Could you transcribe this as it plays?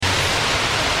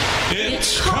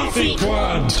It's Coffee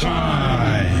Quad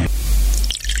time.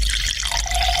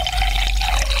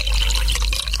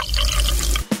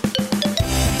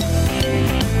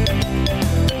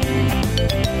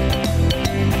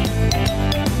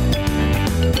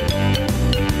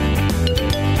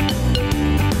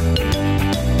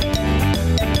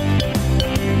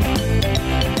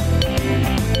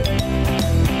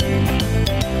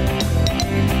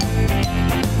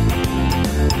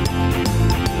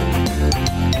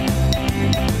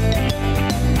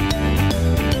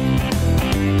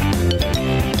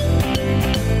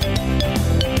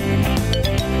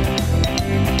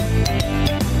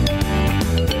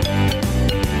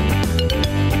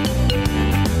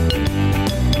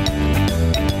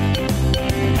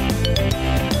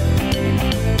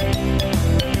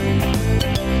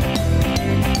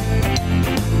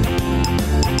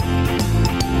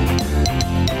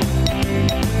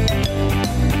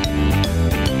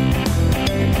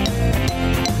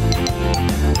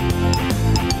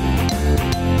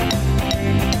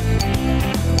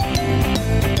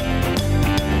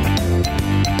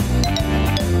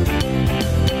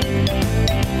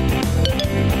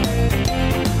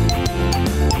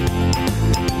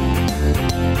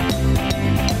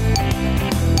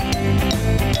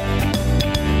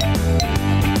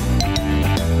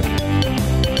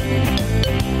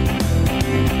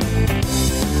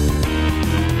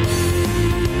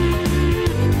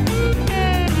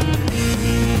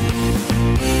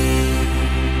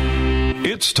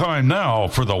 It's time now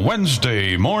for the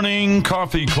Wednesday Morning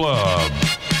Coffee Club.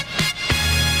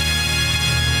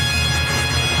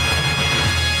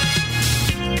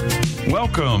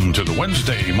 Welcome to the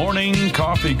Wednesday Morning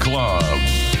Coffee Club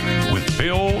with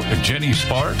Bill and Jenny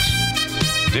Sparks,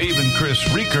 Dave and Chris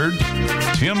Riekert,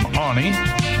 Tim Awney,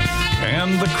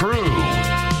 and the crew.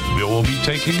 Bill will be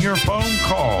taking your phone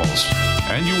calls,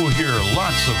 and you will hear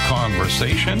lots of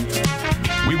conversation.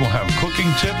 We will have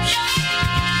cooking tips,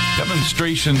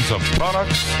 demonstrations of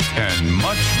products, and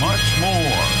much, much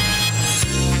more.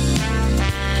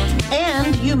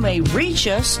 And you may reach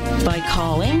us by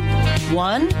calling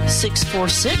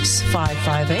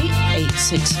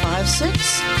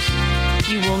 1-646-558-8656.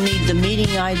 You will need the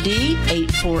meeting ID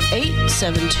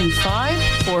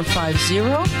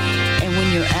 848-725-450. And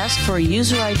when you're asked for a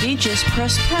user ID, just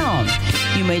press pound.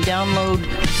 You may download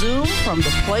Zoom from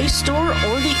the Play Store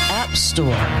or the App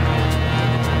Store.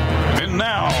 And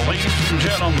now, ladies and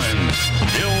gentlemen,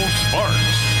 Bill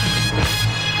Sparks.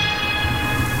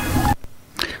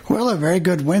 Well, a very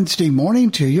good Wednesday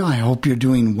morning to you. I hope you're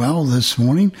doing well this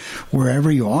morning. Wherever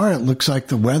you are, it looks like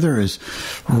the weather is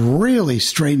really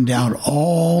straightened out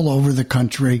all over the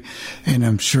country, and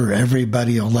I'm sure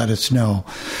everybody will let us know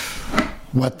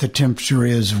what the temperature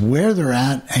is, where they're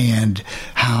at, and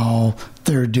how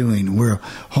they're doing. We're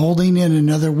holding in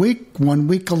another week, 1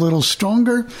 week a little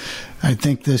stronger. I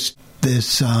think this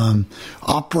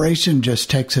operation just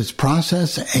takes its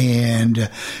process, and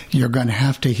you're going to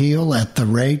have to heal at the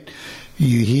rate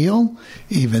you heal,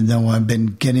 even though I've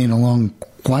been getting along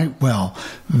quite well.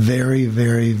 Very,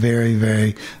 very, very,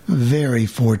 very, very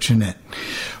fortunate.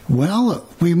 Well,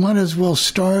 we might as well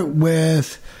start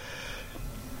with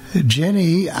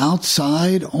Jenny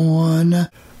outside on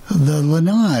the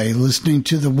lanai, listening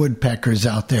to the woodpeckers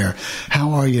out there.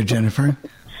 How are you, Jennifer?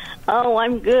 Oh,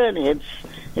 I'm good.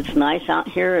 It's nice out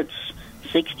here. It's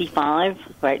 65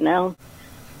 right now.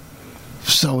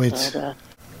 So it's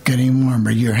getting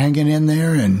warmer. You're hanging in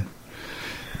there, and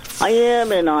I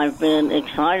am, and I've been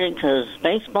excited because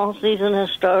baseball season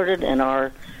has started, and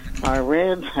our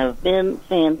Reds have been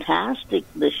fantastic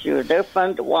this year. They're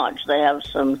fun to watch. They have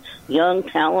some young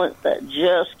talent that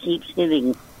just keeps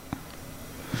hitting.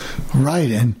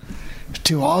 Right, and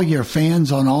to all your fans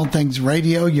on All Things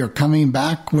Radio, you're coming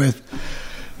back with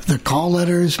the call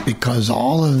letters because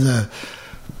all of the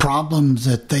problems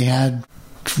that they had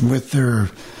with their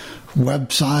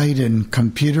website and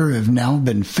computer have now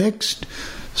been fixed.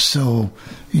 So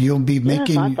you'll be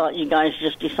making... Yes, I thought you guys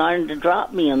just decided to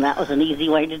drop me, and that was an easy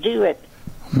way to do it.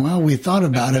 Well, we thought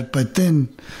about it, but then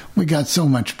we got so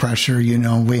much pressure,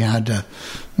 we had to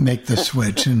make the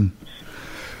switch and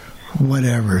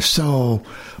whatever. So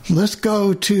let's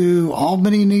go to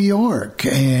Albany, New York,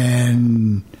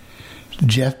 and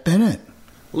Jeff Bennett.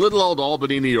 Little old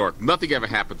Albany, New York. Nothing ever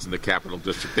happens in the Capital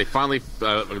District. They finally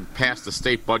passed the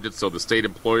state budget, so the state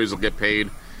employees will get paid.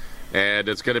 And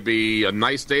it's going to be a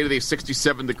nice day today,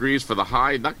 67 degrees for the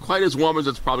high. Not quite as warm as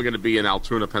it's probably going to be in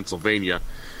Altoona, Pennsylvania.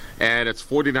 And it's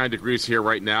 49 degrees here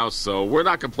right now, so we're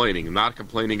not complaining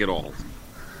at all.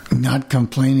 Not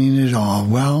complaining at all.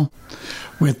 Well,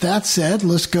 with that said,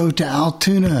 let's go to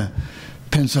Altoona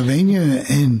Pennsylvania,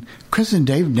 and Chris and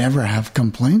Dave never have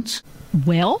complaints.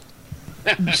 Well,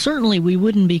 certainly we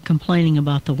wouldn't be complaining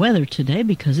about the weather today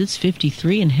because it's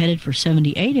 53 and headed for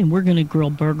 78, and we're going to grill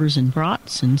burgers and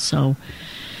brats, and so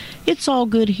it's all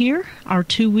good here. Our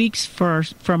 2 weeks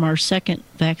from our second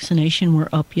vaccination were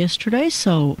up yesterday,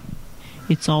 so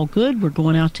it's all good. We're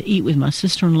going out to eat with my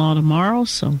sister-in-law tomorrow,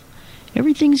 so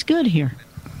everything's good here.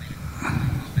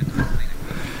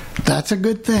 That's a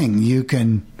good thing. You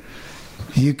can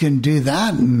do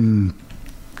that and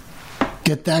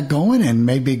get that going and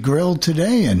maybe grill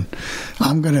today. And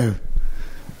I'm going to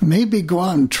maybe go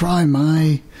out and try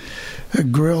my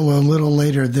grill a little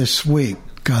later this week.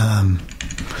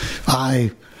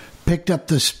 I picked up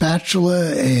the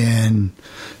spatula and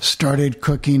started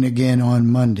cooking again on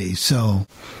Monday. So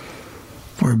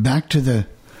we're back to the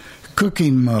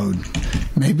cooking mode.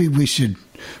 Maybe we should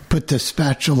put the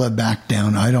spatula back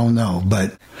down. I don't know.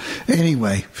 But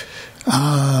anyway,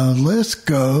 let's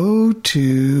go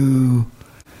to...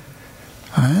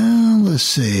 let's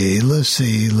see.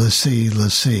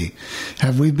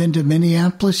 Have we been to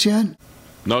Minneapolis yet?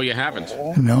 No, you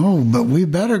haven't. No, but we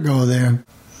better go there.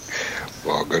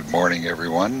 Well, good morning,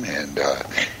 everyone. And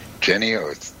Jenny, I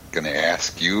was going to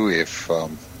ask you if,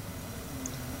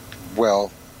 you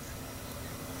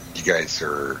guys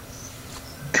are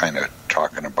kind of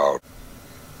talking about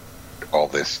all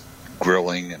this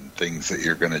grilling and things that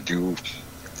you're going to do.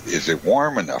 Is it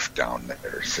warm enough down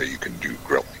there so you can do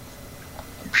grilling?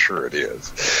 I'm sure it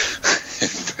is.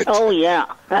 Oh, yeah.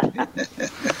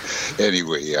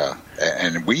 Anyway,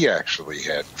 and we actually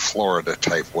had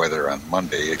Florida-type weather on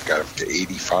Monday. It got up to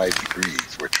 85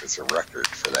 degrees, which was a record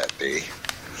for that day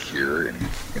here in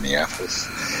Minneapolis.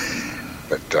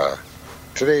 But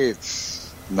today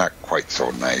it's not quite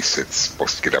so nice. It's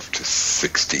supposed to get up to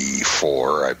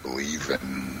 64, I believe,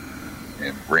 and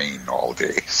rain all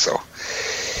day. So,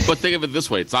 but think of it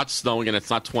this way: it's not snowing and it's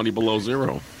not 20 below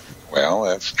zero. Well,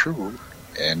 that's true.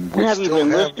 And we have you been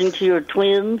listening to your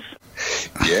twins?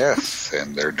 Yes,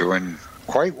 and they're doing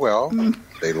quite well.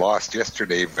 They lost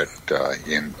yesterday, but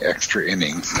in extra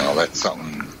innings. Now that's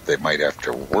something they might have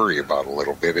to worry about a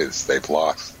little bit, is they've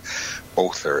lost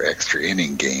both their extra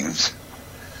inning games.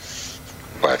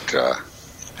 But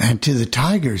and to the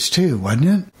Tigers too, wasn't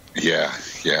it? Yeah.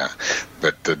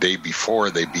 But the day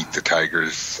before they beat the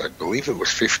Tigers, I believe it was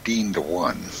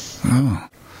 15-1. Oh.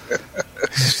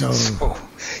 So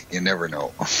you never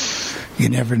know. You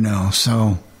never know.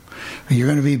 So are you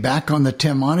going to be back on the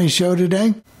Tim Monty show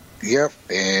today? Yep,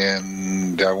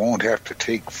 and I won't have to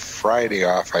take Friday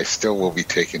off. I still will be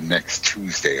taking next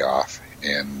Tuesday off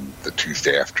and the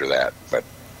Tuesday after that. But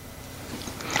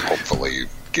hopefully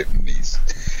getting these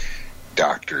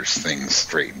doctors' things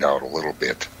straightened out a little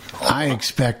bit. I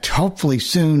expect hopefully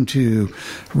soon to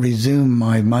resume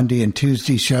my Monday and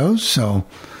Tuesday shows, so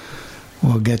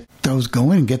we'll get those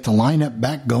going and get the lineup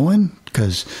back going,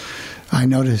 because I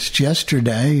noticed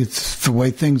yesterday, it's the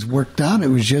way things worked out, it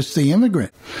was just the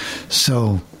immigrant.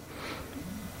 So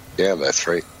yeah, that's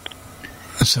right.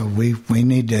 So we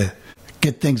need to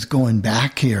get things going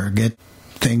back here, get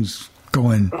things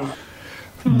going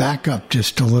back up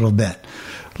just a little bit.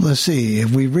 Let's see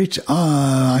if we reach.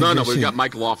 No, we've got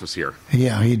Michael Office here.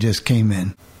 Yeah, he just came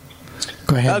in.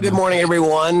 Go ahead. Good morning,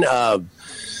 everyone.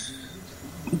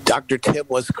 Dr. Tim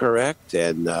was correct,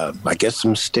 and I guess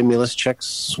some stimulus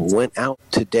checks went out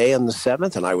today on the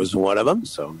 7th, and I was one of them,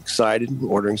 so I'm excited,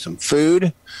 ordering some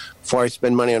food before I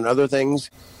spend money on other things.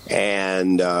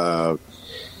 And, I'm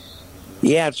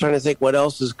trying to think what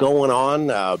else is going on.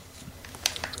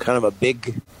 Kind of a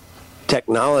big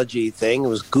technology thing. It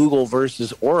was Google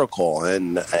versus Oracle,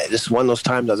 and this is one of those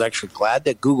times I was actually glad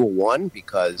that Google won,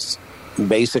 because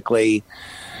basically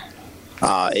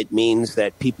it means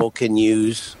that people can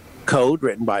use code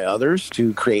written by others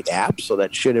to create apps, so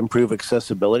that should improve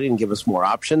accessibility and give us more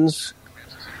options.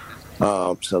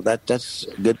 So that's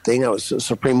a good thing. That was a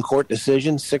Supreme Court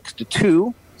decision,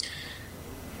 6-2.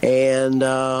 And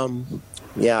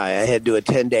I had to do a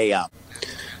 10-day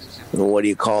what do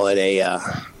you call it?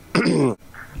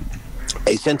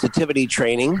 A sensitivity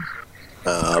training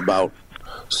about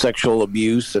sexual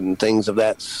abuse and things of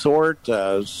that sort,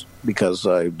 because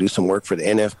I do some work for the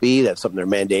NFB. That's something they're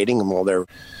mandating, and all their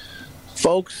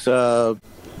folks,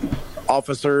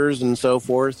 officers and so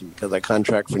forth, because I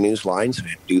contract for Newsline, so I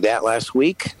had to do that last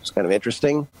week. It's kind of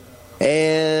interesting.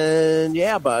 And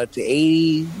about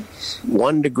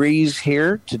 81 degrees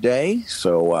here today,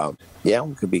 so we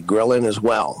could be grilling as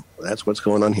well. That's what's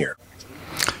going on here.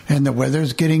 And the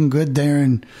weather's getting good there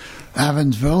in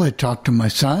Evansville. I talked to my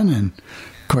son, and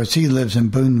of course he lives in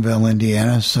Boonville,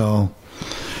 Indiana, so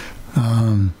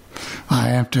I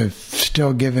have to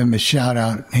still give him a shout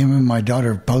out. Him and my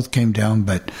daughter both came down,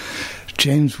 but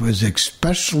James was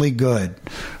especially good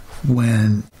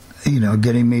when,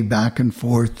 getting me back and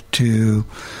forth to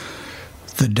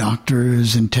the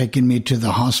doctors and taking me to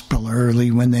the hospital early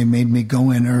when they made me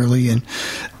go in early and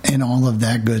all of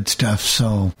that good stuff.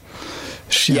 So,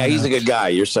 he's a good guy.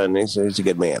 Your son, he's a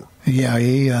good man. Yeah,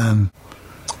 he hung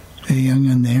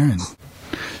in there. And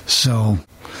so,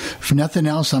 if nothing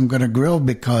else, I'm going to grill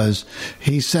because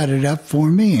he set it up for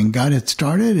me and got it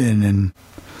started. And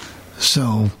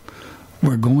so,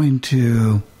 we're going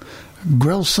to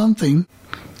grill something.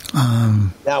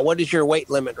 Now, what is your weight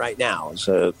limit right now?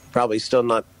 So probably still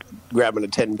not grabbing a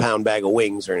 10-pound bag of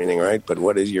wings or anything, right? But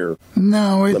what is your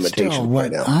limitation still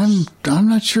right now? I'm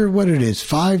not sure what it is,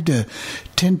 5 to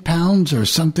 10 pounds or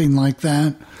something like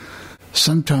that.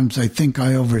 Sometimes I think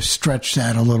I overstretch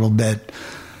that a little bit.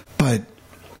 But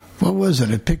what was it?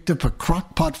 I picked up a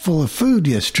crock pot full of food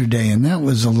yesterday, and that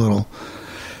was a little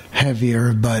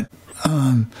heavier, but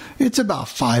it's about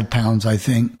 5 pounds, I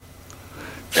think.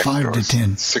 5 to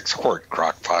 10. 6-quart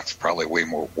crock pot's probably way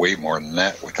more than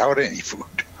that without any food.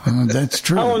 That's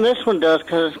true. Oh, and this one does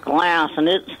because it's glass and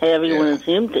it's heavy when it's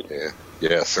empty.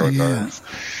 So it does.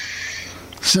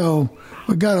 So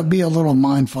we got to be a little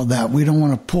mindful of that. We don't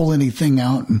want to pull anything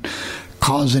out and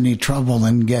cause any trouble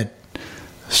and get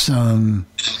some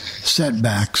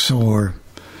setbacks or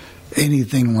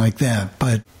anything like that.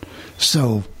 But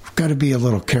so got to be a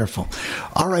little careful.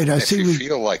 All right, if you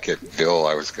feel like it, Bill,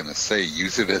 I was going to say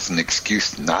use it as an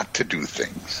excuse not to do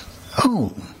things.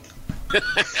 Oh.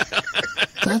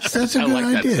 That's a good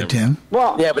idea, Tim.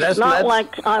 Well, but it's not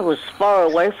like I was far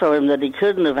away from him that he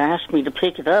couldn't have asked me to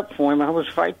pick it up for him. I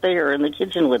was right there in the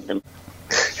kitchen with him.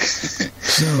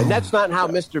 And that's not how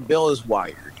Mr. Bill is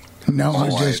wired. No, I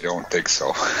don't think so.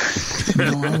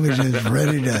 No, I was just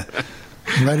ready to.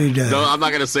 No, I'm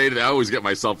not going to say that. I always get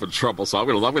myself in trouble, so I'm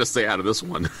going to stay out of this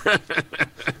one.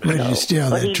 Ready to stay out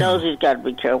of but that he trouble. knows he's got to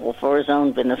be careful for his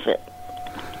own benefit.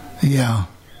 Yeah,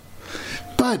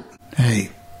 but hey,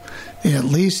 at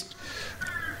least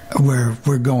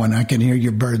we're going. I can hear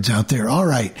your birds out there. All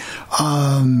right.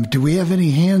 Do we have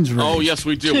any hands raised? Oh, yes,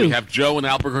 we do. 2. We have Joe in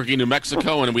Albuquerque, New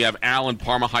Mexico, and we have Al in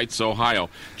Parma Heights, Ohio.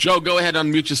 Joe, go ahead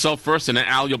and unmute yourself first, and then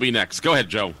Al, you'll be next. Go ahead,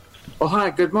 Joe. Oh, hi.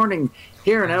 Good morning.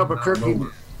 Here in Albuquerque,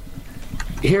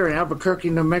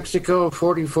 New Mexico,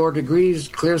 44 degrees,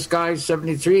 clear skies,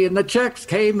 73, and the checks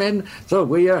came in, so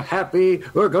we are happy.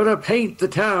 We're going to paint the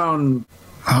town.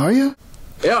 Are you?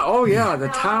 Yeah. Oh, yeah. The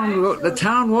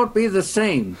town won't be the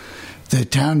same. The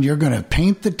town, you're going to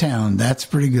paint the town. That's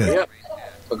pretty good. Yep.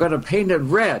 We're going to paint it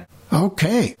red.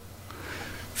 Okay.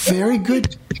 Very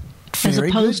good. As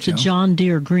opposed to John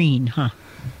Deere green, huh?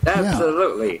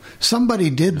 Absolutely. Yeah. Somebody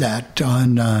did that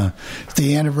on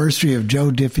the anniversary of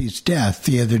Joe Diffie's death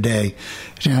the other day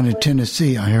down in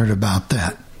Tennessee. I heard about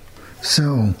that.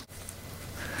 So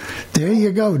there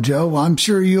you go, Joe. I'm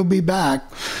sure you'll be back.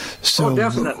 So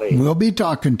definitely. We'll be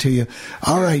talking to you.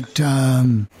 All right.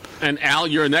 And Al,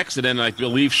 you're next, and then I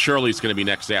believe Shirley's going to be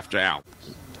next after Al.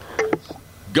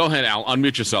 Go ahead, Al.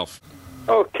 Unmute yourself.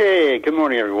 Okay, good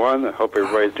morning, everyone. I hope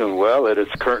everybody's doing well. It is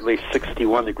currently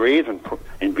 61 degrees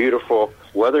and beautiful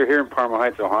weather here in Parma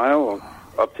Heights, Ohio.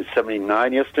 Up to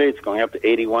 79 yesterday. It's going up to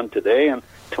 81 today and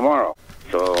tomorrow.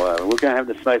 So we're going to have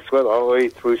this nice weather all the way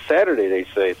through Saturday, they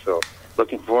say. So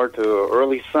looking forward to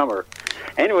early summer.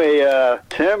 Anyway,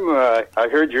 Tim, I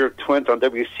heard your Twins on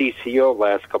WCCO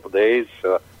last couple of days.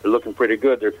 They're looking pretty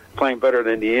good. They're playing better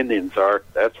than the Indians are,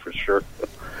 that's for sure.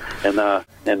 And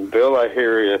Bill, I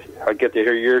get to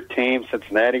hear your team,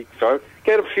 Cincinnati. So I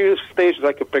get a few stations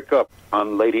I could pick up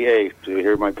on Lady A to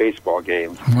hear my baseball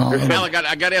games. Well, Al, I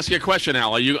got to ask you a question,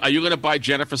 Al. Are you going to buy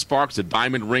Jennifer Sparks a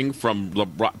diamond ring from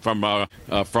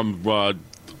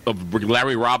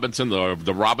Larry Robinson,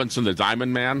 the Robinson, the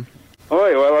Diamond Man? Oh,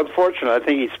 well, unfortunately, I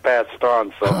think he's passed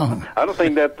on, so I don't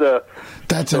think that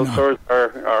those stores are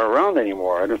around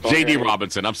anymore. J.D.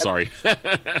 Robinson, I'm sorry.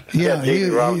 Yeah, J.D.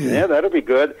 Robinson. Yeah, that'll be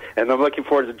good. And I'm looking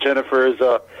forward to Jennifer's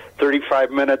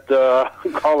 35-minute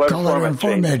call letter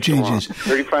format changes.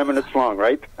 35 minutes long,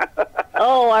 right?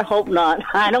 Oh, I hope not.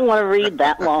 I don't want to read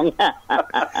that long.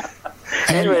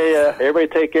 Anyway, everybody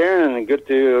take care, and good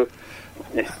to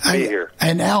be here.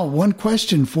 And Al, one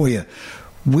question for you.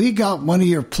 We got one of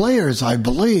your players, I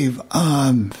believe.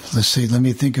 Let's see. Let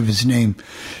me think of his name.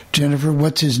 Jennifer,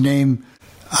 what's his name?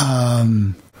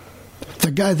 The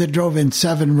guy that drove in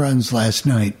 7 runs last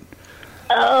night.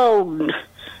 Oh,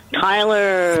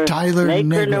 Tyler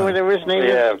Naquin or whatever his name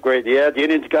is. Yeah, great. Yeah, the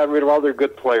Indians got rid of all their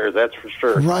good players, that's for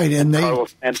sure. Right, and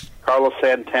Carlos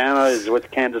Santana is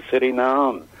with Kansas City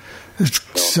now.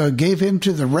 So gave him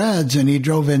to the Reds, and he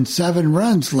drove in 7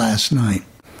 runs last night.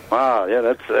 Wow, yeah,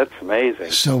 that's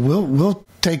amazing. So we'll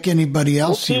take anybody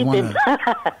else you want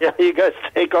to. Yeah, you guys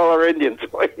take all our Indians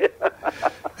away.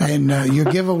 And you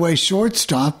give away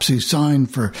shortstops who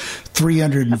signed for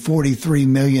 $343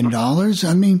 million.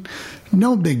 I mean,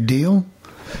 no big deal.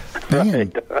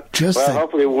 Man, right.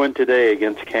 Hopefully we'll win today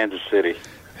against Kansas City.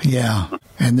 Yeah,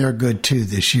 and they're good, too,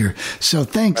 this year. So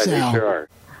thanks, Al. They sure are.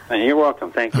 And you're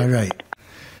welcome. Thank you.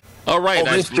 All right.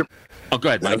 Mr. Oh, go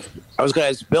ahead, Mike. I was going to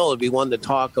ask Bill if he wanted to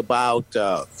talk about,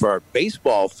 for our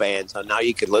baseball fans, how now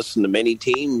you can listen to many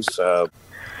teams.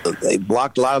 They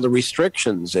blocked a lot of the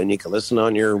restrictions, and you can listen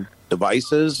on your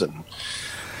devices.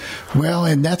 Well,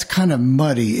 and that's kind of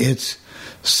muddy. It's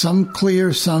some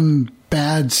clear, some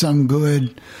bad, some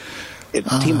good.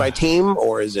 It's team by team,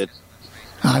 or is it?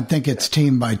 I think it's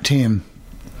team by team,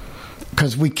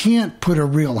 because we can't put a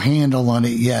real handle on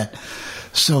it yet.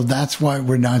 So that's why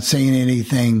we're not saying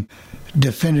anything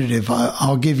definitive.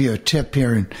 I'll give you a tip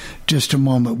here in just a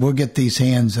moment. We'll get these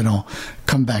hands, and I'll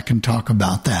come back and talk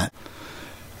about that.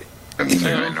 And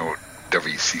I know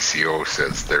WCCO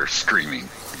says they're streaming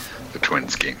the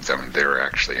Twins games. I mean, they're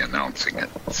actually announcing it.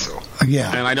 So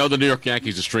yeah, and I know the New York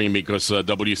Yankees are streaming because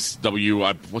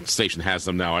what station has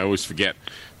them now? I always forget.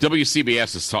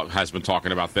 WCBS has been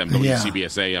talking about them.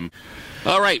 WCBS AM.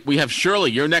 All right, we have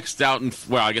Shirley. You're next out in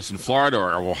Florida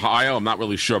or Ohio. I'm not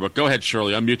really sure, but go ahead,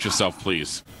 Shirley. Unmute yourself,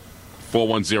 please.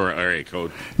 410 area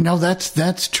code. No,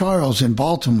 that's Charles in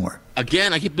Baltimore.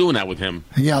 Again, I keep doing that with him.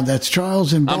 Yeah, that's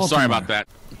Charles in Baltimore. I'm sorry about that.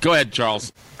 Go ahead,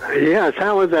 Charles. Yes,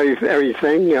 how is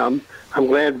everything? I'm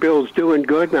glad Bill's doing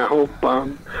good, and I hope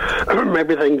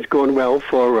everything's going well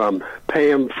for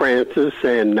Pam Francis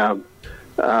and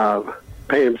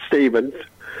Pam Stevens.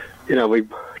 You know, we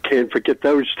can't forget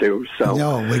those two. So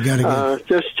no, we got to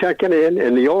just checking in,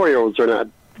 and the Orioles are not,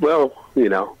 well, you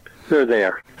know, they're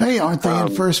there. Hey, aren't they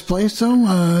in first place, though,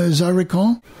 as I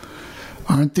recall?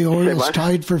 Aren't the Orioles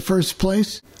tied for first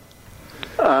place?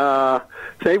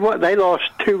 They lost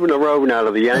 2 in a row now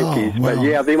to the Yankees, but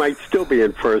yeah, they might still be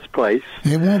in first place.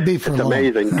 It won't be for long.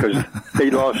 It's amazing because they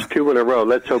lost 2 in a row.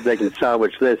 Let's hope they can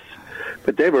salvage this.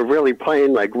 But they were really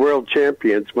playing like world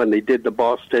champions when they did the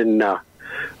Boston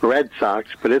Red Sox.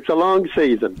 But it's a long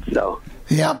season, so.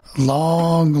 Yeah,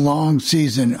 long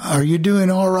season. Are you doing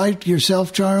all right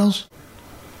yourself, Charles?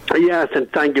 Yes, and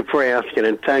thank you for asking,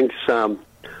 and thanks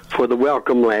for the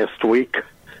welcome last week.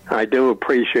 I do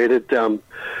appreciate it.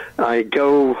 I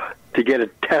go to get a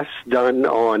test done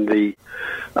on the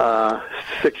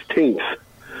 16th,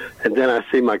 and then I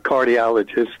see my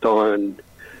cardiologist on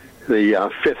the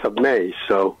 5th of May.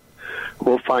 So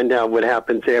we'll find out what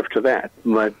happens after that.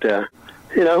 But,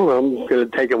 you know, I'm going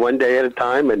to take it one day at a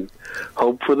time and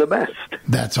hope for the best.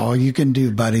 That's all you can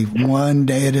do, buddy. One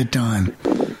day at a time.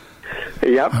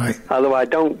 Yep. Right.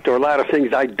 Although there are a lot of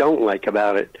things I don't like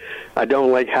about it. I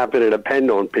don't like having to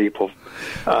depend on people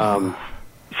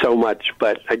so much,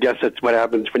 but I guess that's what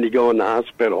happens when you go in the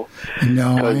hospital.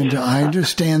 No, I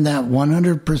understand that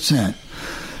 100%.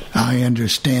 I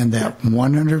understand that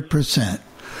 100%.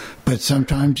 But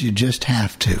sometimes you just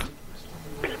have to.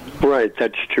 Right,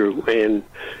 that's true. And,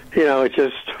 you know, it's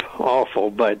just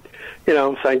awful. But, you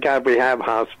know, thank God we have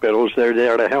hospitals. They're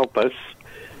there to help us.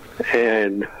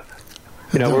 And,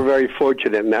 you know, we're very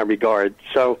fortunate in that regard.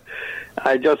 So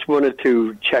I just wanted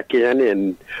to check in.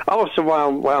 And also,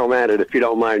 while I'm at it, if you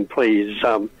don't mind, please,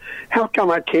 how come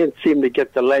I can't seem to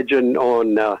get the legend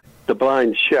on the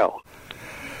blind shell?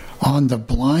 On the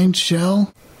blind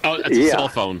shell? Oh, it's a cell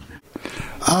phone.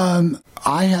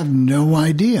 I have no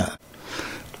idea.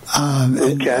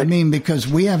 Okay. I mean, because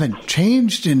we haven't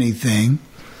changed anything.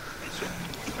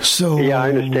 So yeah, I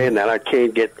understand that.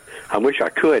 I wish I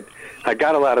could. I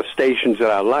got a lot of stations that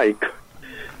I like,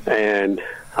 and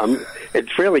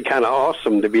it's really kind of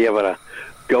awesome to be able to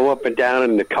go up and down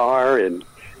in the car and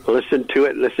listen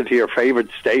to your favorite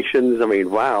stations. I mean,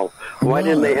 wow. Why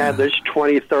didn't they have this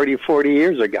 20, 30, 40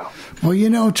 years ago? Well, you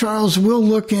know, Charles, we'll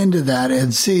look into that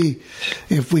and see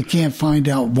if we can't find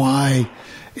out why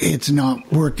it's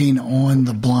not working on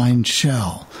the blind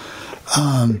shell.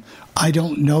 I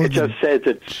don't know. It just says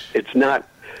it's not,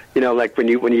 you know, like when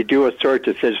you do a search,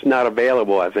 it says not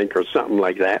available, I think, or something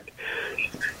like that.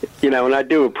 You know, and I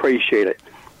do appreciate it.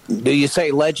 Do you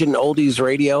say Legend Oldies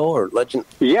Radio or Legend?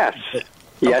 Yes.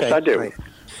 Yes, okay, I do. Right.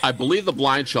 I believe the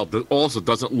blind shell also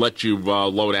doesn't let you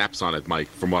load apps on it, Mike,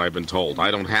 from what I've been told.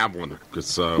 I don't have one.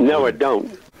 No, it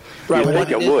don't. Right, I but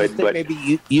think it would, but but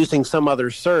maybe using some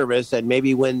other service, and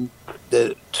maybe when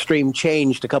the stream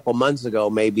changed a couple months ago,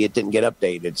 maybe it didn't get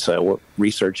updated. So we'll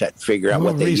research that and figure out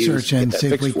We'll what they use research to get and that see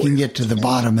if fixed we for can you. get to the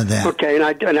bottom of that. okay,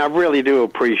 and I really do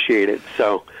appreciate it.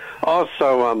 So,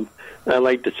 also, I'd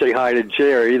like to say hi to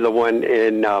Jerry, the one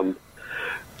in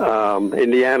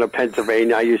Indiana,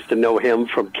 Pennsylvania. I used to know him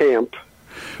from camp.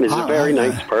 He's a very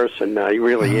nice person. He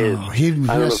really is. I don't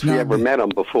know if you ever met him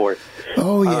before.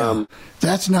 Oh, yeah.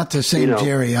 That's not the same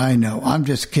Jerry I know. I'm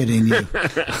just kidding you.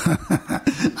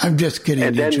 I'm just kidding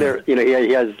and you. And then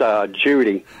he has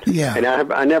Judy. Yeah. And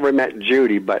I never met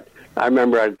Judy, but I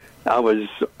remember I was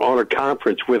on a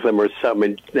conference with them or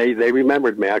something, and they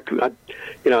remembered me.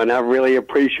 And I really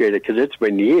appreciate it because it's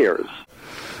been years.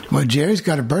 Well, Jerry's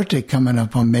got a birthday coming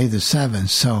up on May the 7th,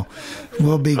 so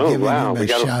we'll be giving him a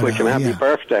shout out. Wish him happy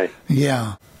birthday.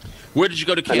 Yeah. Where did you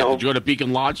go to camp? Did you go to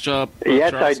Beacon Lodge?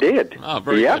 Yes, I did. Oh,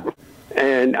 very good.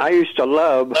 And I used to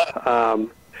love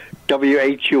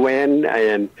WHUN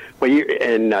and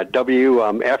WFBG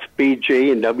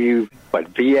and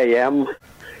VAM.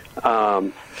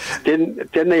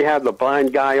 Didn't they have the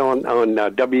blind guy on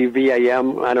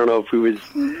WVAM? I don't know if he was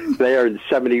there in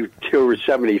 72 or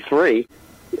 73.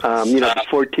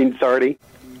 1430.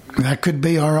 That could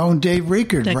be our own Dave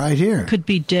Riekert right here. Could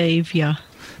be Dave, yeah.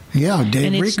 Yeah,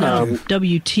 Dave and it's Riekert.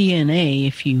 WTNA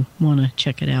if you want to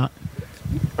check it out.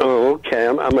 Oh, okay.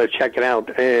 I'm going to check it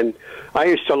out. And I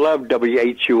used to love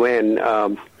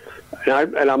WHUN.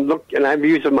 And I'm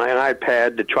using my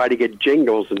iPad to try to get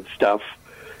jingles and stuff.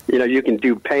 You can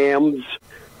do Pam's,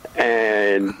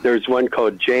 and there's one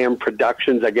called Jam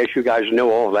Productions. I guess you guys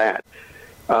know all that.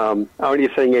 Only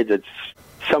thing is,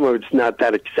 some of it's not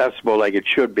that accessible like it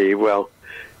should be. Well,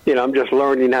 I'm just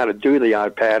learning how to do the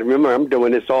iPad. Remember, I'm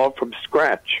doing this all from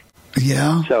scratch.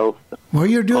 Yeah. So, well,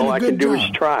 you're doing all a good job. All I can do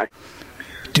is try.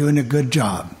 Doing a good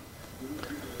job.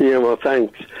 Yeah, well,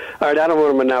 thanks. All right, I don't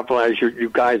want to monopolize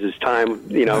you guys'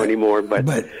 time, anymore. But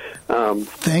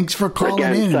thanks for calling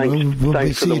again, in. We'll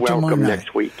thanks for see the you tomorrow welcome night.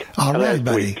 next week. All right,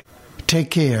 buddy. Week.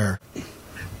 Take care.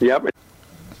 Yep.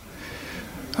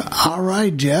 All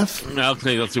right, Jeff.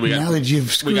 Okay, let's see. We now that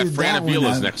you've screwed got Fran that one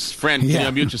Avila's up. next. Fran, can you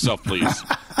unmute yourself, please?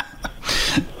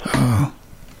 At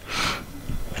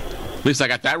least I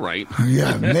got that right.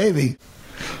 Yeah, maybe.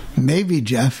 Maybe,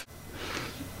 Jeff.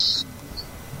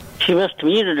 She must have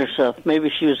muted herself.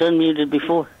 Maybe she was unmuted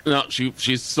before. No,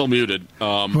 she's still muted.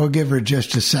 We'll give her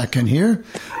just a second here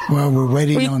while we're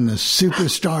waiting on the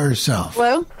superstar herself.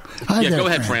 Hello? Hi there, go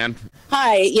ahead, Fran.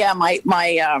 Hi. Yeah, my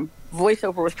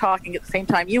voiceover was talking at the same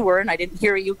time you were, and I didn't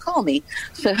hear you call me.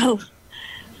 So,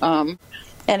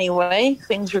 anyway,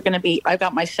 things are going to be... I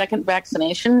got my second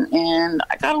vaccination, and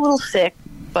I got a little sick,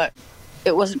 but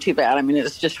it wasn't too bad. I mean, it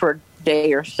was just for a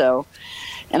day or so,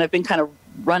 and I've been kind of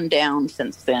run down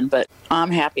since then, but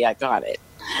I'm happy I got it.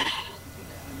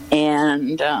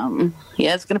 And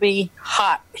it's going to be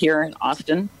hot here in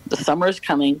Austin. The summer is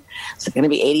coming. It's going to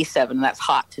be 87. That's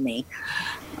hot to me.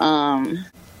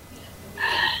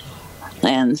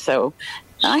 And so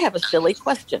I have a silly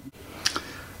question.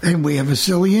 And we have a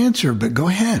silly answer, but go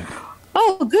ahead.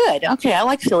 Oh, good. Okay, I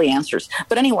like silly answers.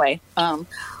 But anyway,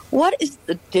 what is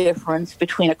the difference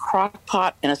between a crock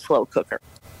pot and a slow cooker?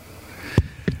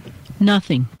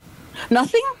 Nothing.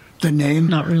 Nothing? The name?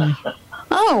 Not really.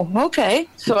 Oh, okay.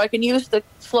 So I can use the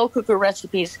slow cooker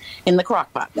recipes in the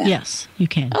crock pot then? Yes, you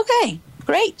can. Okay,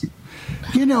 great.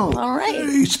 All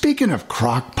right. Speaking of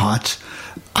crock pots,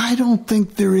 I don't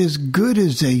think they're as good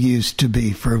as they used to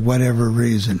be for whatever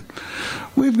reason.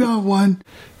 We've got one.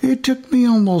 It took me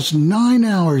almost 9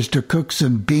 hours to cook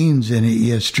some beans in it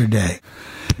yesterday.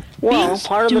 Well,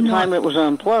 part of the time it was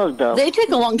unplugged, though. They take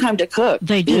a long time to cook.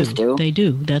 They do. They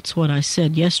do. That's what I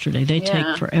said yesterday. They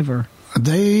take forever. But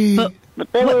they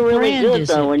were really good,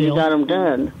 though, when you got them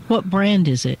done. What brand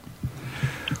is it?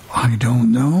 I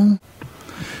don't know.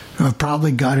 I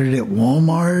probably got it at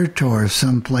Walmart or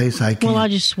someplace I can't. Well, I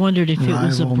just wondered if it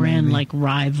was a brand like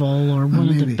Rival or one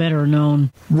of the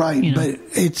better-known. Right, but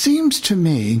it seems to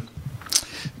me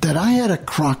that I had a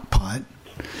crock pot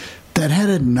that had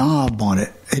a knob on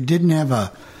it. It didn't have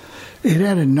a... It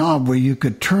had a knob where you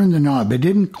could turn the knob. It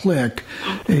didn't click.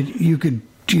 You could,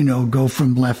 go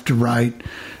from left to right,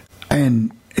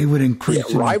 and it would increase.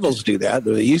 Yeah, Rivals do that.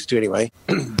 They used to anyway.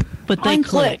 But mine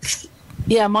clicks.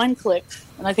 Yeah, mine clicks,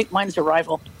 and I think mine's a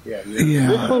Rival. Yeah.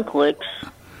 This one clicks.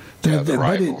 But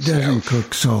it doesn't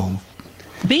cook so.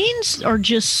 Beans are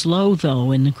just slow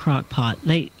though in the crock pot.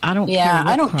 I don't. Yeah, care what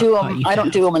I don't crock do pot them. you I don't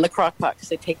have. do them in the crock pot because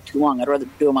they take too long. I'd rather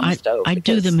do them on the stove. I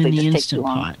do them in they the just take Instant too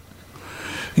long. Pot.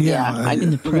 Yeah, I in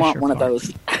the pressure want one of pot.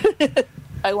 those.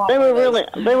 I want They one were of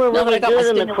those. really but I got my good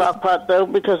in the stimulus- crock pot though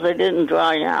because they didn't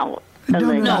dry out. And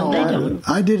they don't.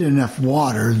 I did enough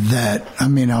water that, I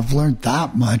mean, I've learned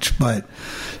that much, but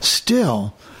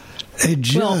still, it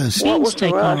just... What was the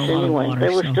take on rush a lot of anyway? water, They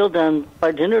were so. still done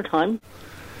by dinner time.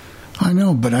 I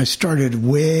know, but I started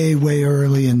way, way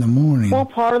early in the morning. Well,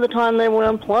 part of the time they were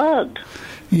unplugged.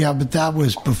 Yeah, but that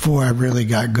was before I really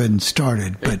got good and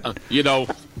started. But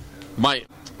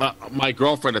My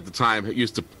girlfriend at the time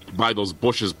used to buy those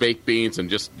Bush's baked beans and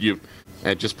just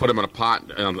put them in a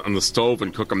pot on the stove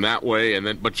and cook them that way.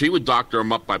 But she would doctor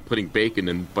them up by putting bacon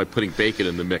in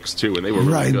the mix too, and they were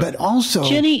really right. good. But also,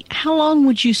 Jenny, how long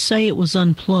would you say it was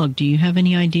unplugged? Do you have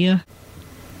any idea?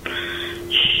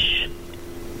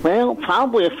 Well,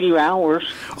 probably a few hours.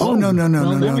 oh no,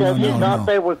 Because he thought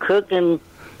they were cooking.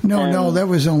 no, that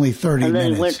was only 30 and then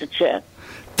minutes. he went to check.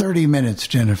 30 minutes,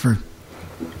 Jennifer.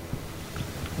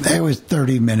 That was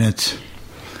 30 minutes.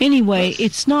 Anyway,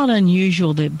 it's not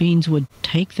unusual that beans would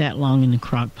take that long in the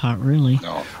crock pot, really.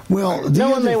 No. Well,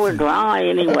 No, and they were dry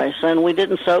anyway, son. We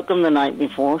didn't soak them the night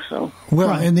before, so. Well,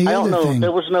 and the I don't other know. thing,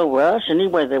 There was no rush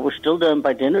anyway. They were still done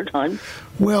by dinner time.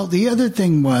 well, the other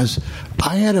thing was,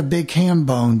 I had a big ham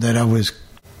bone that I was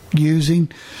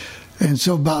using, and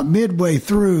so about midway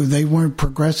through, they weren't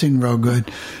progressing real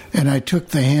good, and I took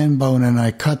the ham bone and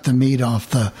I cut the meat off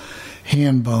the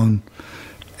ham bone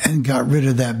and got rid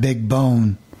of that big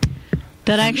bone.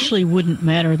 That actually wouldn't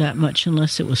matter that much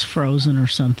unless it was frozen or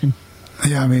something.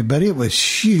 Yeah, I mean, but it was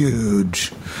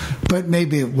huge. But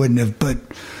maybe it wouldn't have. But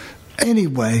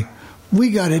anyway, we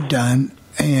got it done,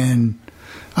 and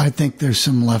I think there's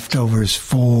some leftovers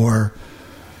for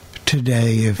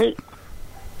today.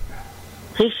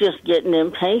 He's just getting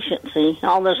impatient, see?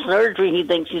 All the surgery, he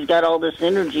thinks he's got all this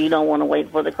energy. He don't want to wait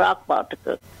for the crock pot to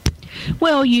cook.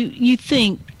 Well, you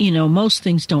think, most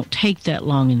things don't take that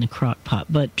long in the crock pot,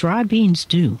 but dry beans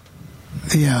do.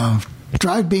 Yeah,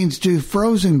 dried beans do.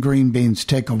 Frozen green beans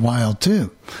take a while,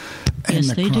 too. Yes, in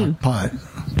the they do. crock pot.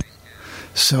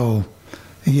 So,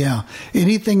 yeah.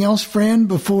 Anything else, Fran,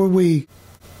 before we...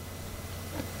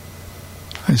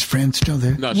 Is Fran still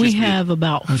there? No, We she's have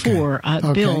about Okay. 4.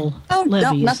 Okay. Bill Oh, no,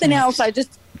 Levy is nothing next. else. I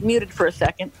just muted for a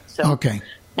second. So Okay.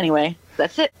 anyway,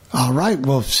 that's it. All right.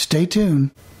 Well, stay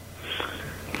tuned.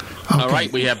 All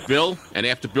right, we have Bill, and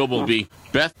after Bill will be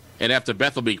Beth, and after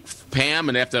Beth will be Pam,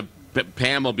 and after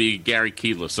Pam will be Gary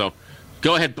Keedler. So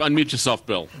go ahead, unmute yourself,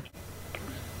 Bill.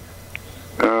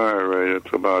 All right,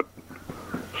 it's about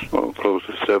close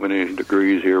to 70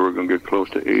 degrees here. We're going to get close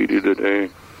to 80 today.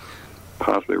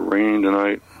 Possibly rain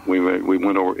tonight. We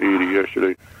went over 80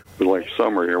 yesterday. It was like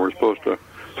summer here. We're supposed to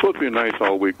be nice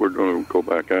all week. We're going to go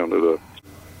back down to the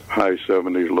high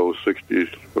 70s, low 60s.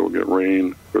 So we'll get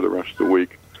rain for the rest of the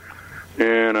week.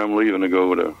 And I'm leaving to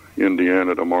go to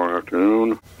Indiana tomorrow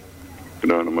afternoon. Go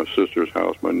down to my sister's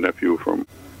house. My nephew from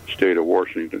the state of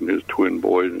Washington, his twin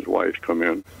boys and his wife come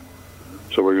in.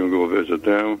 So we're going to go visit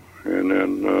them. And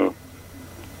then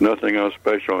nothing else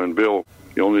special. And Bill,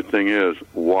 the only thing is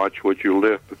watch what you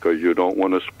lift because you don't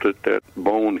want to split that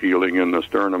bone healing in the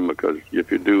sternum because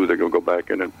if you do, they're going to go back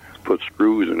in and put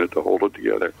screws in it to hold it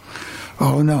together.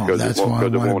 Oh, no, Because that's it why I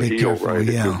won't want to be heal, careful, right?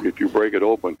 yeah. If you break it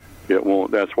open, it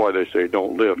won't. That's why they say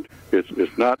don't lift.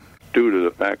 It's not due to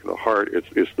the fact of the heart.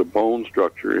 It's the bone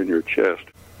structure in your chest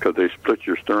because they split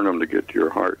your sternum to get to your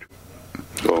heart.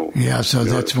 So Yeah, so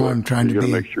that's why I'm trying to you got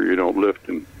be... to make sure you don't lift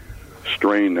and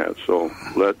strain that. So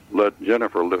let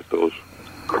Jennifer lift those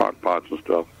crock pots and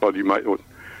stuff. But you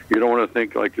don't want to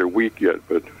think like you're weak yet,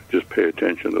 but just pay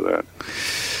attention to that.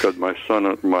 Because my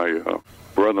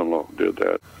brother-in-law did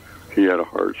that. He had a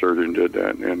heart surgeon, did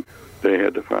that, and they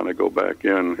had to finally go back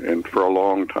in. And for a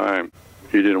long time,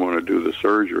 he didn't want to do the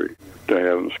surgery to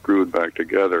have them screwed back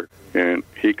together. And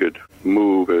he could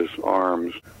move his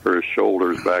arms or his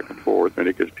shoulders back and forth, and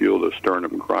he could feel the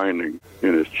sternum grinding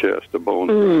in his chest, the bones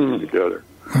grinding together.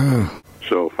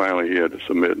 So finally, he had to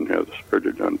submit and have the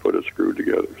surgery done, put it screwed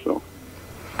together. So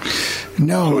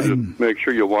No, just make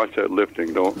sure you watch that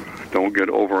lifting. Don't get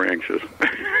over anxious.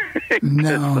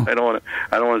 No. I don't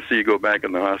want to see you go back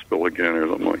in the hospital again or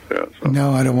something like that. So.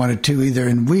 No, I don't want it to either.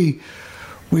 And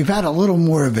we've had a little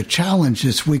more of a challenge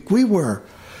this week.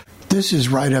 This is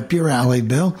right up your alley,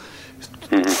 Bill.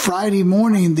 Friday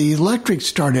morning, the electric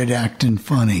started acting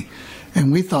funny.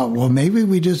 And we thought, well, maybe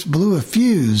we just blew a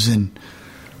fuse. And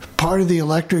part of the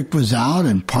electric was out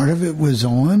and part of it was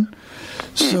on.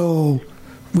 So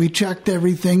we checked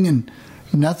everything and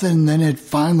nothing. Then it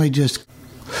finally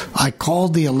I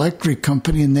called the electric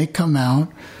company and they come out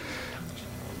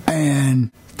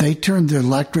and they turned the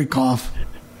electric off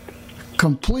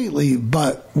completely.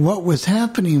 But what was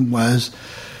happening was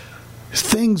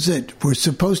things that were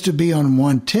supposed to be on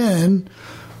 110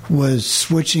 was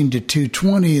switching to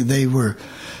 220. They were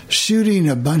shooting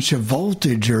a bunch of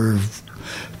voltage or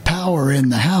power in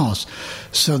the house.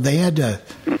 So they had to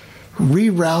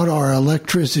reroute our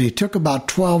electricity. It took about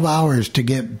 12 hours to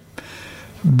get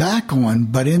back on.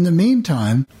 But in the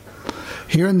meantime,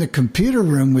 here in the computer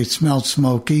room, we smelled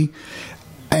smoky,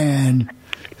 and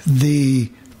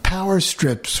the power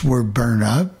strips were burned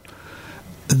up.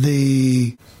 But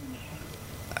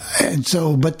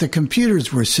the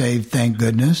computers were saved, thank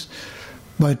goodness.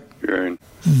 But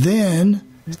then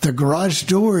the garage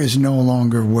door is no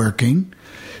longer working.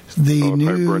 I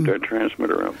burnt that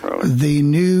transmitter out, probably. The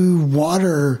new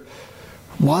water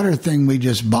thing we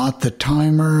just bought, the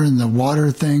timer and the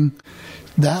water thing,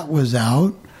 that was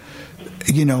out,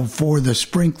 for the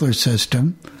sprinkler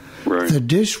system. Right. The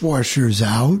dishwasher's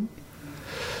out.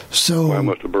 So I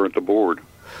must have burnt the board.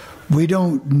 We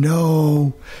don't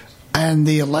know. And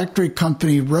the electric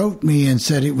company wrote me and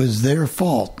said it was their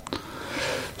fault.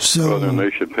 So then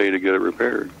they should pay to get it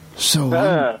repaired. So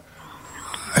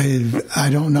I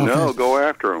don't know. No, go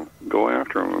after them. Go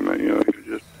after them. I mean,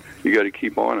 you got to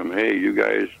keep on them. Hey, you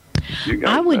guys.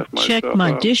 I would check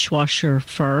my dishwasher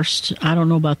first. I don't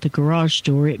know about the garage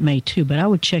door. It may too, but I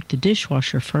would check the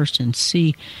dishwasher first and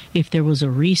see if there was a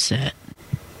reset.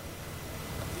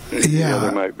 Yeah,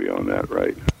 there might be on that,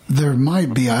 right? There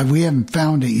might be. We haven't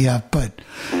found it yet, but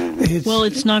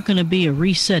it's not going to be a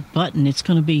reset button. It's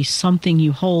going to be something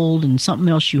you hold and something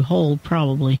else you hold,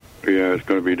 probably. Yeah, it's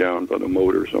going to be down by the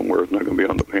motor somewhere. It's not going to be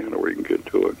on the panel where you can get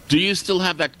to it. Do you still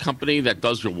have that company that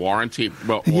does your warranty?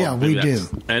 Well, yeah, we do.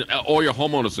 Or your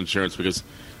homeowner's insurance, because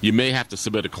you may have to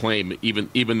submit a claim,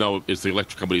 even though it's the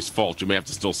electric company's fault. You may have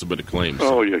to still submit a claim.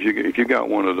 So. Oh, yeah. If you got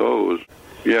one of those,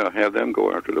 have them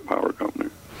go after the power company.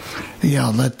 Yeah,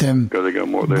 let them. Because they got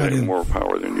more. They have more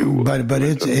power than you would. But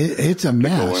it's a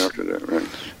mess. Go after that, right?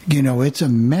 It's a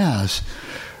mess.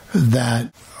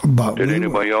 Did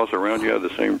anybody else around you have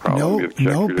the same problem?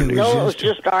 Nope. It was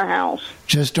just our house.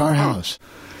 Just our house.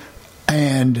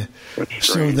 And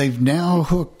so they've now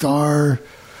hooked our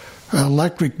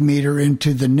electric meter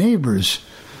into the neighbor's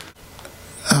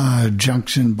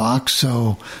junction box.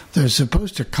 So they're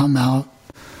supposed to come out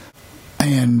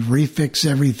and refix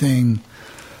everything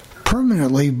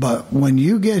permanently, but when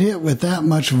you get hit with that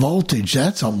much voltage,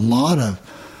 that's a lot of.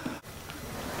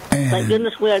 Thank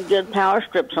goodness we had good power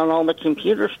strips on all the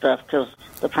computer stuff, because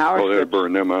the power strips they'd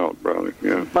burn them out, probably.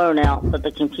 Yeah, burn out, but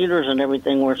the computers and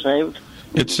everything were saved.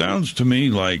 It sounds to me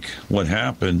like what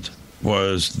happened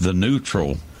was the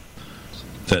neutral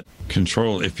that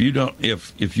control. If you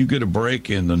get a break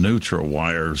in the neutral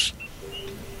wires,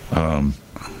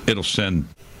 it'll send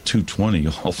 220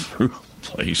 all through the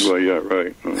place. Well, yeah,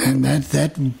 right. And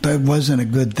that wasn't a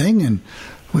good thing, and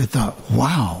we thought,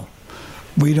 wow,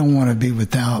 we don't want to be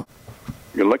without.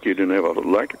 You're lucky you didn't have an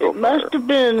electrical fire. It must have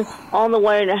been on the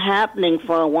way to happening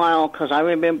for a while, because I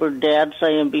remember Dad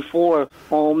saying before,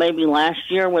 maybe last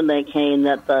year when they came,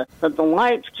 that the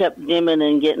lights kept dimming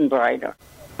and getting brighter.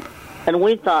 And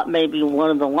we thought maybe one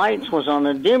of the lights was on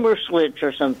a dimmer switch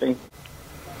or something.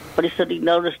 But he said he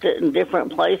noticed it in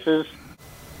different places.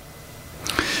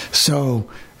 So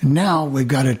now we've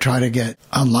got to try to get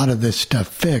a lot of this stuff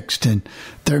fixed, and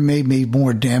there may be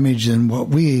more damage than what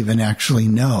we even actually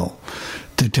know,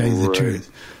 to tell you the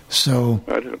truth. So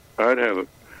I'd have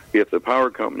if the power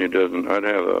company doesn't, I'd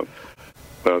have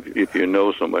if you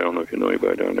know somebody, I don't know if you know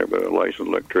anybody down there, but a licensed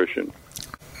electrician.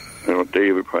 I know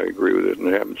Dave would probably agree with it, and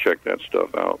they haven't checked that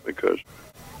stuff out, because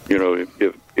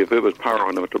if it was power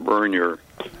enough to burn your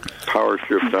power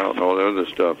strips out and all that other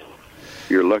stuff,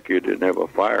 you're lucky it didn't have a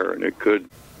fire, and it could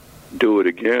do it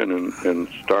again and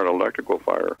start an electrical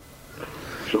fire.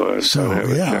 So I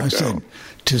said,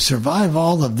 to survive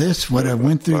all of this, what I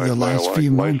went through the last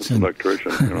few months, and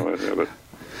electrician, to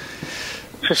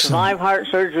survive heart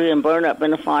surgery and burn up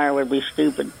in a fire would be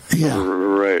stupid. Yeah,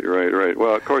 right.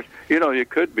 Well, of course, it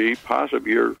could be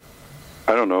possibly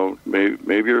I don't know,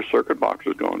 maybe your circuit box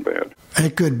has gone bad.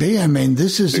 It could be. I mean,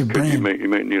 this is a brand. You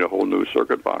may need a whole new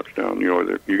circuit box down.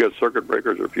 You got circuit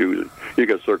breakers or fuses. You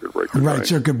got circuit breakers, right?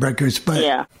 Circuit breakers, but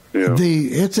yeah.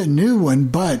 It's a new one.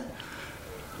 But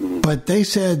they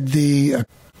said the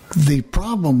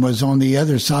problem was on the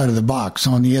other side of the box,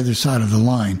 on the other side of the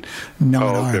line.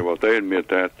 Well, they admit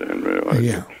that then.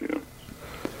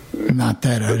 Not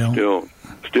that I don't.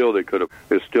 Still,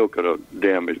 it still could have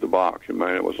damaged the box. You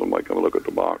might have somebody come look at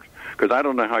the box, because I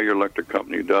don't know how your electric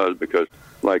company does, because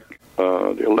like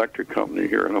the electric company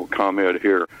here, I know ComEd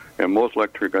here, and most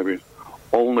electric companies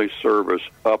only service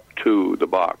up to the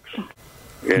box,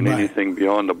 and anything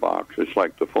beyond the box, it's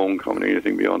like the phone company.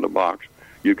 Anything beyond the box,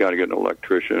 you got to get an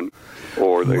electrician,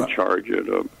 or they charge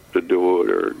you to do it,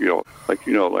 or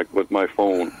like with my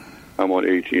phone, I'm on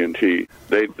AT&T.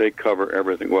 They cover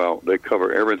everything. Well, they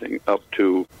cover everything up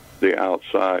to the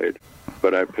outside,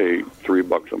 but I pay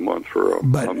 $3 a month for a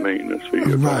maintenance fee.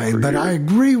 Right, but I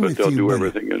agree with you. But they'll do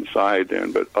everything inside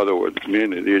then. But otherwise, they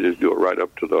just do it right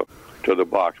up to the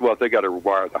box. Well, if they got to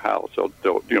wire the house,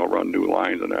 they'll run new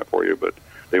lines and that for you, but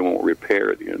they won't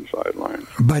repair the inside lines.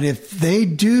 But if they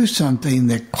do something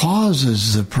that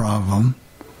causes the problem,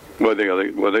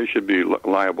 they should be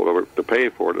liable to pay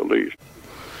for it at least.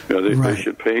 They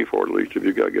should pay for it at least if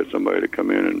you got to get somebody to come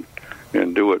in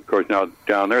and do it. Of course, now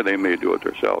down there they may do it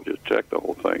themselves, just check the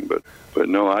whole thing. But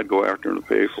no, I'd go after them to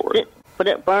pay for it. But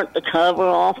it burnt the cover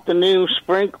off the new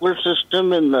sprinkler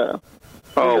system and the.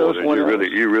 Oh, well,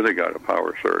 then you really got a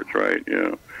power surge, right?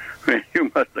 Yeah. I mean,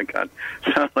 you must have got.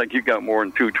 Sounds like you got more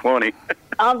than 220.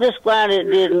 I'm just glad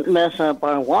it didn't mess up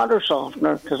our water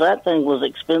softener, because that thing was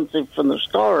expensive from the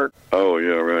start. Oh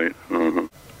yeah, right. Uh-huh.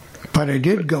 But I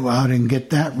did go out and get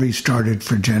that restarted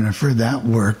for Jennifer. That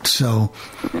worked. So,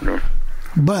 okay.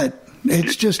 But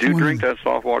it's just. Do you drink that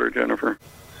soft water, Jennifer?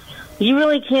 You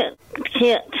really can't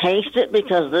taste it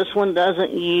because this one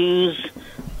doesn't use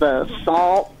the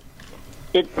salt.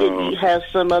 It has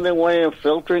some other way of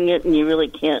filtering it, and you really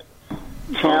can't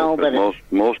tell. But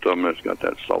most of them, it's got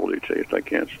that salty taste. I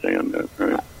can't stand that.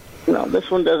 Right? No, this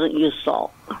one doesn't use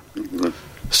salt. Mm-hmm.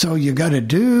 So you got to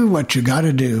do what you got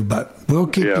to do, but we'll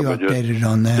keep you updated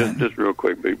on that. Just real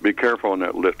quick, be careful on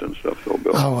that lift and stuff, though,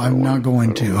 Bill. Oh, I'm not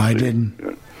going to. I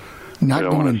didn't. Not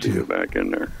going to. See you back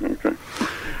in there. Okay.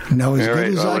 No, as good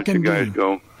as I can do. All right,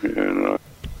 I'll let you guys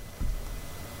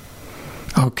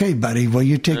go. Okay, buddy. Well,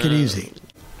 you take it easy.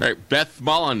 All right, Beth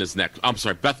Mullen is next. I'm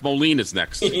sorry, Beth Moline is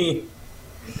next. Okay.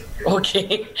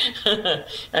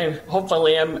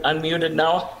 Hopefully I'm unmuted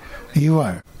now. You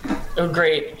are. Oh,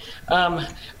 great.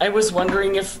 I was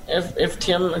wondering if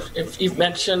Tim, if you've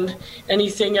mentioned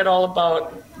anything at all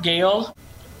about Gail.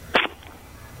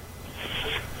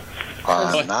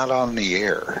 Not on the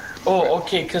air. Oh,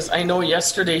 okay. Because I know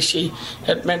yesterday she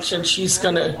had mentioned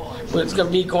was gonna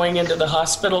be going into the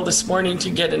hospital this morning to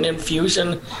get an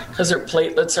infusion because her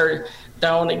platelets are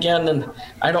down again, and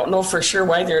I don't know for sure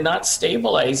why they're not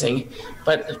stabilizing,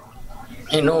 but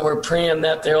I know we're praying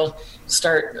that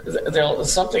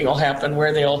something will happen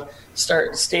where they'll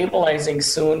start stabilizing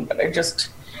soon. But I just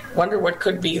wonder what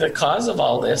could be the cause of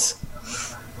all this.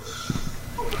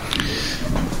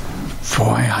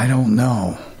 Boy, I don't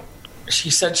know. She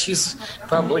said she's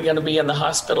probably going to be in the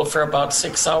hospital for about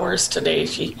 6 hours today.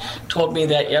 She told me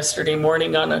that yesterday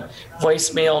morning on a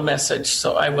voicemail message,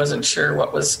 so I wasn't sure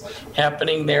what was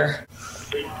happening there.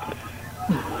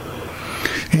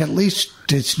 At least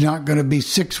it's not going to be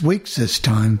 6 weeks this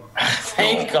time.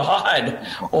 Thank God.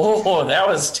 Oh, that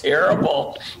was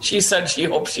terrible. She said she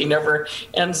hopes she never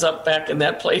ends up back in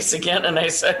that place again. And I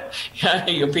said, yeah,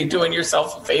 you'll be doing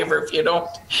yourself a favor if you don't.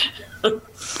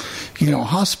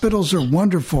 Hospitals are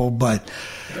wonderful, but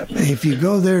if you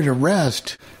go there to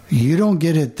rest, you don't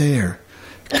get it there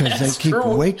because they keep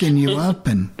waking you up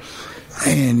and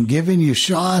giving you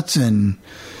shots and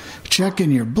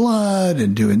checking your blood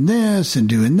and doing this and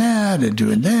doing that and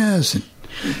doing this and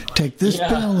take this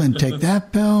pill and take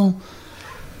that pill.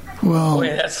 Well,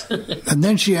 and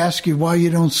then she asks you why you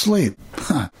don't sleep.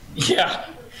 Huh. Yeah.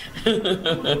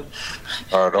 It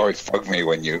always bugs me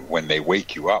when they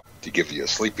wake you up to give you a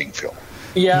sleeping pill.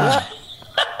 Yeah.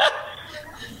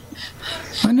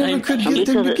 I never could get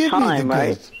them to give me the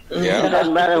pills. Yeah. It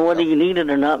doesn't matter whether you need it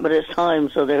or not, but it's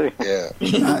time. So there. Yeah.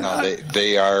 No,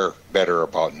 they are better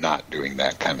about not doing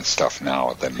that kind of stuff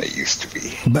now than they used to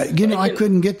be. But I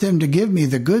couldn't get them to give me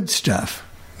the good stuff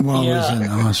while I was in the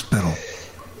hospital.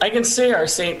 I can say our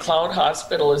St. Cloud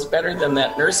Hospital is better than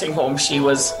that nursing home she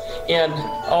was in.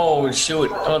 Oh, shoot.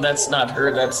 Oh, that's not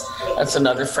her. That's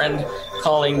another friend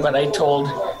calling, but I told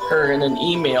her in an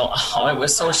email. Oh, I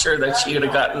was so sure that she would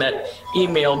have gotten that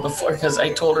email before because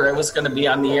I told her I was going to be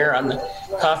on the air on the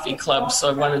coffee club, so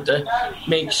I wanted to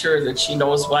make sure that she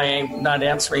knows why I'm not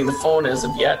answering the phone as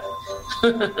of yet.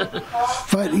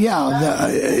 But,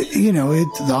 the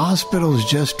hospital is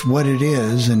just what it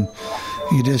is, and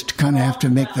you just kind of have to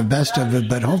make the best of it.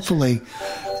 But hopefully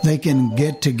they can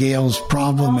get to Gail's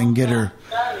problem and get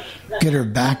her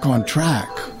back on track.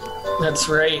 That's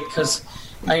right, because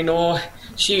I know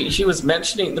she was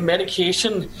mentioning the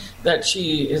medication that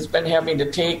she has been having to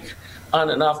take on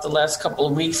and off the last couple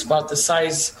of weeks about the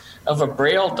size of a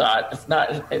Braille dot, if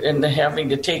not, and having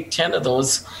to take 10 of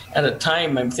those at a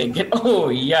time. I'm thinking, oh,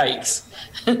 yikes.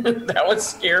 That would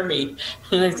scare me.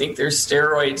 And I think there's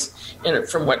steroids in it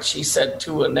from what she said,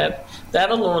 too. And that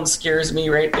alone scares me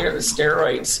right there, the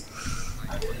steroids.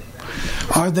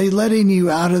 Are they letting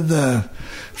you out of the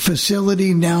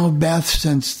facility now, Beth,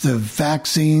 since the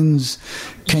vaccines?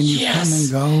 Can you come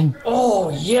and go? Oh,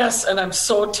 yes, and I'm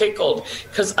so tickled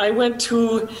because I went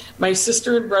to my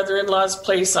sister and brother-in-law's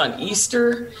place on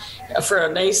Easter for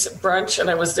a nice brunch, and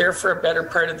I was there for a better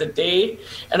part of the day,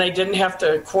 and I didn't have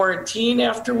to quarantine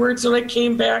afterwards when I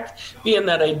came back, being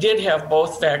that I did have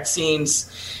both vaccines.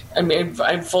 I mean,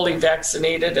 I'm fully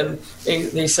vaccinated, and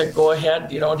they said, go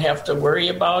ahead, you don't have to worry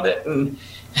about it, and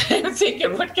I'm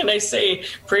thinking, what can I say?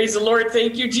 Praise the Lord,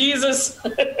 thank you, Jesus.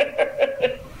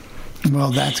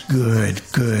 Well, that's good.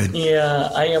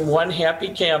 Yeah, I am one happy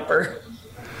camper.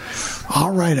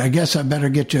 All right, I guess I better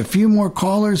get you a few more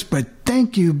callers, but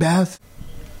thank you, Beth.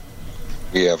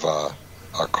 We have a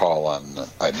call on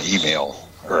an email,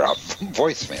 or a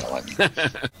voicemail.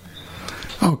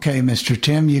 Okay, Mr.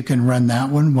 Tim, you can run that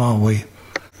one while we...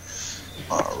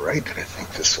 All right, I think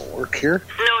this will work here.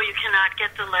 No, you cannot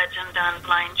get the legend on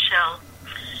Blind Shell.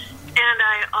 And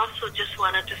I also just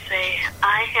wanted to say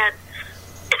I had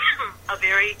a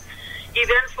very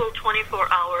eventful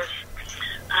 24 hours.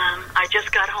 I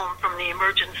just got home from the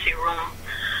emergency room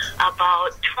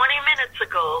about 20 minutes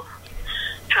ago.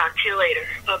 Talk to you later.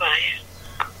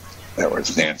 Bye-bye. That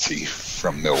was Nancy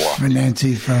from Milwaukee.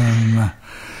 Nancy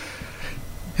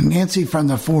from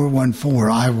the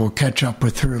 414. I will catch up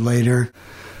with her later.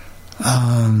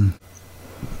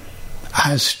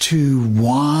 As to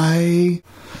why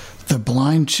the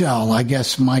blind shell, I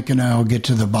guess Mike and I will get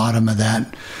to the bottom of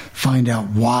that, find out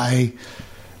why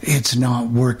it's not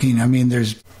working. I mean,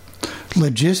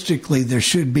 logistically, there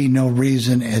should be no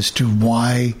reason as to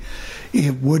why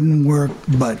it wouldn't work,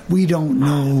 but we don't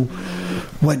know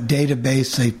what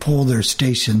database they pull their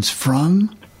stations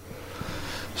from.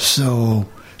 So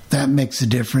that makes a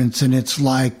difference. And it's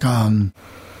like the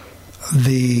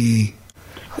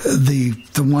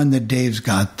one that Dave's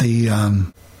got,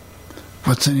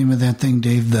 what's the name of that thing,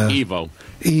 Dave? The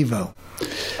Evo.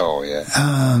 Oh, yeah.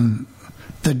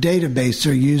 The database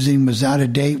they're using was out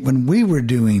of date when we were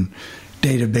doing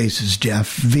databases,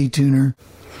 Jeff. VTuner.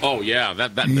 Oh, yeah.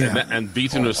 And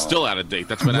VTuner is still out of date.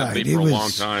 That's been out of date for a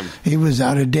long time. It was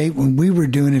out of date when we were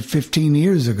doing it 15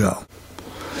 years ago.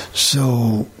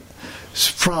 So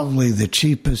it's probably the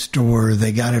cheapest, or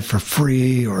they got it for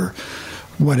free or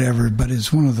whatever, but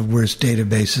it's one of the worst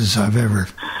databases I've ever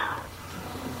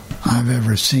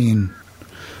seen.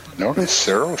 Notice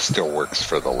Zero still works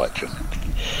for the Legend.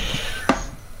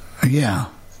 Yeah.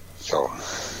 So.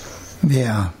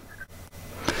 Yeah.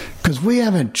 Because we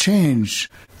haven't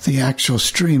changed the actual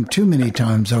stream too many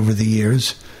times over the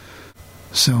years.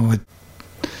 So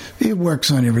it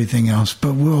works on everything else,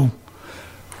 but we'll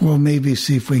maybe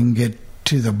see if we can get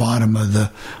to the bottom of the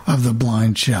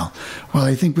blind shell. Well,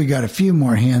 I think we got a few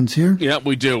more hands here. Yeah,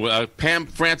 we do. Pam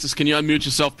Francis, can you unmute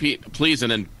yourself, please?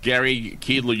 And then Gary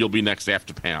Keedler, you'll be next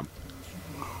after Pam.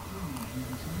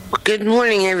 Good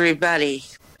morning, everybody.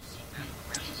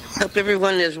 Hope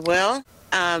everyone is well.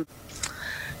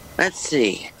 Let's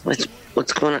see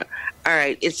what's going on. All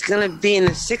right, it's going to be in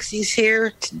the 60s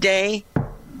here today.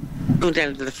 Go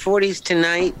down to the 40s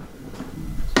tonight.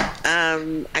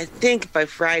 I think by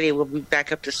Friday we'll be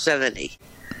back up to 70.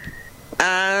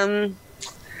 I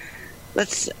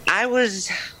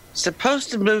was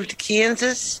supposed to move to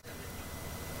Kansas.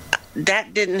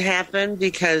 That didn't happen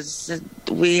because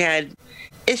we had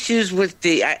issues with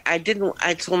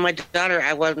I told my daughter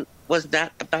I was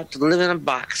not about to live in a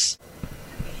box.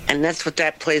 And that's what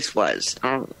that place was.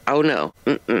 Oh no.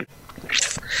 Mm-mm.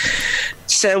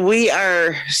 So we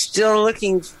are still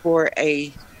looking for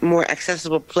a more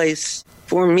accessible place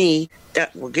for me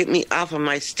that will get me off of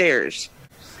my stairs.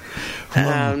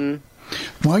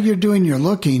 While you're doing your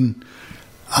looking,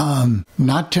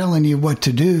 not telling you what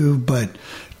to do, but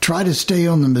try to stay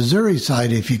on the Missouri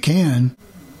side if you can.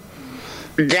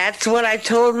 That's what I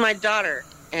told my daughter,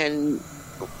 and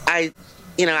I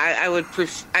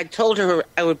told her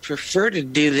I would prefer to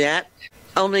do that,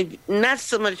 only not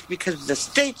so much because of the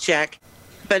state check,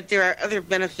 but there are other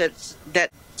benefits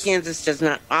that Kansas does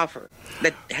not offer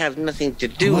that have nothing to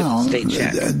do with the state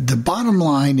check. The bottom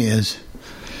line is,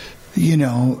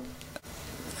 you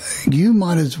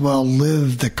might as well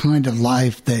live the kind of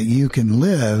life that you can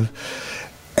live,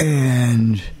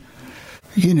 and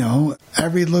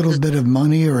every little bit of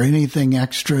money or anything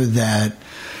extra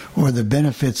or the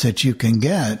benefits that you can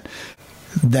get,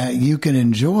 that you can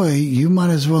enjoy, you might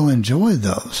as well enjoy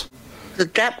those.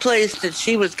 That place that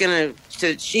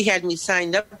she had me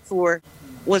signed up for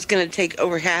was going to take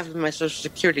over half of my Social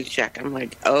Security check. I'm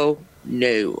like, oh,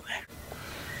 no.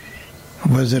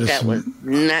 Was it that was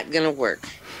not going to work.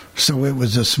 So it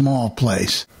was a small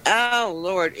place. Oh,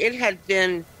 Lord. It had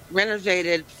been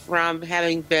renovated from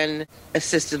having been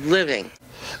assisted living.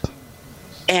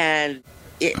 And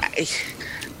by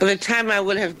the time I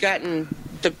would have gotten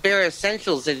the bare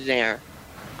essentials in there,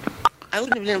 I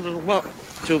would have been able to walk.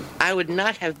 I would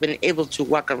not have been able to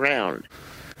walk around.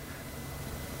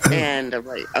 And I'm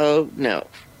like, oh, no,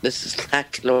 this is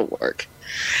not going to work.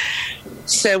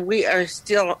 So we are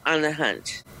still on the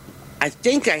hunt. I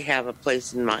think I have a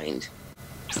place in mind.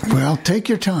 Well, take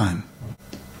your time.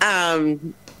 I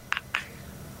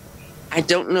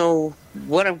don't know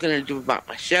what I'm going to do about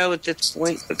my show at this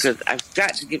point because I've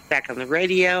got to get back on the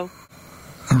radio.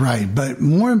 Right, but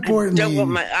more importantly... I don't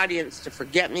want my audience to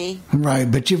forget me. Right,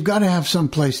 but you've got to have some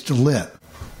place to live.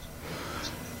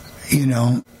 You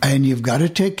know, and you've got to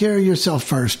take care of yourself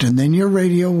first, and then your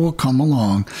radio will come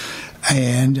along.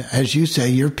 And as you say,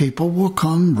 your people will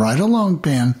come right along,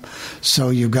 Pam. So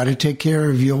you've got to take care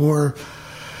of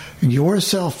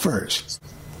yourself first.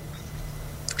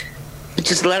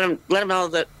 Just let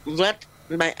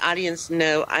my audience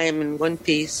know I am in one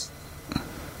piece.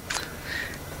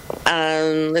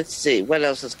 Let's see what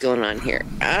else is going on here.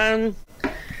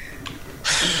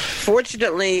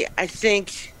 Fortunately, I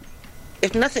think,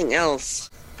 if nothing else,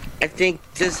 I think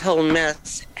this whole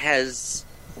mess has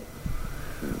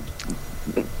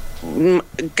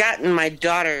gotten my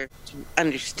daughter to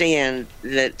understand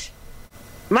that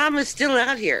Mom is still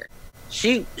out here.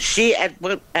 She at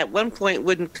one point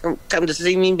wouldn't come to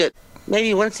see me, but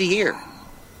maybe once a year.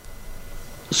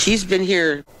 She's been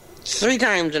here 3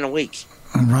 times in a week.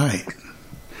 Right.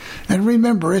 And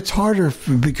remember, it's harder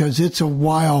because it's a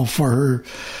while for her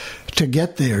to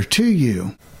get there to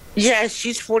you. Yeah,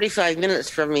 she's 45 minutes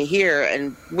from me here,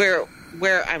 and where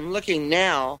I'm looking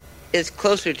now is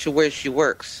closer to where she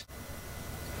works.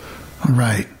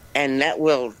 Right. And that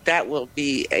will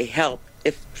be a help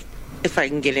if I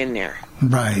can get in there.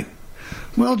 Right.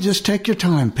 Well, just take your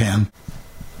time, Pam.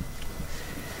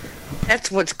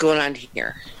 That's what's going on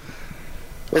here.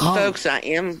 But folks, I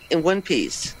am in one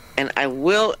piece, and I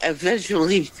will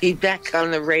eventually be back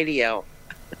on the radio.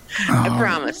 I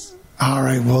promise. All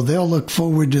right. Well, they'll look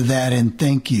forward to that, and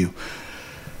thank you.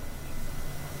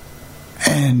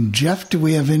 And Jeff, do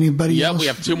we have anybody else? Yeah, we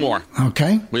have 2 more.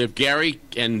 Okay. We have Gary,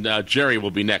 and Jerry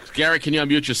will be next. Gary, can you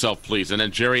unmute yourself, please? And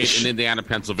then Jerry in Indiana,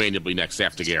 Pennsylvania will be next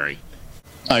after Gary.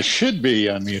 I should be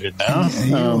unmuted now.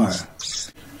 Yeah,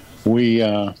 you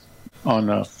are.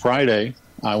 On Friday,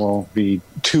 I will be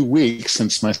 2 weeks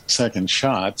since my second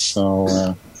shot,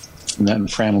 so and then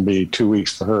Fran will be 2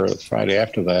 weeks for her the Friday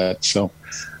after that. So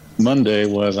Monday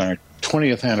was our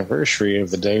 20th anniversary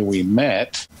of the day we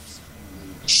met.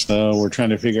 So we're trying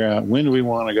to figure out, when do we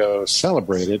want to go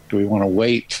celebrate it? Do we want to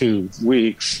wait 2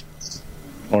 weeks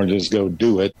or just go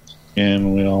do it?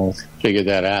 And we'll figure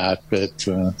that out. But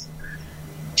tell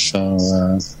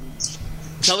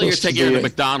her you're taking her to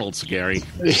McDonald's, Gary.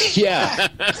 Yeah.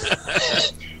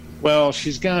 Well,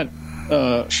 she's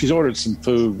ordered some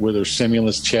food with her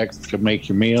stimulus check to make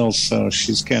your meals, so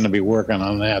she's going to be working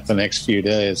on that the next few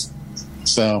days.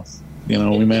 So, we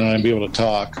may not be able to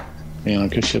talk,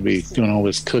 because she'll be doing all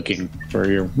this cooking for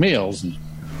your meals, and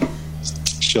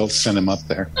she'll send them up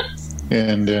there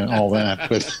and all that.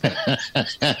 But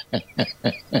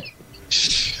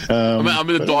I'm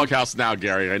in the doghouse now,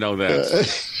 Gary. I know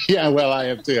that. Yeah, well, I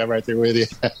am too. I'm right there with you.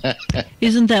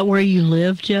 Isn't that where you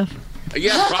live, Jeff?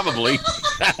 Yeah, probably.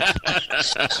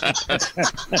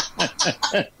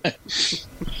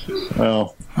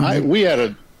 Well,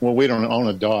 we don't own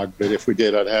a dog, but if we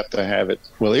did, I'd have to have it.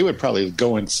 Well, he would probably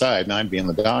go inside, and I'd be in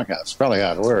the doghouse. Probably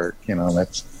out of work.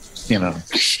 That's.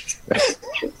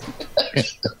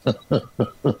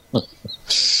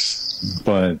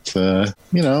 But, other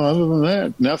than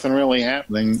that, nothing really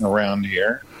happening around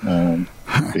here.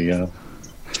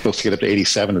 Supposed to get up to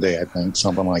 87 today, I think,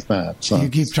 something like that. So you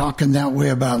keep talking that way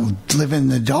about living in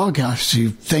the doghouse,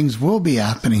 things will be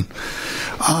happening.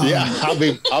 Yeah, I'll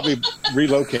be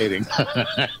relocating.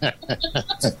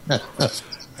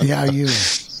 Yeah,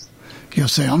 you'll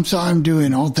say, "I'm sorry, I'm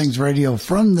doing All Things Radio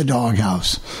from the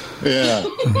doghouse." Yeah,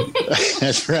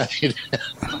 that's right.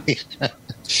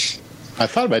 I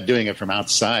thought about doing it from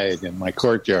outside in my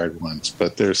courtyard once,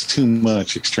 but there's too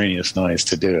much extraneous noise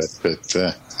to do it. But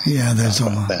yeah, there's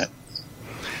a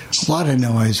lot of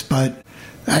noise. But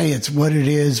hey, it's what it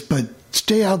is. But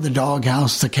stay out of the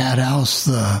doghouse, the cat house,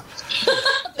 the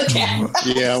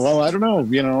Yeah, well, I don't know.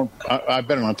 You know, I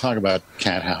better not talk about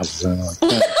cat houses.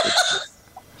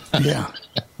 Yeah.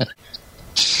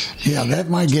 Yeah, that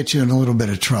might get you in a little bit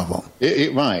of trouble.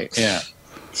 It might, yeah.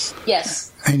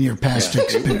 Yes. And your past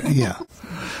experience, yeah.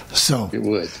 So it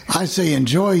would. I say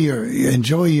enjoy your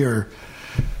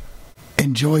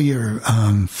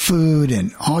food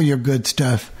and all your good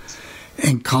stuff,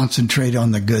 and concentrate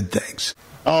on the good things.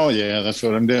 Oh yeah, that's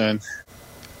what I'm doing.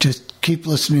 Just keep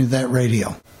listening to that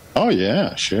radio. Oh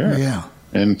yeah, sure. Yeah.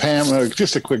 And Pam,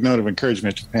 just a quick note of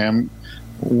encouragement to Pam.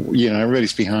 You know,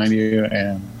 everybody's behind you,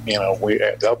 and you know,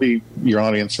 they'll be your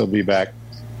audience. They'll be back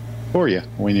for you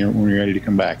when you're ready to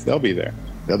come back. They'll be there.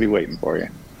 They'll be waiting for you.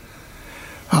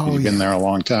 Oh, you've been there a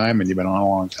long time, and you've been on a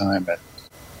long time, but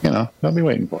you know, they'll be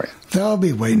waiting for you. They'll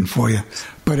be waiting for you,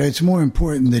 but it's more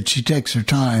important that she takes her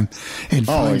time and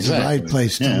finds the right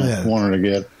place to live. Want her to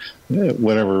get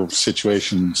whatever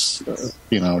situations,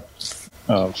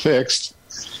 fixed,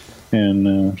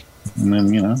 and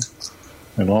then you know,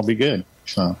 it'll all be good.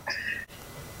 So,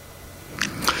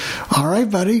 all right,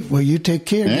 buddy. Well, you take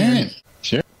care. Right.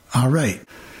 Sure. All right.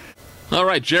 All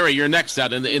right, Jerry, you're next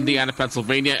out in Indiana,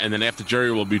 Pennsylvania, and then after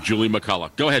Jerry will be Julie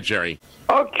McCullough. Go ahead, Jerry.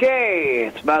 Okay,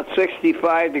 it's about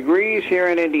 65 degrees here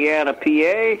in Indiana,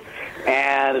 PA,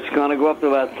 and it's going to go up to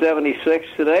about 76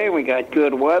 today. We got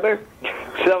good weather.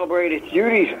 Celebrated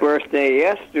Judy's birthday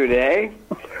yesterday,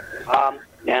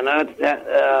 and as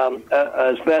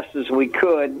best as we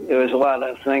could. There was a lot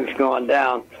of things going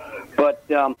down, but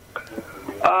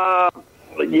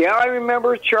yeah, I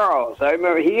remember Charles. I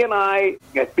remember he and I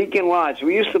at Beacon Lodge.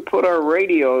 We used to put our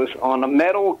radios on a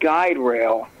metal guide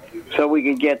rail so we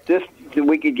could get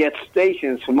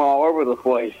stations from all over the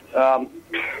place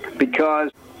because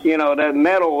you know that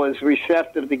metal is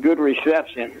receptive to good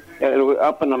reception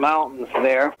up in the mountains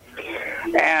there.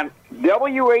 And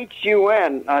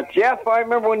WHUN, Jeff, I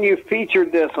remember when you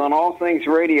featured this on All Things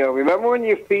Radio. Remember when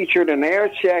you featured an air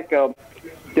check of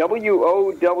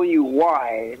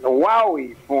WOWY, the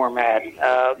WOWY format.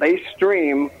 They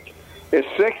stream is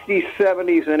 60s,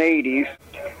 70s, and 80s,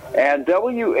 and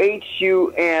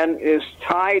WHUN is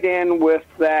tied in with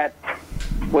the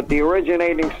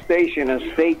originating station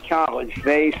in State College.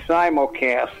 They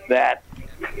simulcast that,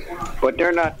 but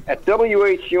they're not at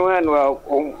WHUN. Well,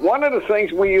 one of the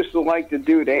things we used to like to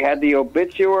do, they had the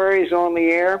obituaries on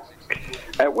the air.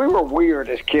 We were weird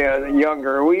as kids,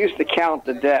 younger. We used to count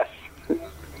the deaths.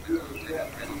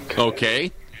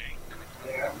 Okay.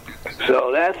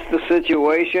 So that's the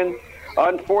situation.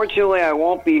 Unfortunately, I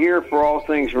won't be here for All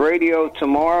Things Radio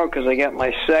tomorrow because I got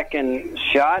my second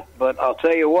shot. But I'll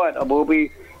tell you what, I will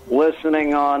be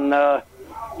listening on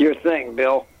your thing,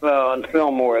 Bill, on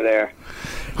Fillmore there.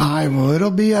 All right, well,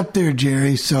 it'll be up there,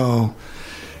 Jerry. So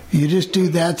you just do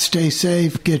that. Stay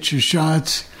safe, get your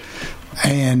shots,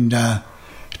 and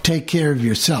take care of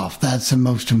yourself. That's the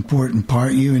most important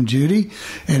part, you and Judy.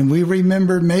 And we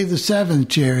remember May the 7th,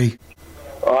 Jerry.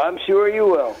 Oh, I'm sure you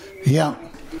will. Yeah.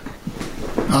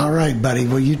 All right, buddy.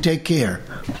 Well, you take care.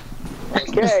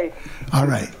 Okay. All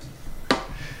right.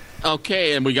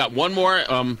 Okay, and we got one more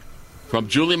from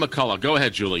Julie McCullough. Go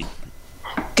ahead, Julie.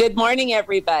 Good morning,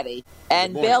 everybody.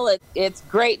 And Bill, it's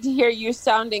great to hear you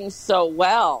sounding so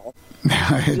well.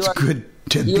 Good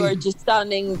to You are just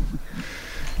sounding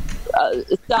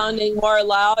more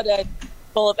loud and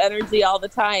full of energy all the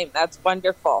time. That's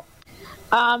wonderful.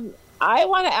 I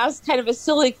want to ask kind of a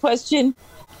silly question.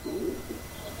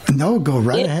 No, go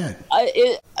right ahead.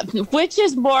 Which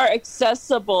is more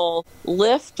accessible,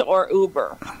 Lyft or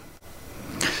Uber?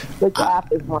 Which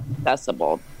app is more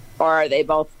accessible? Or are they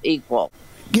both equal?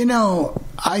 You know,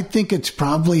 I think it's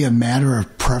probably a matter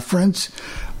of preference.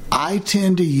 I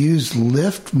tend to use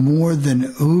Lyft more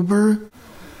than Uber,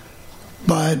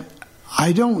 but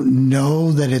I don't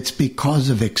know that it's because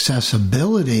of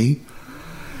accessibility,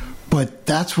 but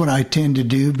that's what I tend to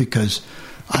do because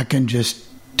I can just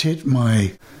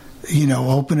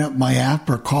open up my app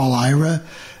or call Ira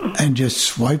and just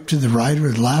swipe to the right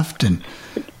or left, and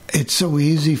it's so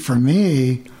easy for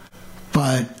me,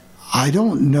 but I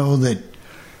don't know that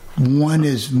one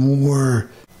is more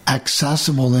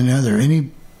accessible than the other.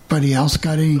 Anybody else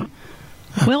got any?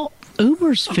 Well,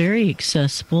 Uber's very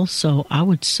accessible, so I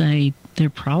would say they're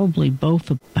probably both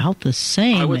about the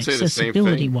same I would say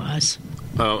accessibility-wise.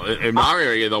 In our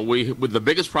area, though, the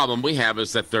biggest problem we have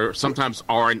is that there sometimes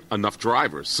aren't enough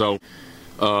drivers. So,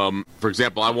 for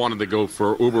example, I wanted to go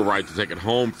for an Uber ride to take it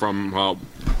home from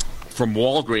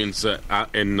Walgreens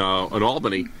in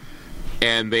Albany,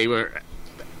 and they were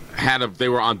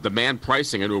on demand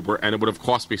pricing at Uber, and it would have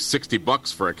cost me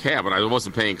 $60 for a cab, and I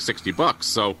wasn't paying $60.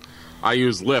 So I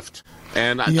use Lyft.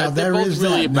 And they're there both is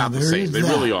really that. about Now, the there same. is They that.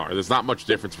 really are. There's not much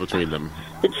difference between them.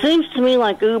 It seems to me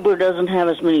like Uber doesn't have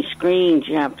as many screens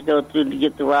you have to go through to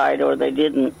get the ride, or they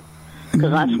didn't.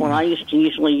 Because that's when I used to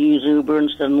usually use Uber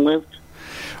instead of Lyft.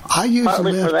 I use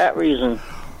Partly Lyft for that reason.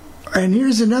 And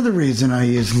here's another reason I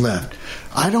use Lyft.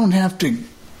 I don't have to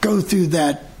go through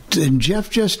that, and Jeff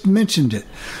just mentioned it.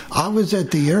 I was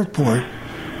at the airport.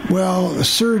 Well,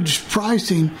 surge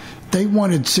pricing, they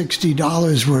wanted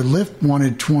 $60 where Lyft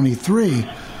wanted $23.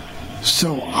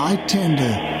 So I tend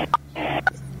to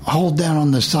hold down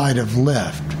on the side of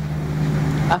Lyft.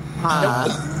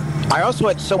 I also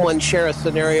had someone share a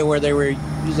scenario where they were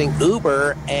using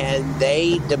Uber and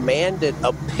they demanded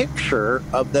a picture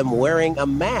of them wearing a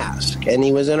mask, and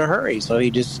he was in a hurry, so he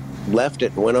just left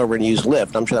it and went over and used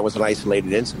Lyft. I'm sure that was an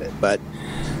isolated incident, but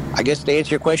I guess to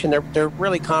answer your question, they're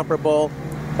really comparable,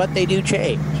 but they do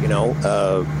change.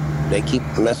 They keep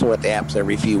messing with the apps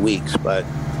every few weeks, but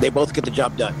they both get the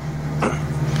job done.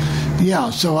 Yeah,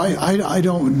 so I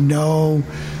don't know.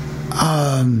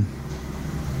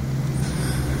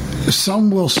 Some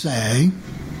will say,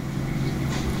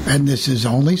 and this is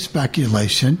only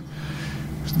speculation,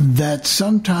 that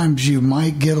sometimes you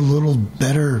might get a little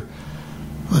better,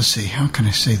 let's see, how can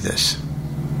I say this?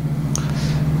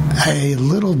 A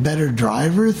little better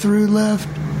driver through Lyft,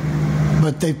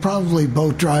 but they probably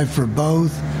both drive for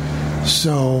both,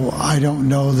 so I don't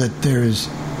know that there's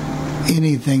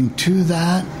anything to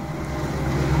that.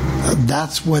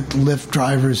 That's what Lyft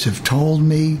drivers have told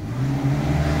me.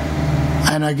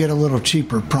 And I get a little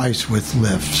cheaper price with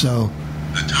Lyft, so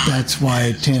that's why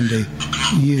I tend to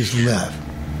use Lyft.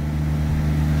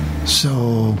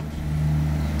 So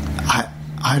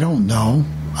I don't know.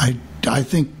 I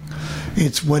think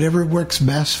it's whatever works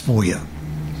best for you.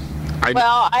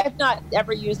 Well, I have not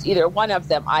ever used either one of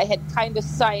them. I had kind of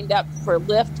signed up for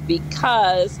Lyft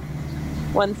because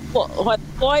when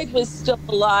Floyd was still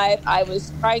alive, I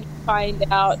was trying to find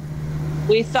out.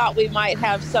 We thought we might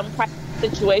have some kind of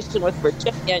situation with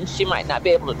Virginia, and she might not be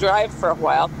able to drive for a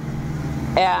while.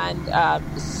 And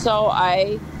so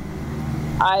I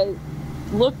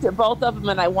looked at both of them,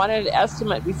 and I wanted an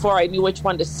estimate before I knew which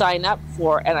one to sign up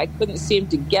for, and I couldn't seem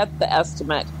to get the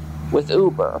estimate with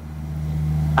Uber.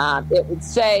 It would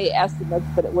say estimates,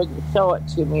 but it wouldn't show it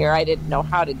to me, or I didn't know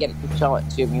how to get it to show it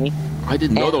to me. I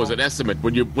didn't know there was an estimate.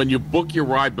 When you book your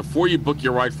ride, before you book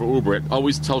your ride for Uber, it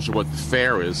always tells you what the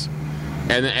fare is.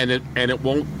 And it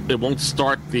won't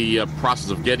start the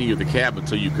process of getting you the cab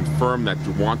until you confirm that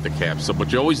you want the cab. So,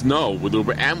 but you always know with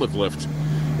Uber and with Lyft,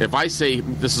 if I say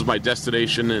this is my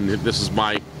destination and this is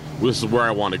where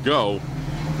I want to go,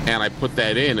 and I put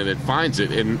that in and it finds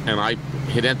it, and I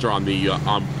hit enter on the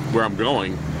on where I'm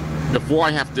going, before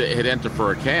I have to hit enter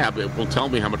for a cab, it will tell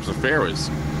me how much the fare is.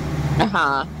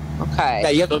 Okay. Yeah,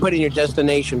 you have to put in your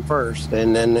destination first,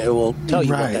 and then it will tell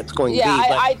you what that's going to be.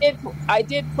 I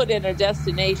did put in a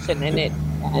destination,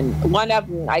 and one of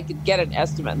them I could get an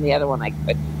estimate, and the other one I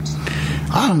couldn't.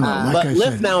 I don't know. But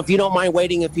Lyft now, if you don't mind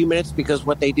waiting a few minutes, because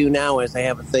what they do now is they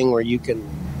have a thing where you can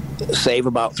save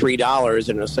about $3,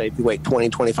 and it'll say if you wait 20,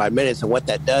 25 minutes, and what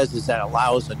that does is that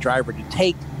allows the driver to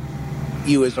take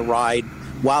you as a ride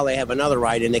while they have another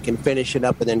ride, and they can finish it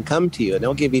up and then come to you, and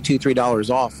they'll give you $2, $3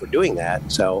 off for doing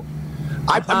that. So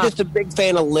I'm just a big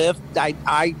fan of Lyft.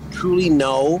 I truly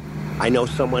know. I know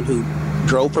someone who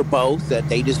drove for both, that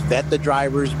they just vet the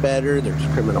drivers better. There's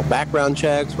criminal background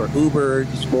checks. For Uber,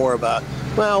 it's more of a,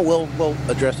 well, we'll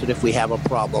address it if we have a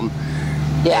problem.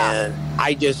 Yeah. And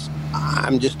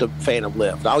I'm just a fan of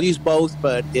Lyft. I'll use both,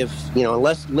 but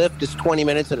unless Lyft is 20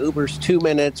 minutes and Uber's 2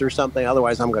 minutes or something,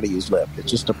 otherwise I'm going to use Lyft. It's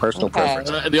just a personal preference.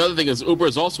 The other thing is Uber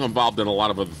is also involved in a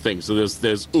lot of other things. So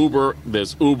there's Uber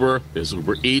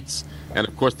Eats, and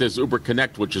of course there's Uber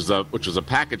Connect, which is a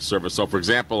package service. So for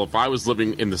example, if I was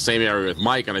living in the same area with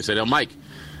Mike and I said, "Oh, Mike,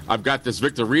 I've got this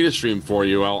Victor Rita stream for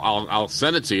you. I'll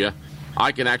send it to you."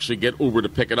 I can actually get Uber to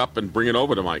pick it up and bring it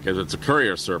over to Mike, because it's a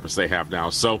courier service they have now.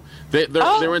 So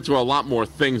they're into a lot more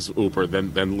things, Uber,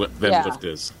 than Lyft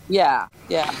is. Yeah.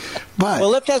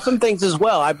 Well, Lyft has some things as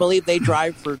well. I believe they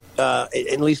drive for,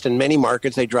 at least in many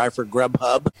markets, they drive for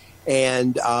Grubhub,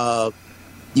 and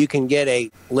you can get a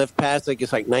Lyft pass. Like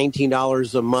it's like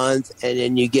 $19 a month, and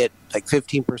then you get like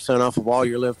 15% off of all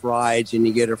your Lyft rides, and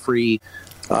you get a free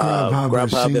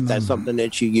Grubhub if that's something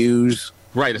that you use.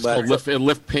 Right, it's called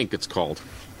Lyft Pink, it's called.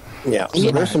 Yeah,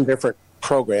 so there's some different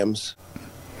programs.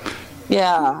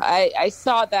 Yeah, I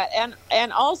saw that.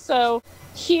 And also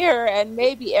here, and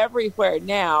maybe everywhere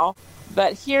now,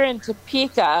 but here in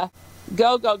Topeka,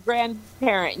 GoGo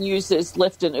Grandparent uses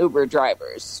Lyft and Uber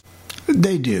drivers.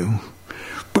 They do.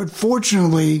 But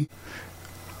fortunately,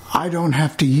 I don't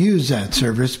have to use that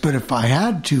service, but if I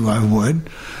had to, I would.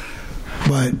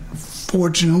 But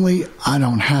fortunately, I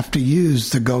don't have to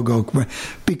use the GoGo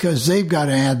because they've got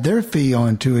to add their fee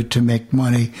onto it to make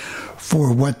money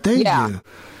for what they do.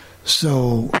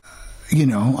 So,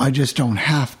 I just don't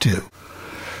have to.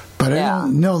 But I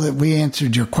don't know that we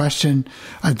answered your question.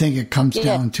 I think it comes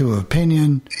down to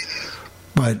opinion.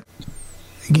 But,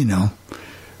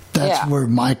 that's where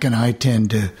Mike and I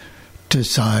tend to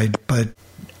side. But,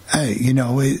 hey,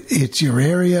 it's your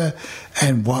area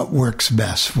and what works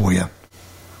best for you.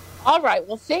 All right.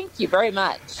 Well, thank you very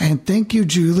much. And thank you,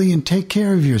 Julie, and take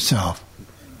care of yourself.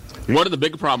 One of the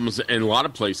big problems in a lot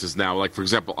of places now, like, for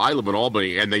example, I live in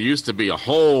Albany, and there used to be a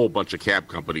whole bunch of cab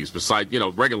companies besides,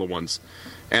 regular ones,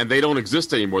 and they don't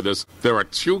exist anymore. There are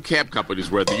 2 cab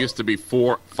companies where there used to be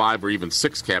 4, 5, or even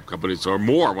 6 cab companies or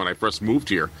more when I first moved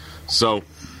here. So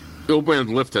Uber and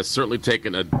Lyft has certainly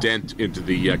taken a dent into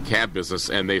the cab business,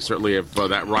 and they certainly have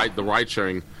the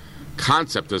ride-sharing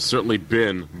concept has certainly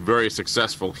been very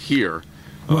successful here.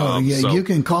 Well, you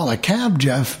can call a cab,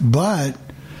 Jeff, but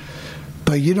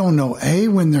you don't know, A,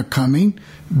 when they're coming,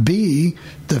 B,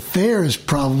 the fare is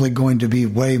probably going to be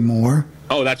way more.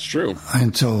 Oh, that's true.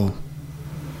 And so...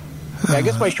 I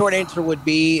guess my short answer would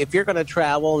be, if you're going to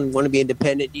travel and want to be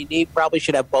independent, you probably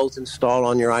should have both installed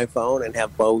on your iPhone and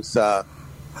have both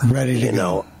ready to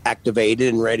go,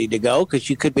 activated and ready to go, because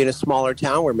you could be in a smaller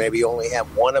town where maybe you only have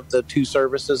one of the 2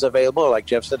 services available. Like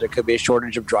Jeff said, there could be a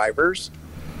shortage of drivers.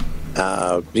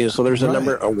 So there's a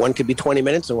number, or one could be 20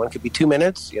 minutes and one could be 2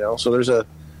 minutes, so there's a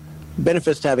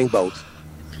benefits to having both.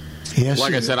 Yes,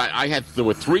 like I said, there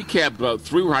were 3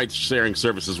 ride-sharing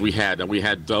services we had, and we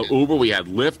had Uber, we had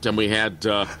Lyft, and we had,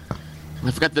 I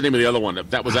forgot the name of the other one.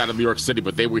 That was out of New York City,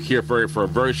 but they were here for a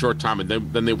very short time, and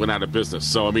then they went out of business.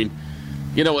 So, I mean,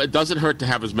 it doesn't hurt to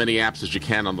have as many apps as you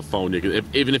can on the phone.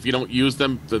 Even if you don't use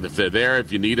them, if they're there,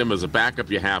 if you need them as a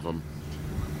backup, you have them.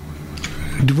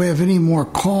 Do we have any more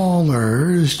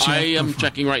callers? I am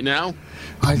checking right now.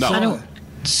 I don't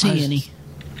see any.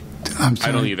 I'm sorry.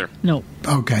 I don't either. No.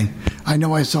 Okay. I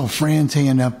know I saw Fran's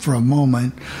hand up for a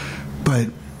moment, but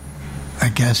I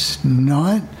guess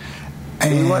not.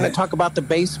 Do you want to talk about the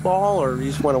baseball, or you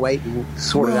just want to wait and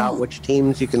sort it out which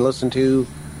teams you can listen to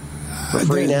for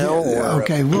free now?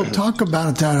 Okay, we'll talk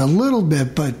about that a little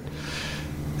bit, but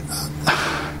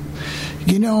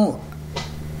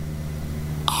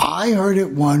I heard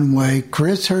it one way,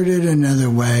 Chris heard it another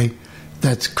way.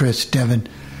 That's Chris Devon.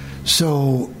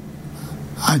 So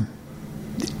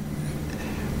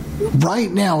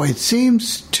right now it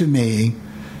seems to me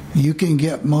you can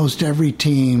get most every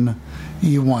team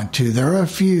you want to. There are a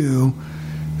few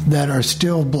that are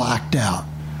still blacked out.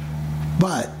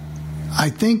 But I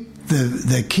think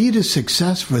the key to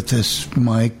success with this,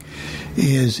 Mike,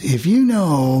 is if you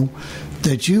know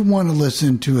that you want to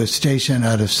listen to a station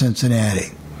out of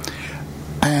Cincinnati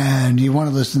and you want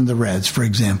to listen to the Reds, for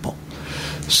example.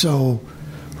 So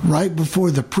right before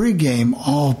the pregame,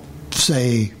 I'll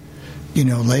say,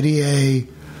 Lady A,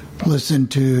 listen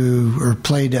to or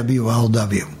play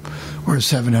WLW or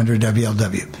 700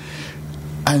 WLW.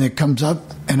 And it comes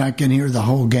up and I can hear the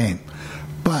whole game.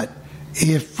 But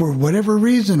if for whatever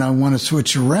reason I want to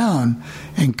switch around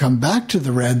and come back to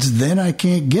the Reds, then I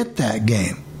can't get that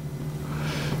game.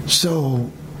 So...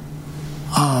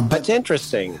 That's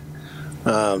interesting.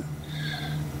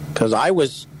 Because I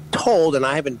was told, and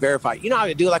I haven't verified, how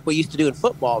to do like we used to do in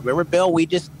football. Remember, Bill, we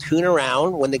just tune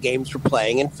around when the games were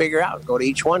playing and figure out, go to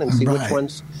each one and see which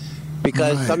ones.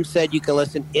 Because some said you can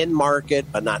listen in market,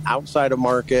 but not outside of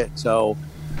market. So,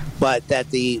 but that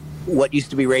what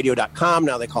used to be radio.com,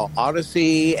 now they call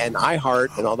Odyssey and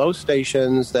iHeart and all those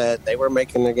stations, that they were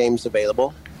making their games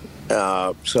available.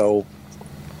 So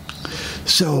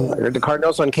I heard the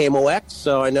Cardinals on KMOX,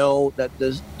 so I know that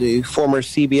the former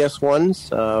CBS ones,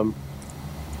 and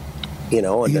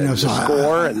the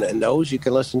Score and those you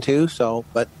can listen to. So,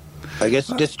 but I guess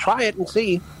just try it and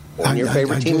see when your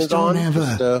favorite team is on.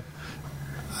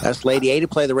 Ask Lady A to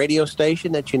play the radio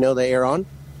station that they are on.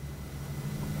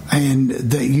 And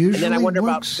that usually. And then I wonder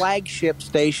about flagship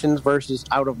stations versus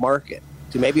out of market.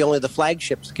 So maybe only the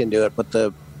flagships can do it,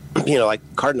 but like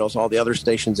Cardinals, all the other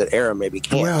stations that air maybe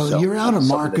can't. Well, you're out of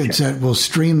markets that will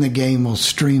stream the game,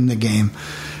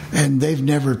 and they've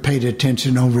never paid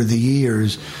attention over the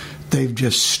years. They've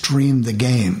just streamed the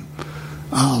game.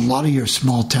 A lot of your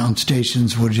small town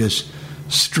stations will just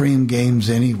stream games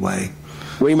anyway.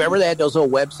 Remember they had those little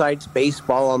websites,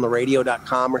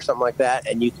 baseballonthe.radio.com or something like that,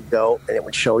 and you could go and it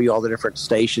would show you all the different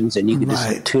stations, and you could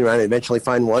just tune around and eventually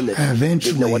find one that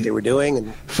didn't know what they were doing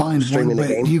and find streaming one,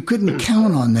 the game. You couldn't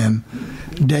count on them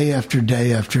day after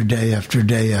day after day after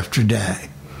day after day.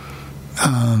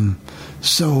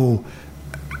 So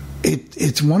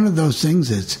it's one of those things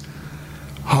that's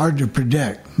hard to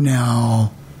predict.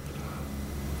 Now,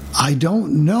 I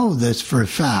don't know this for a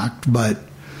fact, but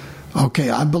okay,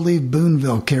 I believe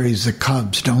Boonville carries the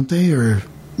Cubs, don't they? Or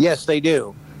yes, they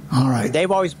do. All right.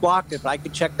 They've always blocked it, but I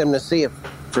could check them to see if,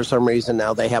 for some reason,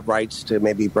 now they have rights to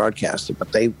maybe broadcast it.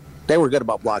 But they were good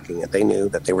about blocking it. They knew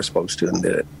that they were supposed to and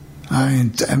did it.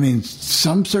 I mean,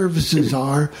 some services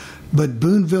are, but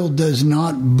Boonville does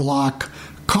not block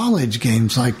college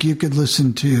games. Like you could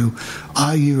listen to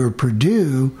IU or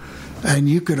Purdue, and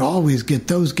you could always get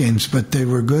those games, but they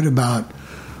were good about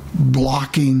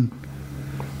blocking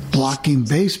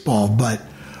baseball. But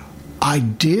I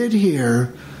did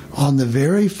hear on the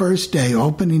very first day,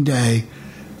 opening day,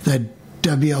 that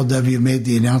WLW made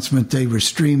the announcement they were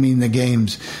streaming the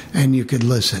games and you could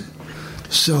listen.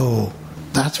 So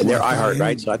that's and they're iHeart,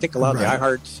 right? So I think a lot of the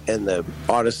iHearts and the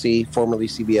Odyssey, formerly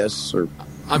CBS or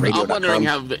I'm wondering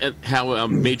Radio.com. how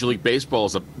Major League Baseball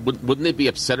is. Wouldn't they be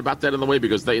upset about that in a way?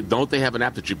 Because they have an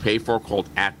app that you pay for called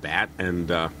At Bat, and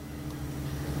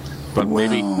but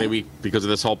maybe because of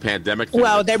this whole pandemic thing.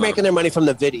 Well, they're making their money from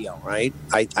the video, right?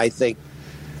 I think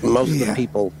most of the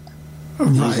people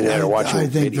using that are watching. I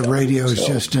think video, the radio is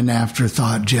just an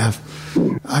afterthought, Jeff.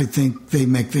 I think they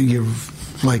make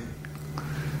like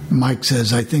Mike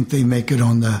says. I think they make it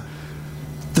on the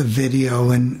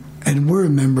video, and we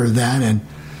remember that. And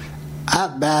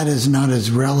At Bat is not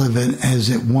as relevant as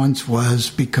it once was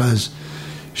because,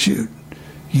 shoot,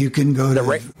 you can go to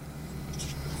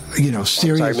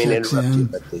Sirius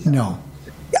XM. No.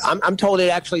 I'm told it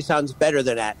actually sounds better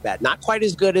than At Bat. Not quite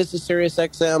as good as the Sirius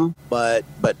XM, but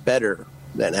better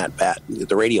than At Bat,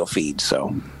 the radio feed.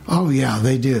 So. Oh yeah,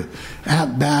 they do.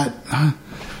 At Bat,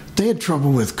 they had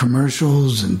trouble with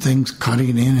commercials and things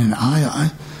cutting in, and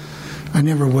I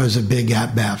never was a big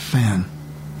At Bat fan.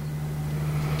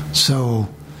 So,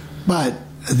 but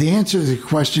the answer to the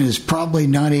question is probably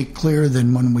not any clearer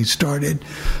than when we started.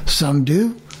 Some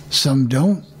do, some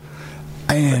don't.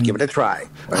 And but give it a try.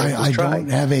 I don't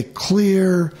have a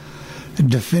clear,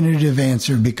 definitive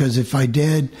answer because if I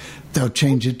did, they'll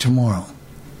change it tomorrow.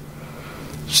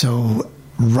 So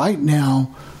right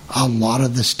now, a lot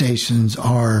of the stations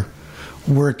are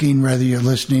working, whether you're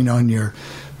listening on your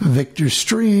Victor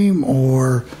Stream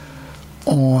or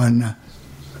on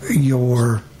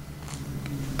your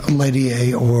Lady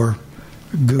A or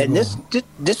Google. And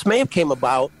this may have came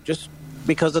about just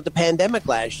because of the pandemic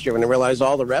last year when they realized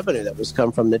all the revenue that was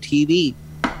come from the TV,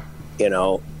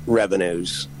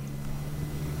 revenues.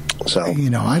 So,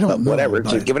 I don't know. Whatever.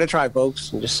 Just give it a try,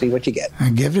 folks, and just see what you get.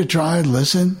 And give it a try.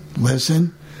 Listen,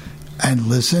 and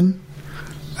listen.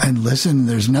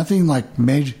 There's nothing like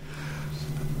major.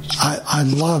 I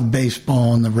love baseball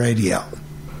on the radio,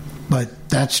 but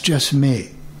that's just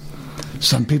me.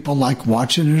 Some people like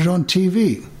watching it on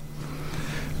TV.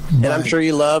 And I'm sure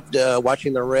you loved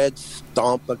watching the Reds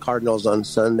stomp the Cardinals on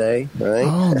Sunday, right?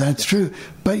 Oh, that's true.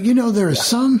 But, there are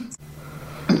some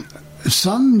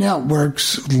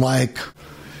networks like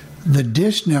the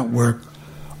Dish Network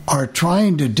are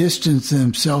trying to distance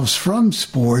themselves from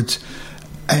sports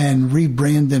and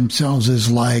rebrand themselves as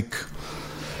like,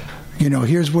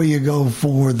 here's where you go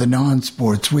for the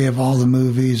non-sports. We have all the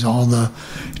movies, all the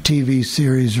TV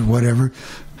series or whatever.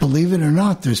 Believe it or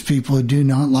not, there's people who do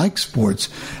not like sports.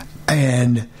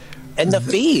 And the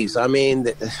fees, I mean,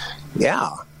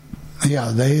 yeah.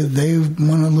 Yeah, they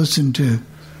want to listen to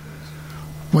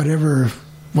whatever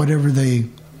they...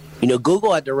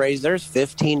 Google had to raise theirs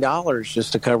 $15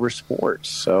 just to cover sports.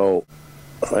 So,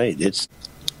 right,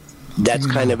 that's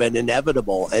kind of an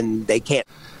inevitable, and they can't,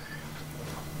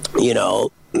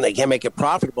 they can't make it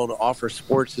profitable to offer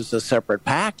sports as a separate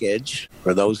package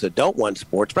for those that don't want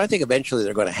sports. But I think eventually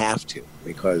they're going to have to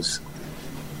because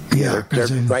they're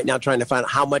right now trying to find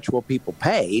out how much will people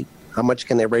pay, how much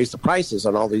can they raise the prices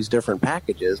on all these different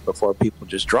packages before people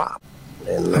just drop.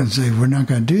 And I'd say we're not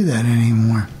going to do that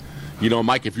anymore.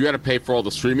 Mike, if you had to pay for all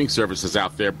the streaming services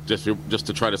out there just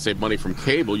to try to save money from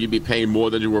cable, you'd be paying more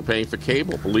than you were paying for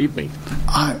cable. Believe me.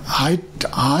 I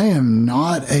am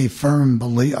not a firm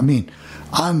believer. I mean,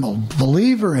 I'm a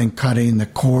believer in cutting the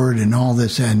cord and all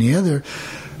this and the other,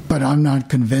 but I'm not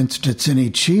convinced it's any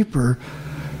cheaper.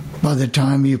 By the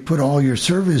time you put all your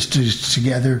services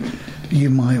together,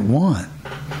 you might want.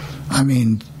 I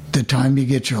mean, the time you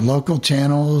get your local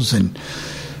channels and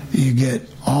you get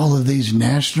all of these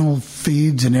national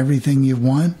feeds and everything you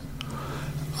want,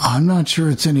 I'm not sure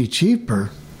it's any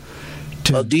cheaper.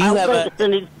 Do you I have don't think it's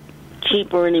any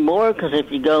cheaper anymore because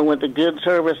if you go with a good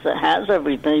service that has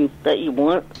everything that you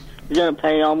want, you're going to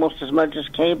pay almost as much as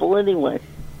cable anyway.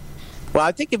 Well,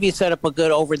 I think if you set up a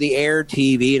good over-the-air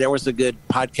TV, there was a good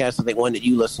podcast, I think one that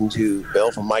you listened to,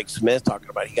 Bill, from Mike Smith, talking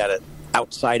about he got an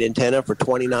outside antenna for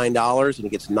 $29, and he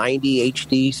gets 90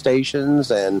 HD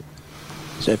stations. And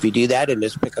so if you do that and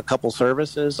just pick a couple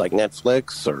services like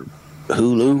Netflix or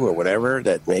Hulu or whatever,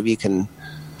 that maybe you can...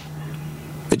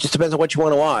 It just depends on what you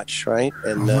want to watch, right?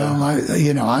 And well,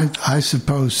 I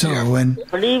suppose so. Yeah. And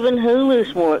but even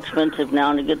Hulu's more expensive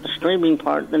now to get the streaming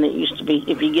part than it used to be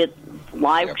if you get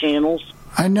live channels.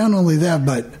 And not only that,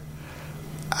 but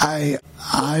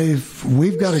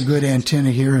we've got a good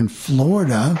antenna here in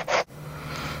Florida,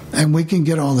 and we can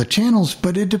get all the channels.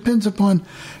 But it depends upon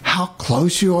how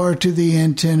close you are to the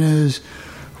antennas,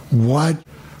 what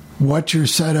your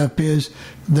setup is.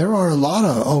 There are a lot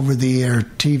of over-the-air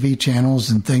TV channels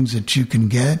and things that you can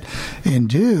get and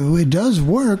do. It does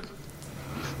work.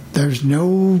 There's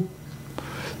no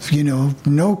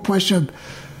question.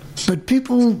 But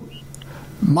people,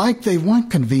 Mike, they want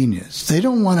convenience. They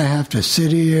don't want to have to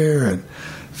sit here and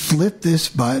flip this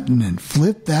button and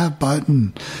flip that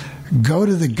button, go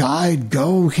to the guide,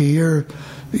 go here,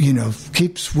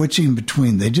 keep switching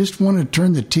between. They just want to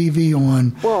turn the TV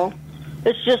on. Well,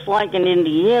 it's just like in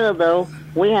Indiana, though.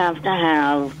 We have to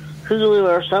have Hulu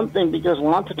or something because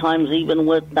lots of times, even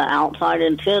with the outside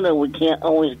antenna, we can't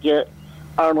always get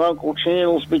our local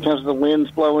channels because the wind's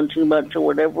blowing too much or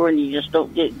whatever, and you just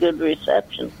don't get good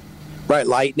reception. Right,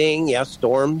 lightning,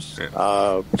 storms.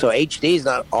 So HD is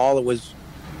not all it was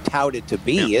touted to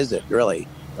be, is it, really?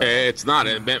 It's not,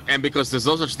 and because there's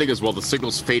no such thing as, well, the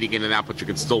signal's fading in and out, but you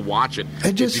can still watch it.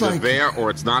 It's either there or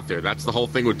it's not there. That's the whole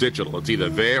thing with digital. It's either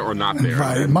there or not there.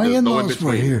 Right. My in-laws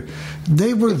were here.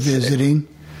 They were visiting,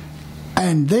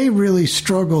 and they really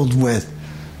struggled with,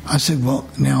 I said, well,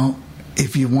 now,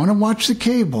 if you want to watch the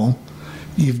cable,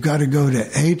 you've got to go to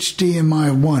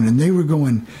HDMI 1. And they were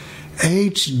going,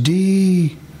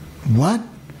 HD what?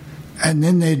 And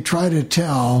then they'd try to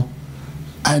tell...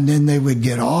 And then they would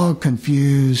get all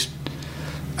confused.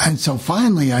 And so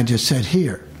finally I just said,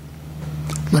 here,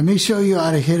 let me show you how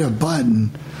to hit a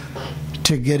button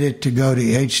to get it to go to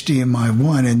HDMI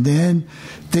 1. And then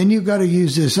you've got to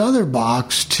use this other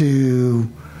box to,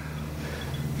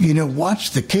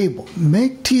 watch the cable.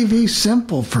 Make TV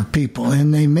simple for people.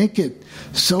 And they make it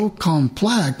so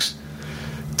complex,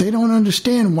 they don't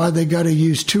understand why they got to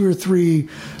use 2 or 3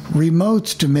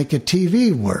 remotes to make a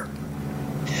TV work.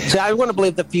 See, I want to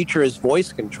believe the future is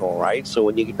voice control, right? So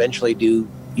when you eventually do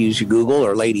use your Google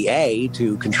or Lady A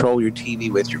to control your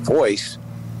TV with your voice.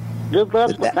 Good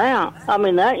luck with that. I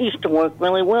mean, that used to work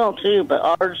really well, too, but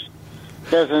ours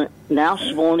doesn't. Now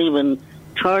she won't even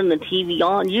turn the TV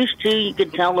on. Used to, you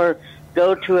could tell her,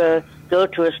 go to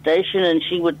a station, and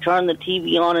she would turn the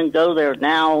TV on and go there.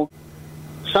 Now,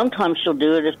 sometimes she'll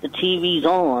do it if the TV's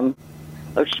on,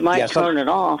 or she might turn it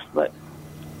off, but...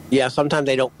 Yeah, sometimes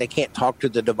they can't talk to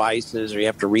the devices, or you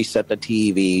have to reset the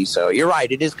TV. So you're right;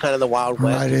 it is kind of the Wild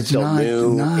West. Right, it's still not,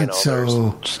 new. Not so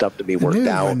there's stuff to be worked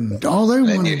out. And all they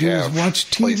want to do is watch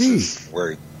TV.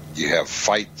 Where you have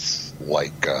fights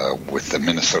like with the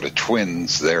Minnesota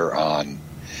Twins, they're on.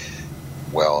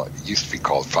 Well, it used to be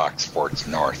called Fox Sports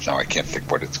North. Now I can't think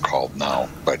what it's called now.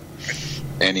 But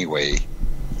anyway,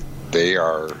 they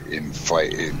are in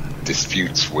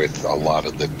disputes with a lot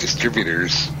of the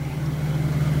distributors.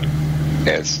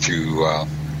 As to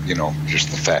just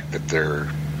the fact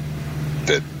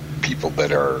that people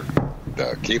that are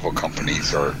the cable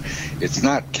companies, or it's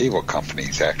not cable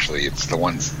companies actually, it's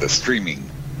the streaming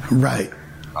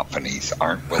companies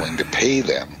aren't willing to pay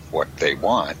them what they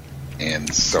want,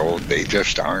 and so they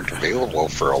just aren't available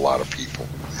for a lot of people.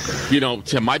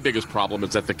 Tim, my biggest problem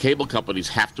is that the cable companies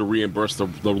have to reimburse the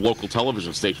local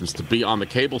television stations to be on the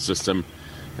cable system.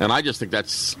 And I just think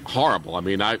that's horrible. I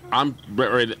mean, I'm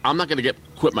not going to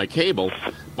quit my cable,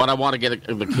 but I want to get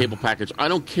the cable package. I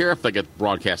don't care if they get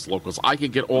broadcast locals. I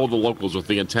can get all the locals with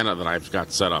the antenna that I've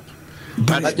got set up.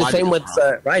 That's the same with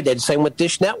the same with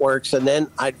Dish Networks. And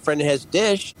then I had a friend who has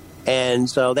Dish, and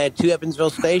so they had 2 Evansville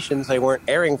stations. They weren't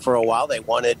airing for a while. They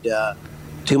wanted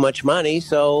too much money,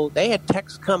 so they had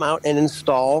techs come out and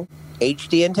install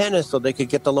HD antennas so they could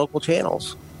get the local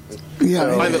channels.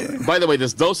 Yeah. By the way,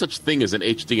 there's no such thing as an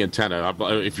HD antenna.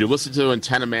 If you listen to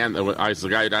Antenna Man, the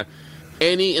guy,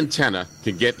 any antenna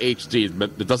can get HD.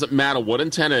 It doesn't matter what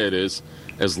antenna it is,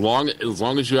 as long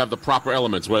as you have the proper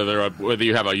elements. Whether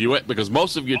you have a because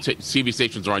most of your TV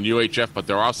stations are on UHF, but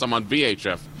there are some on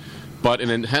VHF. But an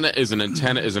antenna is an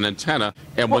antenna,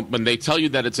 and when they tell you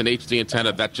that it's an HD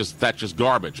antenna, that's just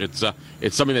garbage. It's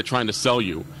something they're trying to sell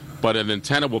you. But an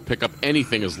antenna will pick up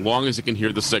anything as long as it can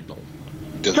hear the signal.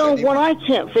 So what I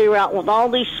can't figure out with all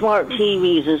these smart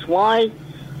TVs is why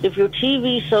if your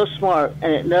TV's so smart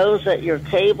and it knows that your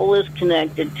cable is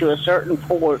connected to a certain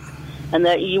port and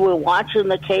that you were watching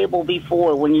the cable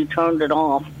before when you turned it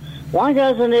off, why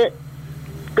doesn't it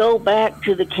go back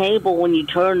to the cable when you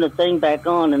turn the thing back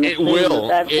on? And it will.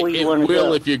 That's where you want to go. It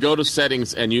will if you go to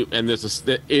settings and there's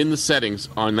in the settings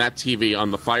on that TV,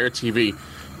 on the Fire TV,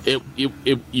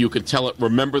 you can tell it,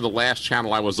 remember the last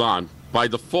channel I was on. By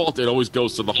default, it always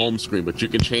goes to the home screen, but you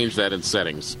can change that in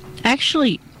settings.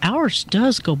 Actually, ours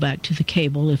does go back to the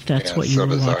cable if that's what you were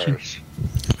watching. Ours.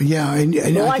 Yeah, and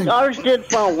like ours did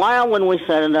for a while when we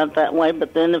set it up that way,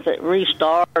 but then if it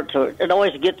restarts, or it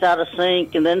always gets out of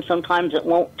sync, and then sometimes it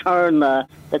won't turn the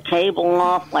cable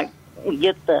off. Like, you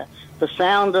get the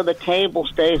sound of the cable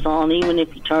stays on even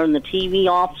if you turn the TV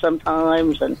off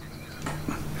sometimes. And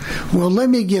well, let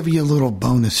me give you a little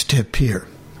bonus tip here.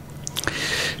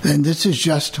 And this is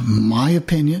just my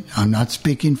opinion. I'm not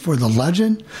speaking for the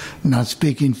legend, not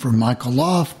speaking for Michael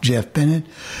Loft, Jeff Bennett.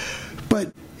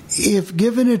 But if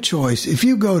given a choice, if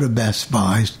you go to Best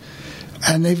Buys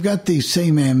and they've got these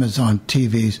same Amazon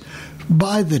TVs,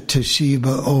 buy the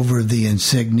Toshiba over the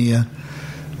Insignia,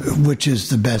 which is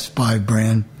the Best Buy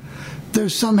brand.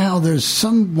 There's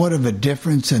somewhat of a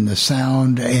difference in the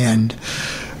sound and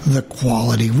the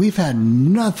quality. We've had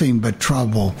nothing but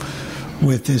trouble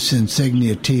with this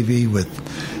Insignia TV, with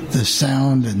the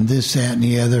sound and this, that, and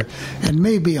the other. And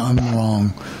maybe I'm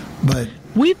wrong, but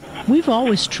we've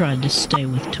always tried to stay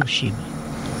with Toshiba.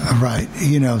 Right.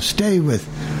 Stay with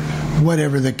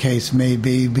whatever the case may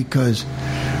be, because,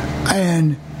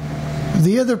 and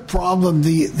the other problem,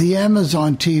 the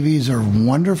Amazon TVs are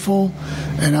wonderful,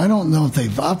 and I don't know if they've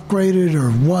upgraded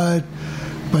or what,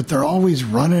 but they're always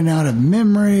running out of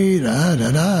memory,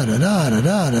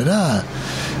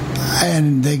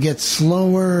 and they get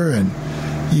slower, and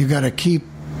you got to keep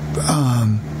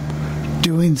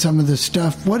doing some of the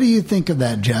stuff. What do you think of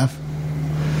that, Jeff?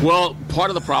 Well, part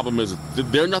of the problem is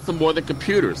they're nothing more than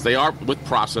computers. They are with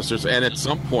processors, and at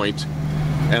some point,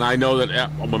 and I know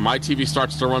that when my TV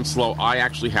starts to run slow, I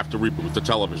actually have to reboot the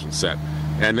television set,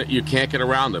 and you can't get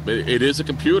around it. But it is a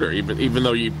computer, even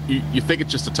though you think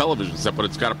it's just a television set, but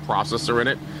it's got a processor in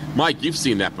it. Mike, you've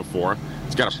seen that before.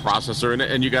 It's got a processor in it,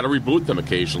 and you got to reboot them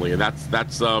occasionally, and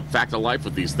that's a fact of life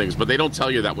with these things. But they don't tell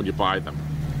you that when you buy them.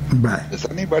 Right. Does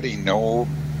anybody know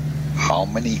how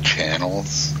many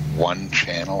channels one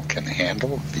channel can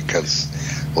handle? Because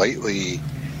lately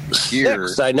here,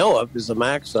 6 I know of is the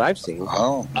max that I've seen.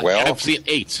 Oh, well, I've seen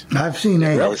 8. I've seen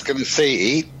 8. I was going to say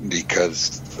 8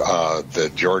 because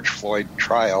the George Floyd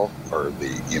trial, or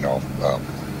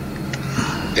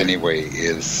anyway,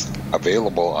 is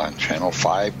available on channel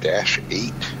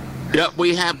 5-8. Yeah,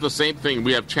 we have the same thing.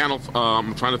 We have channel.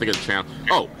 I'm trying to think of the channel.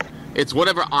 Oh, it's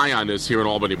whatever ION is here in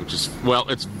Albany, which is, well,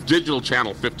 it's digital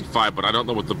channel 55, but I don't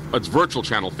know what it's virtual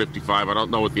channel 55. I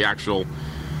don't know what the actual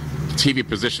TV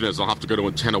position is. I'll have to go to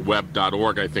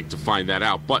antennaweb.org, I think, to find that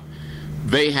out. But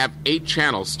they have 8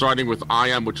 channels, starting with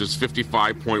ION, which is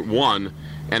 55.1,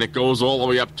 and it goes all the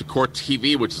way up to Court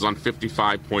TV, which is on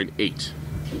 55.8.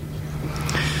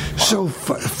 So,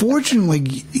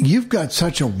 fortunately, you've got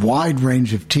such a wide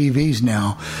range of TVs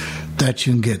now that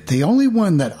you can get. The only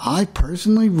one that I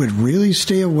personally would really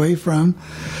stay away from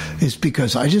is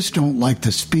because I just don't like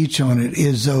the speech on it,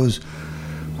 is those,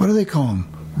 what do they call them?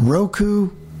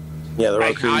 Roku? Yeah, the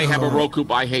Roku. I have a Roku,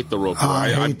 but I hate the Roku.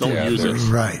 I don't use it.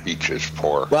 Right. Speech is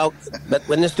poor. Well, but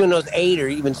when it's doing those 8 or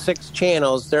even 6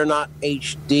 channels, they're not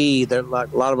HD. They're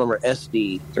like, a lot of them are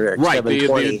SD. They're right,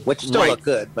 720, which still right. look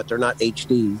good, but they're not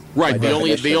HD. Right.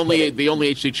 The only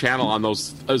HD channel on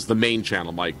those is the main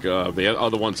channel, Mike. The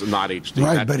other ones are not HD.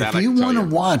 Right, but if you want to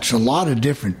watch a lot of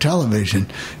different television,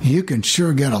 you can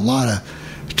sure get a lot of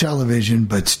television,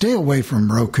 but stay away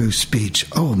from Roku speech.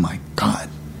 Oh my God.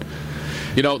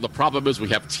 The problem is we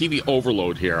have TV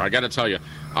overload here. I got to tell you,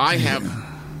 I have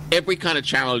every kind of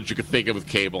channel that you could think of with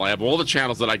cable. I have all the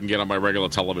channels that I can get on my regular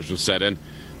television set, and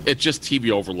it's just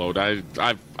TV overload. I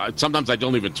sometimes I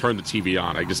don't even turn the TV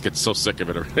on. I just get so sick of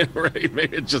it. Right?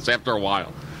 Maybe it's just after a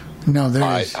while. No,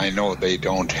 I know they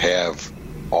don't have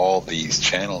all these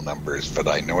channel numbers, but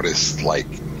I noticed, like,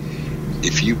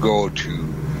 if you go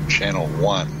to channel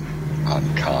 1 on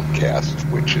Comcast,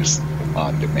 which is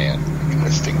on-demand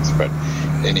listings, but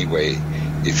anyway,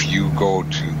 if you go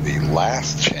to the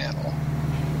last channel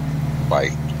by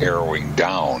arrowing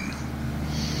down,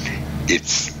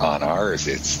 it's on ours.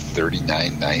 It's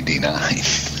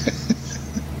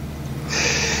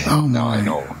 $39.99. Oh my! Now I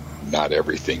know not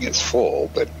everything is full,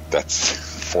 but that's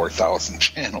 4,000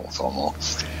 channels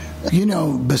almost.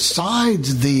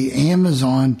 Besides the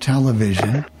Amazon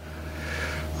television,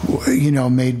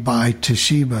 made by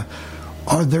Toshiba,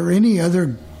 are there any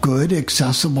other good,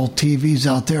 accessible TVs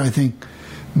out there. I think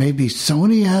maybe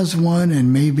Sony has one,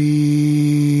 and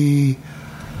maybe...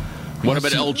 What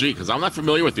about LG? Because I'm not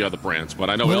familiar with the other brands, but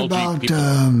I know what LG about,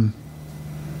 people...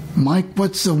 Mike,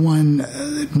 what's the one,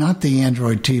 not the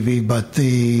Android TV, but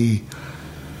there's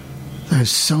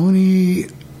Sony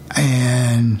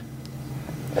and...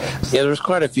 Yeah, there's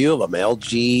quite a few of them.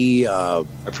 LG.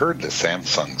 I've heard the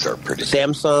Samsungs are pretty good.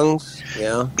 Samsungs,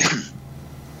 yeah.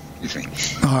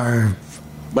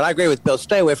 But I agree with Bill.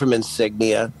 Stay away from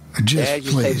Insignia. Just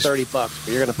pay $30, but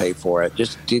you're going to pay for it.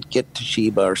 Just get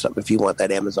Toshiba or something if you want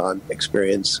that Amazon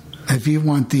experience. If you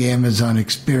want the Amazon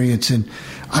experience, and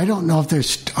I don't know if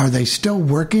are they still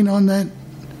working on that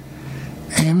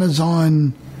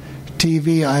Amazon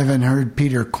TV? I haven't heard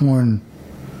Peter Korn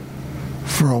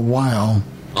for a while.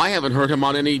 I haven't heard him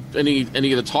on any of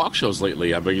the talk shows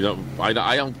lately. I mean,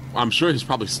 I'm sure he's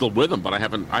probably still with them, but I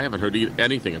haven't heard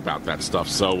anything about that stuff.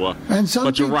 So, and some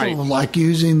but people you're right. like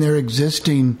using their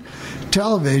existing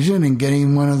television and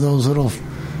getting one of those little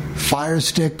Fire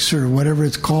Sticks or whatever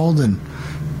it's called and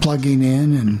plugging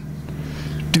in and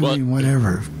doing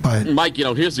whatever. But Mike,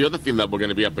 here's the other thing that we're going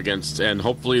to be up against, and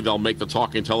hopefully they'll make the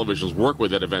talking televisions work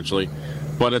with it eventually.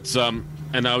 But it's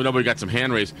and I know we got some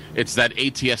hand raised. It's that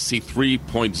ATSC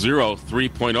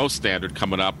 3.0 standard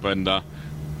coming up, and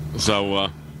so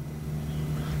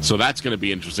that's going to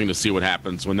be interesting to see what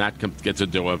happens when that gets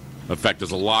into effect.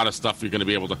 There's a lot of stuff you're going to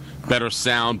be able to better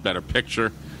sound, better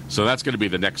picture. So that's going to be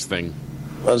the next thing.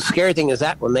 Well, the scary thing is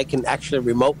that when they can actually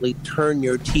remotely turn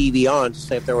your TV on,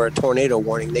 say if there were a tornado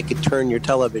warning, they could turn your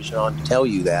television on to tell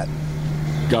you that.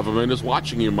 Government is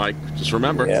watching you, Mike. Just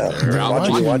remember,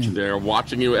 they're watching. They're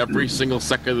watching you every single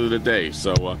second of the day.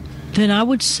 So then I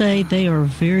would say they are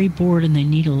very bored and they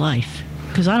need a life,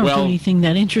 because I don't do anything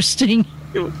that interesting.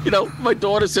 My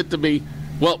daughter said to me,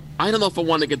 "Well, I don't know if I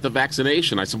want to get the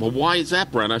vaccination." I said, "Well, why is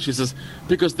that, Brenna?" She says,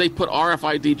 "Because they put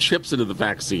RFID chips into the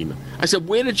vaccine." I said,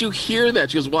 "Where did you hear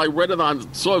that?" She goes, "Well, I read it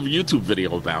saw a YouTube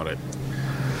video about it."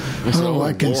 I said,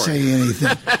 I can say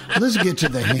anything. Let's get to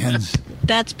the hands.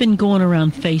 That's been going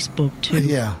around Facebook, too.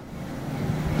 Yeah.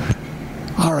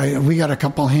 All right, we got a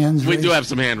couple hands raised. We do have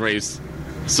some hand raised.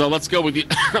 So let's go with you.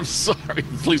 I'm sorry.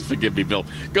 Please forgive me, Bill.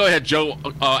 Go ahead, Joe,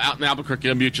 out in Albuquerque.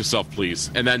 Unmute yourself, please.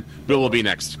 And then Bill will be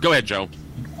next. Go ahead, Joe.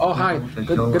 Oh, hi.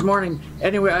 Good morning.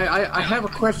 Anyway, I have a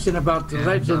question about the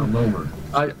Legend.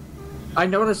 I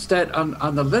noticed that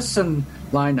on the listen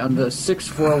line on the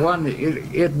 641,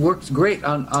 it works great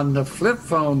on the flip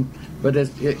phone, but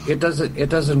it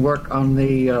doesn't work on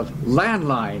the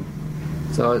landline.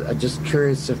 So I'm just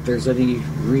curious if there's any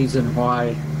reason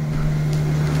why.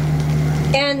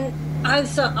 And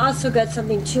I've also got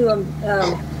something too.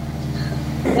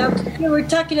 Now we were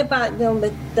talking about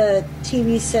the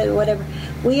TV set, whatever.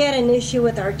 We had an issue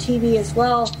with our TV as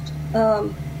well.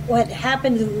 What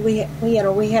happened? We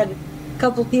had a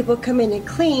couple people come in and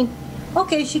clean.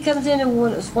 Okay, she comes in and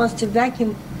wants to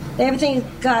vacuum. Everything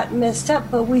got messed up,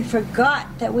 but we forgot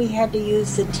that we had to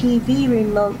use the TV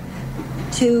remote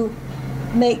to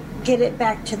get it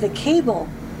back to the cable.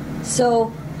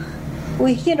 So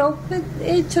we,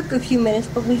 it took a few minutes,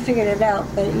 but we figured it out.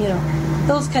 But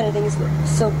those kind of things.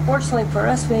 So fortunately for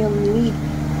us, we only need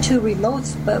 2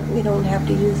 remotes, but we don't have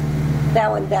to use that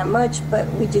one that much. But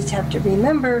we just have to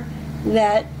remember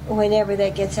that whenever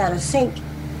that gets out of sync,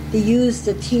 to use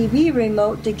the TV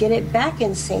remote to get it back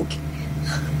in sync.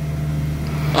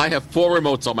 I have 4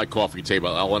 remotes on my coffee table,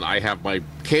 Ellen. I have my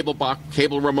cable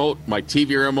remote, my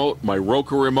TV remote, my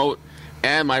Roku remote,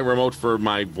 and my remote for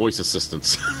my voice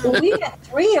assistants. Well, we got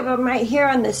 3 of them right here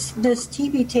on this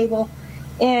TV table,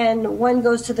 and one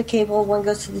goes to the cable, one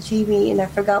goes to the TV, and I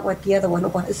forgot what the other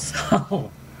one was.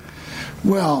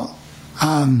 Well,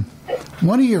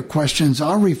 one of your questions,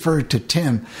 I'll refer to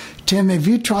Tim. Tim, have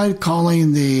you tried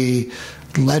calling the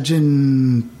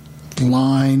Legend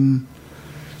line,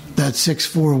 that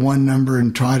 641 number,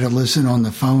 and try to listen on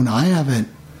the phone? I haven't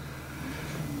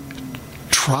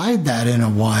tried that in a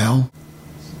while.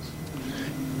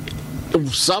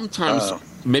 Sometimes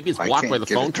maybe it's blocked by the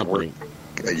phone company.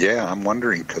 Yeah, I'm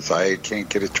wondering, because I can't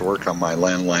get it to work on my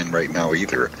landline right now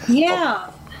either. Yeah.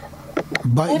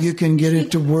 But you can get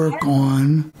it to work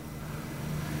on...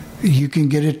 You can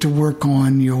get it to work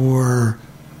on your...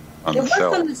 It works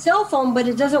on the cell phone, but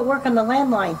it doesn't work on the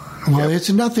landline. Well, it's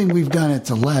nothing we've done at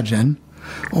the Legend,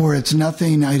 or it's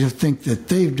nothing I think that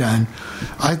they've done.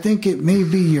 I think it may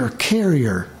be your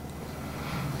carrier.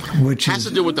 Which has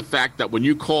to do with the fact that when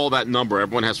you call that number,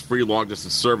 everyone has free long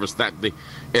distance service.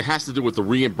 It has to do with the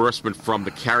reimbursement from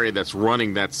the carrier that's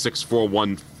running that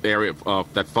 641 area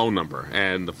of that phone number,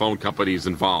 and the phone company is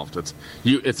involved.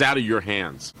 It's out of your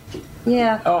hands.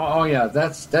 Yeah. Oh yeah.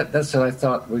 That's what I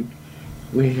thought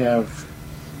we have.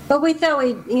 But we thought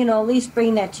we'd at least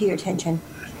bring that to your attention.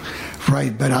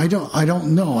 Right, but I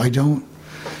don't know. I don't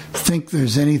think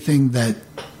there's anything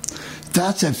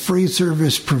that's a free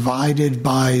service provided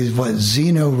by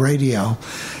Zeno Radio,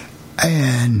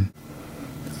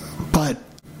 but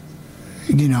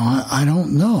I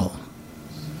don't know.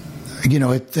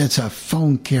 It's a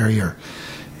phone carrier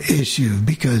issue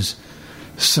because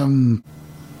some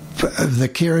of the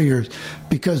carriers,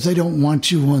 because they don't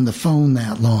want you on the phone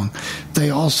that long, they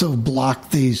also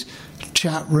block these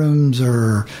chat rooms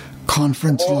or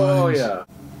conference lines. Oh yeah.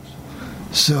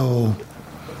 So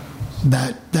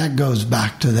that goes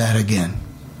back to that again.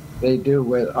 They do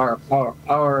with our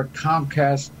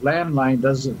Comcast landline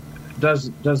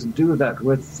doesn't do that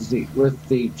with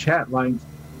the chat lines.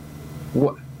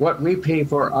 What we pay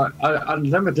for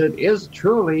unlimited is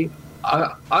truly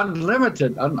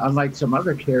unlimited, unlike some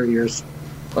other carriers.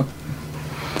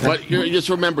 But just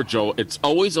remember, Joe, it's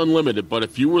always unlimited. But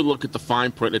if you were to look at the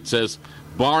fine print, it says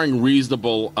barring a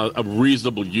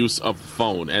reasonable use of the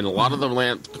phone, and a lot of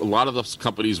the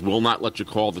companies will not let you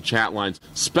call the chat lines.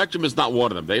 Spectrum is not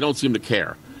one of them. They don't seem to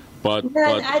care. But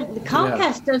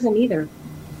Comcast doesn't either.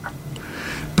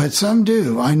 But some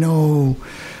do. I know.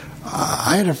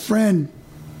 I had a friend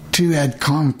who had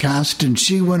Comcast, and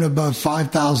she went above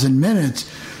 5,000 minutes,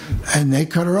 and they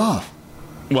cut her off.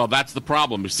 Well, that's the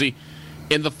problem. You see,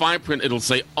 in the fine print, it'll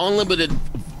say unlimited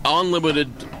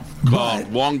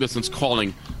long-distance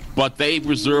calling, but they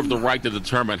reserve the right to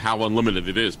determine how unlimited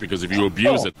it is, because if you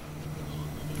abuse it,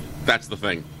 that's the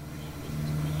thing.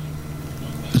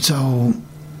 So...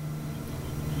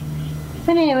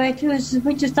 But anyway,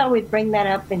 we just thought we'd bring that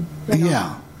up.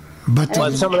 Yeah. But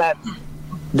some of that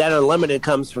unlimited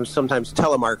comes from sometimes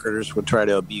telemarketers would try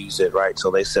to abuse it, right?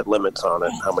 So they set limits on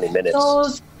it, how many minutes.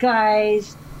 Those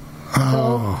guys.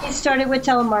 Oh. It started with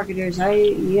telemarketers.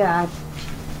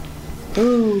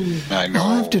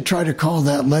 I'll have to try to call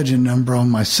that legend number on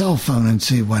my cell phone and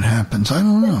see what happens. I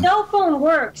don't know. The cell phone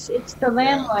works. It's the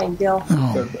landline, Bill.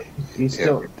 Oh. He's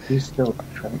still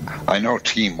trying. I know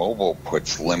T-Mobile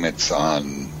puts limits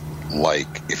on, like,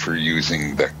 if you're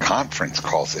using the conference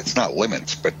calls, it's not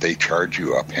limits, but they charge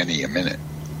you a penny a minute.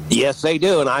 Yes, they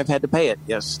do, and I've had to pay it.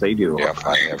 Yes, they do. Yeah,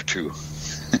 I have too.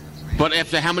 But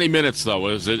after how many minutes, though?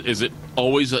 Is it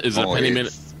always a penny a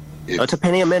minute? It's a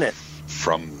penny a minute.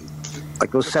 From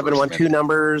like those 712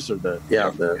 numbers or the.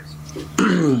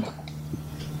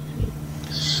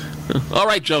 All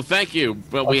right, Joe, thank you.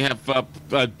 But we have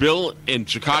Bill in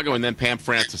Chicago and then Pam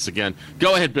Francis again.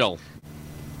 Go ahead, Bill.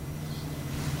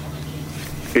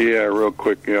 Yeah, real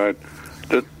quick. You're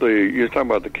talking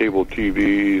about the cable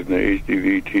TVs and the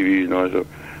HDV TVs and all that stuff.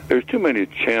 There's too many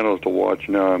channels to watch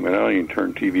now. I mean, I don't even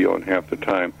turn TV on half the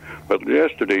time. But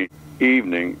yesterday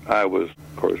evening, I was,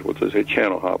 of course,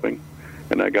 channel hopping,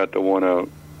 and I got to one of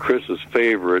Chris's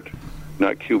favorite,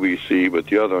 not QVC, but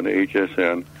the other one,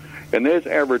 HSN, and there's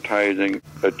advertising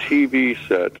a TV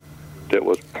set that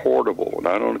was portable. And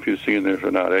I don't know if you've seen this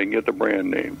or not. I didn't get the brand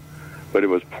name, but it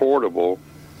was portable,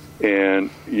 and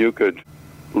you could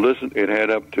listen. It had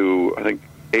up to, I think,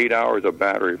 8 hours of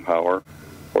battery power,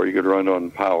 or you could run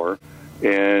on power,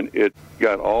 and it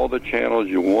got all the channels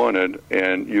you wanted,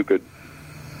 and you could,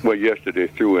 yesterday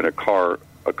threw in a car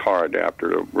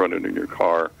adapter to run it in your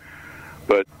car.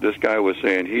 But this guy was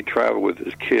saying he traveled with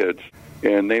his kids,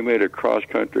 and they made a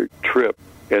cross-country trip,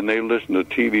 and they listened to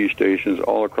TV stations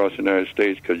all across the United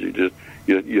States because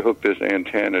you hook this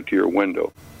antenna to your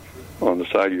window on the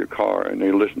side of your car, and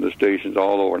they listen to stations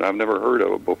all over. And I've never heard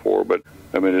of it before, but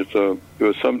I mean, it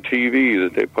was some TV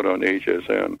that they put on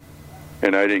HSN,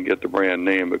 and I didn't get the brand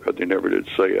name because they never did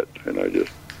say it. And I just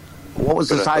what was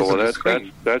the size of the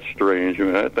screen? That's strange. I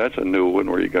mean, that's a new one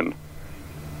where you can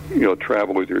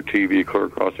travel with your TV clear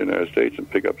across the United States and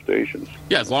pick up stations.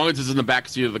 Yeah, as long as it's in the back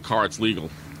seat of the car, it's legal.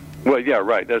 Well, yeah,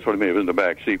 right. That's what I mean. It was in the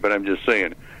back seat, but I'm just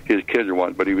saying his kids are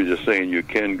one. But he was just saying you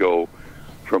can go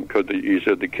from. Cause he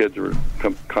said the kids were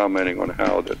commenting on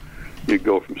how that you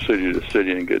go from city to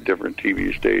city and get different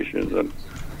TV stations and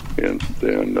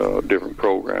different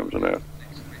programs and that.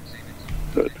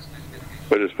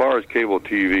 But as far as cable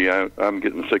TV, I'm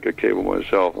getting sick of cable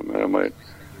myself.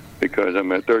 Because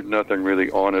there's nothing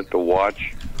really on it to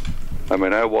watch. I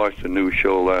mean, I watched a new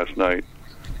show last night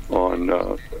on,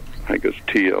 I think it's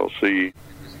TLC.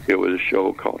 It was a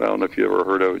show called, I don't know if you ever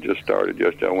heard of it, just started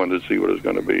yesterday. I wanted to see what it was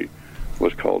going to be. It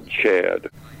was called Chad.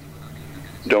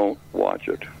 don't watch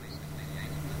it.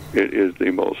 It is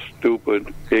the most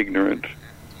stupid, ignorant,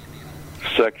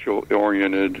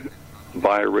 sexual-oriented,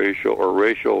 biracial or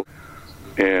racial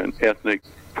and ethnic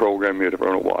program you'd ever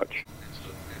want to watch.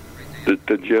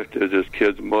 The gist is this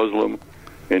kid's Muslim,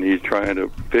 and he's trying to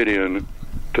fit in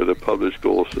to the public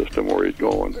school system where he's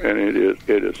going, and it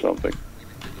is something.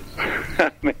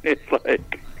 I mean, it's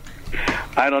like,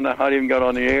 I don't know how it even got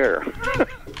on the air.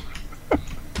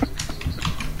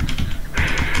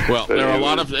 Well, there are a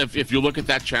lot of, if you look at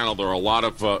that channel, there are a lot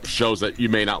of shows that you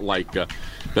may not like.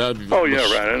 Oh, yeah,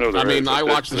 right. I know. I mean, I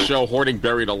watched the show Hoarding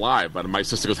Buried Alive, but my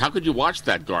sister goes, "How could you watch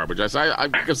that garbage?" I said,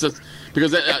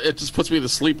 because it just puts me to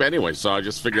sleep anyway, so I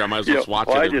just figured I might as well just watch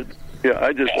it.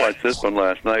 I just watched this one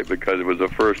last night because it was the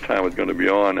first time it was going to be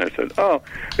on. I said,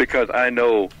 because I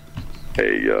know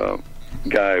a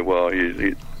guy, well, he's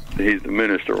the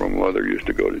minister when my mother used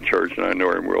to go to church, and I know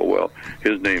him real well.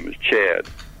 His name is Chad.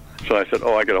 So I said,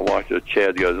 I got to watch this.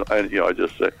 Chad goes, I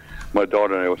just said, my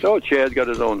daughter and I was, Chad's got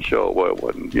his own show. Well, it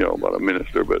wasn't, about a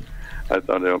minister, but I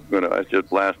thought I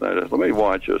said last night, I said, let me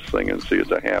watch this thing and see. It's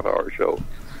a half-hour show.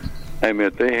 I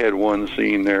mean, they had one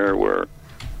scene there where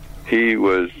he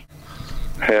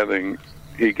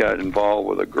got involved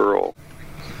with a girl.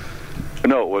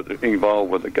 No, was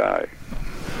involved with a guy.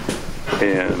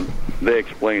 And they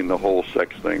explained the whole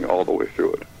sex thing all the way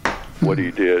through it. What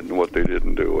he did and what they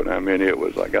didn't do. And I mean, it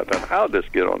was like, I thought, how'd this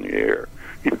get on the air?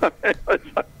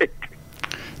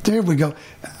 There we go.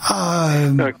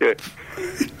 Okay.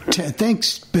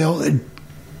 Thanks, Bill.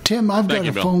 Tim, I've got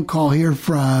a phone call here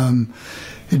from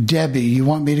Debbie. You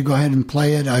want me to go ahead and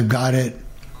play it? I've got it.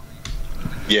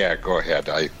 Yeah, go ahead.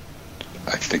 I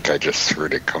think I just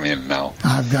heard it come in now.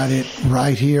 I've got it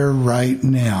right here, right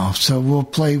now. So we'll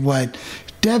play what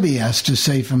Debbie has to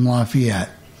say from Lafayette.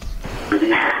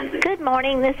 Good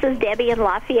morning. This is Debbie in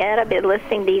Lafayette. I've been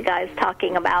listening to you guys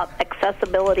talking about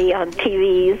accessibility on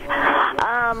TVs.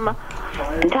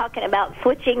 And talking about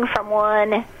switching from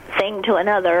one thing to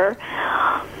another.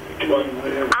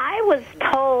 I was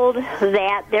told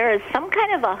that there is some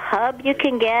kind of a hub you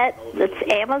can get that's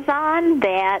Amazon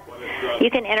that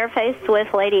you can interface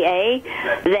with Lady A,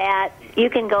 that you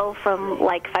can go from,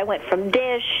 like, if I went from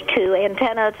Dish to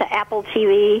Antenna to Apple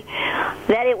TV,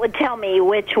 that it would tell me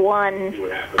which one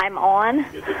I'm on,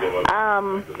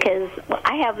 because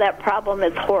I have that problem.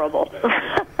 It's horrible.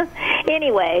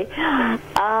 Anyway,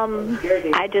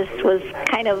 I just was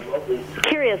kind of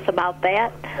curious about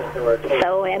that.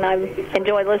 So, and I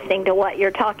enjoy listening to what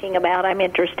you're talking about. I'm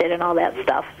interested in all that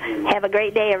stuff. Have a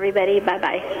great day, everybody.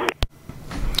 Bye-bye.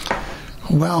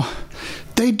 Well,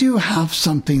 they do have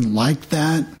something like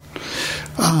that.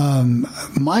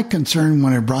 My concern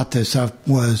when I brought this up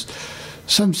was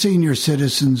some senior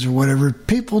citizens or whatever,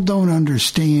 people don't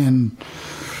understand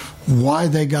why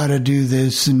they got to do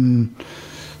this and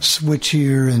switch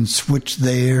here and switch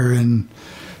there, and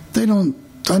they don't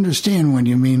understand what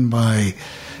you mean by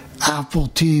Apple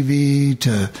TV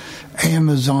to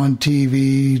Amazon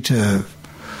TV to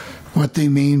what they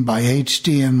mean by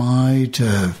HDMI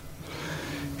to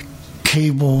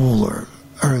cable or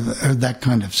that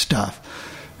kind of stuff.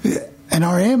 And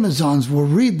our Amazons will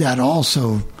read that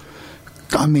also.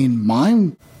 I mean,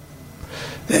 mine,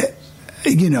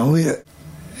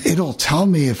 it'll tell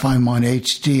me if I'm on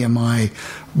HDMI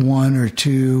 1 or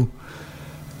 2.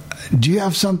 Do you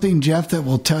have something, Jeff, that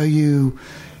will tell you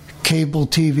cable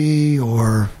TV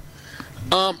or?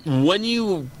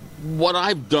 What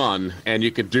I've done, and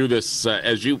you can do this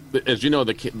as you know,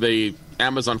 the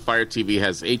Amazon Fire TV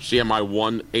has HDMI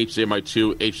 1, HDMI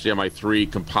 2, HDMI 3,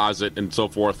 composite, and so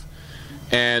forth.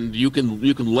 And you can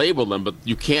label them, but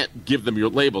you can't give them your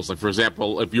labels. Like, for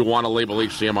example, if you want to label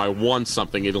HDMI 1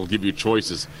 something, it'll give you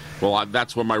choices. Well,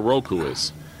 that's where my Roku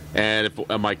is. And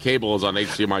if my cable is on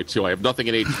HDMI 2, I have nothing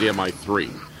in HDMI 3.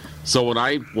 So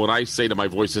when I say to my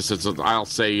voice assistant, I'll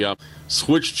say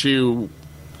switch to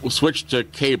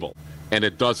cable, and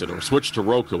it does it, or switch to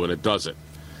Roku, and it does it.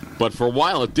 But for a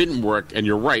while it didn't work, and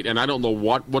you're right, and I don't know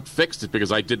what fixed it,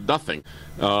 because I did nothing.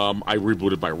 I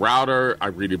rebooted my router, I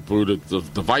rebooted the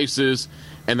devices,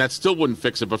 and that still wouldn't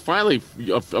fix it. But finally,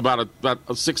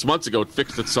 about 6 months ago, it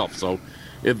fixed itself. So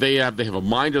they have a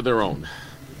mind of their own.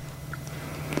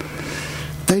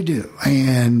 They do,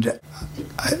 and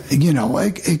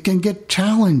it can get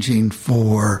challenging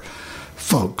for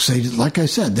folks. Like I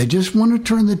said, they just want to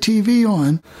turn the TV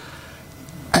on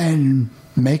and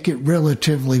make it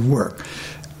relatively work.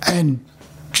 And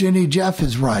Jeff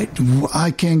is right.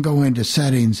 I can go into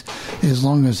settings as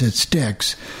long as it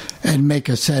sticks and make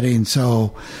a setting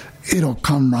so it'll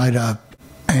come right up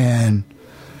and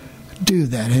do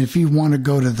that. And if you want to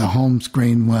go to the home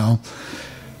screen, well,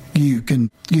 you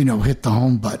can, hit the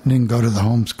home button and go to the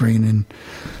home screen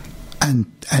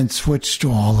and switch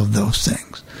to all of those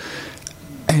things.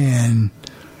 And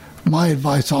my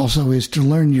advice also is to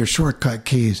learn your shortcut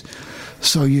keys,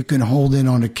 so you can hold in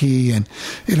on a key and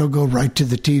it'll go right to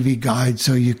the TV guide,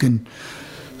 so you can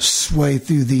sway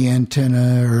through the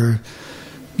antenna, or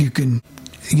you can,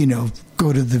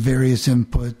 go to the various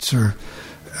inputs or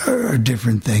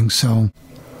different things. So,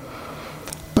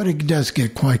 but it does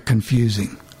get quite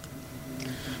confusing.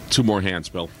 2 more hands,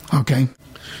 Bill. Okay.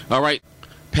 All right.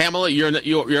 Pamela,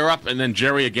 you're up, and then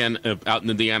Jerry again out in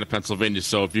Indiana, Pennsylvania.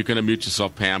 So if you can unmute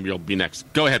yourself, Pam, you'll be next.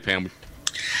 Go ahead, Pam.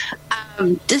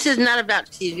 This is not about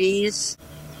TVs.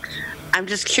 I'm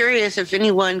just curious if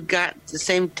anyone got the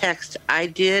same text I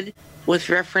did with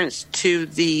reference to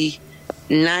the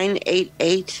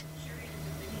 988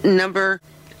 number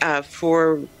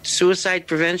for suicide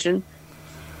prevention.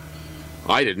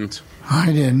 I didn't.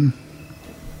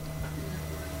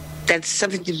 That's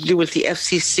something to do with the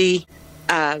FCC.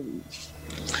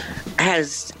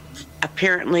 Has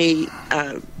apparently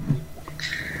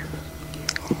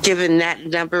given that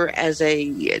number as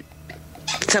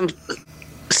some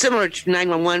similar to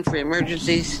 911 for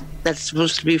emergencies. That's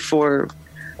supposed to be for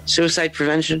suicide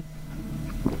prevention.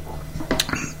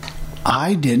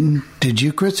 I didn't. Did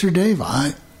you, Chris or Dave?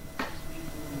 I'm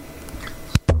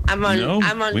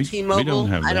on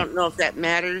T-Mobile. I don't know if that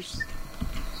matters.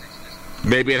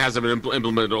 Maybe it hasn't been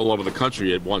implemented all over the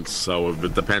country at once, so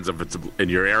it depends if it's in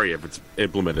your area, if it's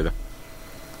implemented.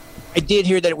 I did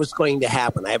hear that it was going to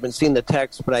happen. I haven't seen the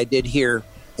text, but I did hear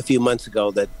a few months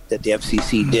ago that the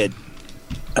FCC did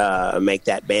make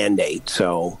that mandate.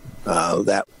 So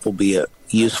that will be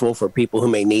useful for people who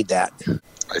may need that.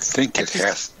 I think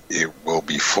it will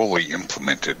be fully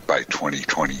implemented by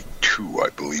 2022, I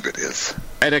believe it is.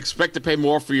 And expect to pay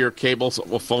more for your cable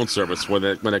or phone service when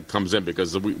it comes in,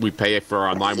 because we pay it for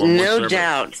our 911 service. No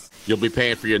doubt. You'll be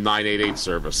paying for your 988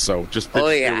 service, so just be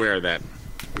aware of that.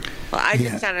 Well, I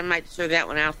just thought I might throw that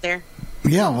one out there.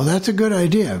 Yeah, well, that's a good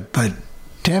idea, but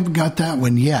haven't got that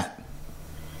one yet.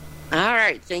 All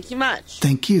right, thank you much.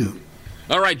 Thank you.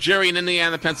 All right, Jerry in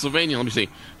Indiana, Pennsylvania. Let me see.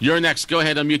 You're next. Go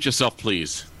ahead, unmute yourself,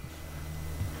 please.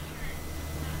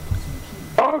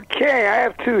 Okay, I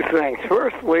have 2 things.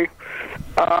 Firstly,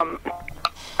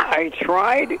 I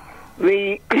tried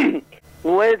the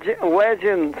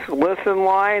Legends listen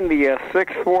line, the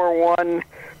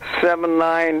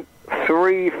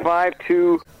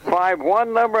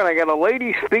 641-793-5251 number, and I got a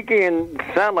lady speaking in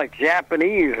sound like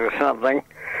Japanese or something.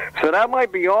 So that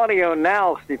might be Audio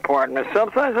Now's department.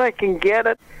 Sometimes I can get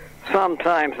it,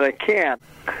 sometimes I can't.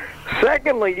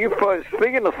 Secondly,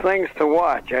 speaking of things to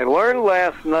watch, I learned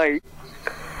last night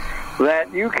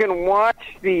that you can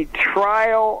watch the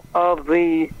trial of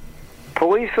the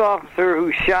police officer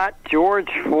who shot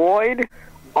George Floyd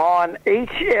on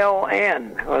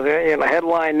HLN, or the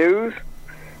Headline News.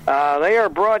 They are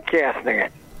broadcasting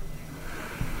it.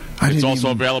 It's also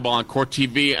available on Court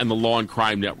TV and the Law and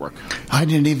Crime Network. I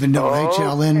didn't even know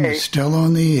HLN was still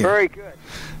on the air. Very good.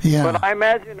 Yeah. But I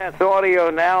imagine that's Audio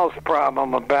Now's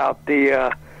problem about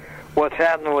the what's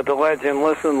happening with the Legend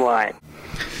Listen line.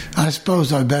 I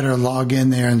suppose I better log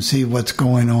in there and see what's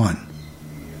going on.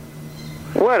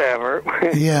 Whatever.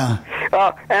 Yeah.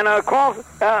 And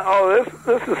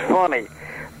this is funny.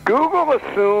 Google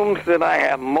assumes that I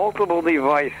have multiple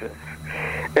devices.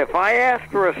 If I ask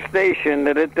for a station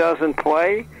that it doesn't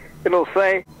play, it'll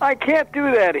say, I can't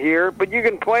do that here, but you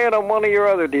can play it on one of your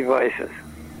other devices.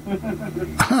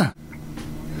 Huh.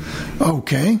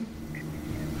 Okay.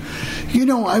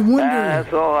 I wonder...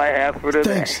 That's all I have for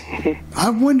today. Thanks. I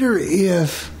wonder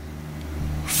if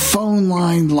phone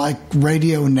line like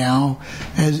Radio Now,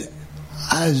 has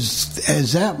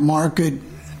that market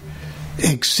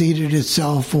exceeded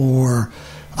itself, or,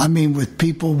 with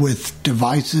people with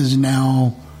devices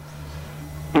now...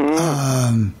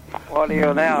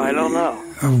 Audio Now, I don't know.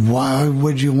 Why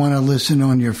would you want to listen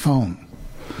on your phone?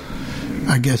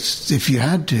 I guess if you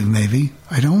had to, maybe.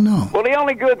 I don't know. Well, the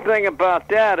only good thing about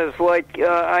that is,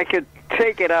 I could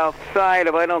take it outside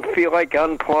if I don't feel like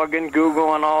unplugging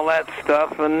Google and all that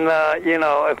stuff. And,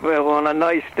 if on a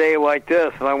nice day like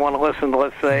this, if I want to listen to,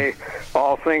 let's say,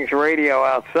 all things radio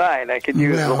outside, I could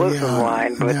use the listen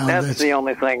line. But that's the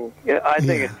only thing. I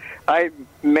think I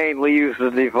mainly use the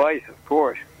device, of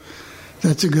course.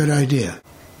 That's a good idea.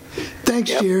 Thanks,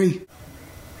 Jerry.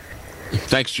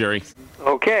 Thanks, Jerry.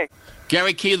 Okay.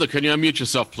 Gary Keeler, can you unmute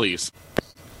yourself, please?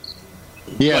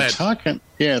 Yeah, talking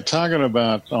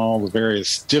about all the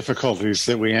various difficulties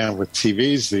that we have with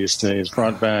TVs these days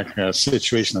brought back a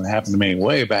situation that happened to me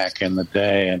way back in the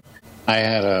day. And I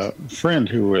had a friend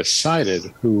who was sighted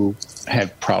who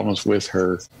had problems with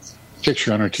her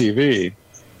picture on her TV.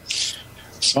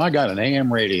 So I got an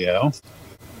AM radio,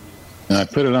 and I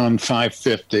put it on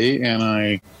 550, and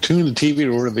I tuned the TV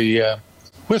to where the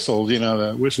whistles,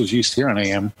 the whistles you used to hear on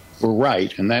AM, were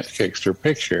right, and that fixed her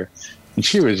picture. And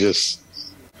she was just,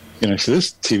 so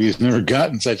this TV's never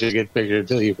gotten such a good picture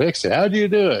until you fixed it. How'd you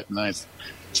do it? And I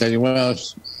said, well,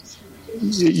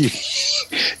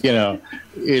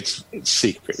 it's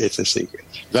secret. It's a secret.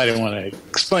 I didn't want to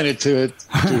explain it to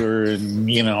her,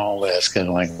 and all this kind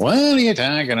of like, what are you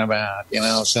talking about?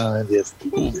 So just.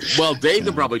 Well, Dave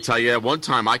can probably tell you. At one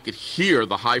time, I could hear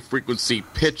the high frequency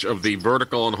pitch of the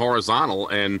vertical and horizontal,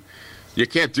 and you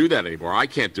can't do that anymore. I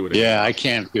can't do it anymore. Yeah, I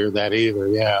can't hear that either.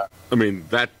 Yeah, I mean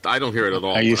that I don't hear it at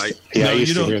all. You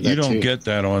don't get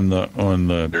that on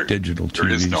the digital TVs. There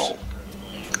is no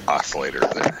oscillator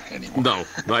there anymore. No,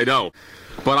 I know.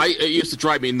 But it used to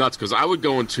drive me nuts because I would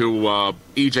go into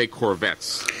EJ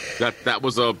Corvettes. That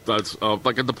was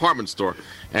like a department store,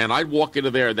 and I'd walk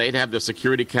into there. They'd have their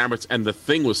security cameras, and the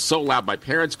thing was so loud. My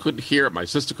parents couldn't hear it. My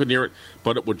sister couldn't hear it,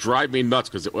 but it would drive me nuts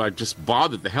because it just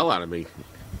bothered the hell out of me.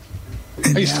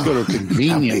 I used to go to a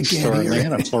convenience store, and they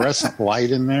had a fluorescent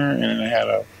light in there, and it had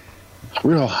a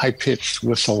real high-pitched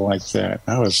whistle like that.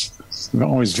 I was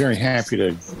always very happy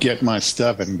to get my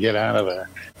stuff and get out of there.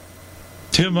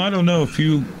 Tim, I don't know if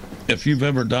you've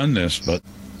ever done this, but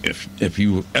if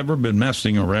you've ever been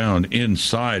messing around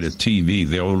inside a TV,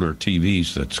 the older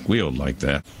TVs that squealed like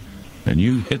that, and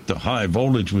you hit the high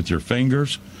voltage with your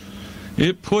fingers,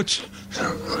 it puts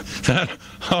that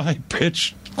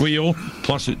high-pitched squeal,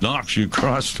 plus it knocks you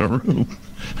across the room.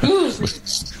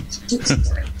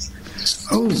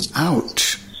 Oh,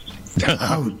 ouch.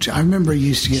 Ouch. I remember I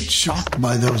used to get shocked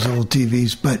by those old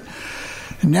TVs, but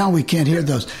now we can't hear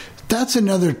those. That's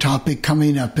another topic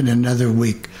coming up in another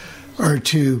week or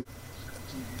two.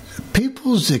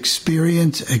 People's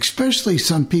experience, especially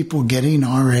some people getting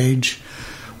our age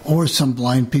or some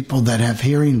blind people that have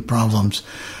hearing problems,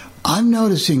 I'm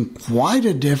noticing quite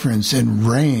a difference in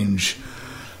range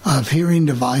of hearing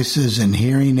devices and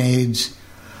hearing aids.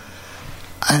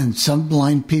 And some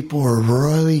blind people are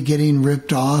really getting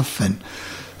ripped off, and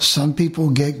some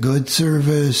people get good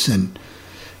service, and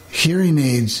hearing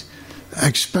aids,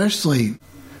 especially.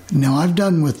 Now, I've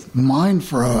done with mine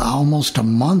for almost a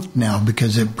month now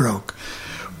because it broke.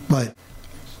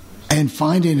 And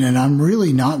finding it, I'm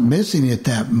really not missing it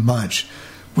that much,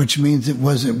 which means it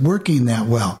wasn't working that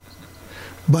well.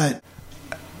 But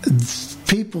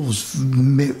people's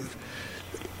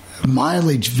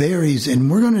mileage varies, and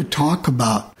we're going to talk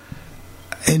about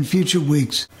in future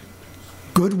weeks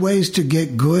good ways to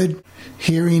get good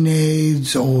hearing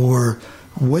aids or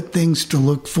what things to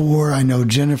look for. I know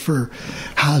Jennifer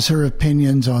has her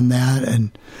opinions on that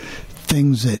and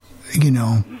things that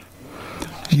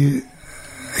you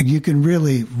can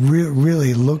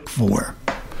really look for.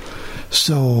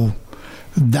 So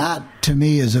that to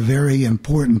me is a very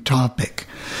important topic.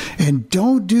 And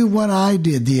don't do what I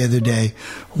did the other day.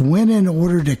 Went and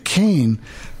ordered a cane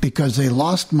because they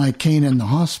lost my cane in the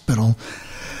hospital,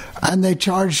 and they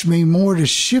charged me more to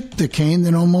ship the cane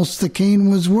than almost the cane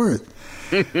was worth.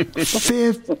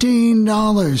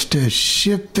 $15 to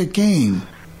ship the cane.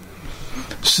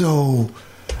 So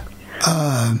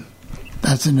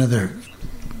that's another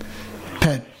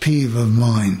pet peeve of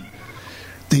mine.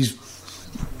 These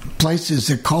places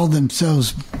that call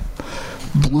themselves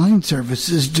blind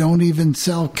services don't even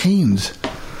sell canes.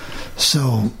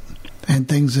 So, and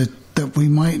things that we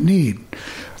might need.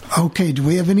 Okay, do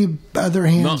we have any other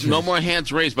hands raised? No more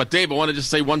hands raised. But Dave, I want to just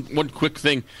say one quick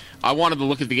thing. I wanted to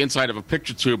look at the inside of a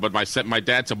picture tube, but my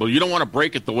dad said, well, you don't want to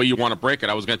break it the way you want to break it.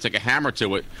 I was going to take a hammer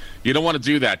to it. You don't want to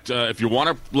do that. If you want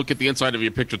to look at the inside of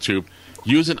your picture tube,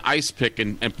 use an ice pick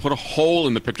and put a hole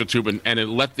in the picture tube and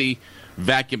let the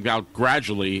vacuum out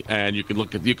gradually, and you can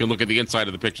look at the inside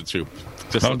of the picture tube.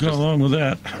 I'll go along with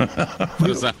that.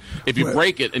 Because if you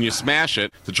break it and you smash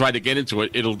it to try to get into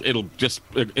it, it'll just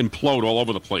implode all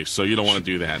over the place. So you don't want to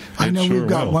do that. I know we've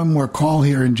got one more call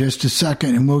here in just a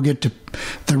second, and we'll get to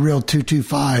the real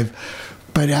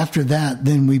 225. But after that,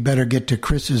 then we better get to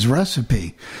Chris's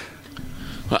recipe.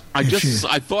 I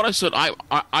thought I said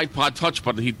iPod Touch,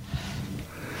 but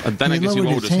then I guess he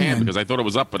lowered his hand because I thought it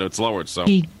was up, but it's lowered. So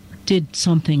he did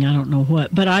something, I don't know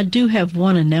what. But I do have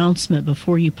one announcement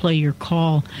before you play your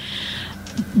call.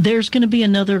 There's going to be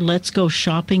another Let's Go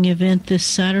Shopping event this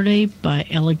Saturday by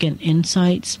Elegant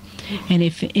Insights. And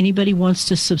if anybody wants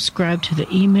to subscribe to the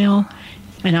email,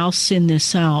 and I'll send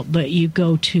this out, but you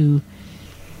go to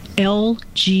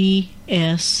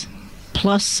LGS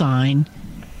 +,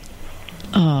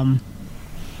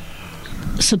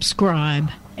 subscribe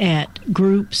at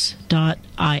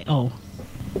groups.io.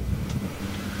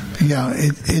 Yeah,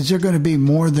 is there going to be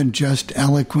more than just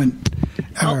eloquent?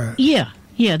 Yeah.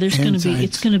 There's going to be.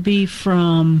 It's going to be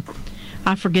from,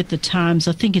 I forget the times.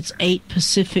 I think it's 8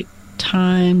 Pacific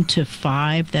time to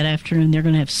 5 that afternoon. They're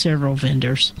going to have several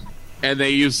vendors. And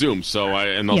they use Zoom,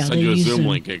 and they'll send you a Zoom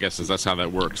link. I guess that's how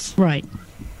that works. Right.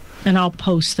 And I'll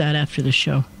post that after the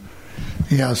show.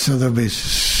 Yeah. So there'll be.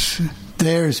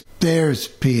 There's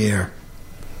Pierre.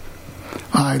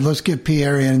 All right, let's get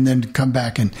Pierre in and then come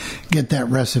back and get that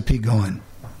recipe going.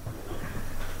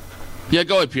 Yeah,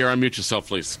 go ahead, Pierre. Unmute yourself,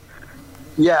 please.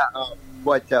 Yeah,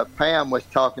 what Pam was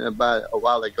talking about a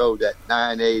while ago, that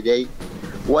 988.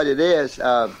 What it is,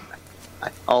 on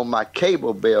my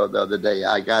cable bill the other day,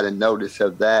 I got a notice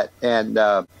of that. And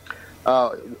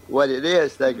what it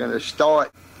is, they're going to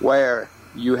start where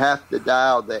you have to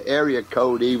dial the area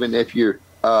code even if you're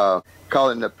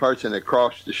calling the person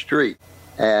across the street.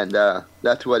 And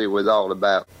that's what it was all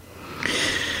about.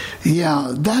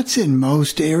 Yeah, that's in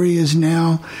most areas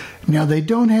now. Now, they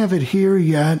don't have it here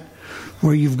yet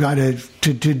where you've got to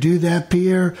do that,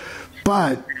 Pierre,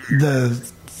 but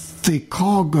the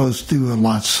call goes through a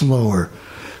lot slower,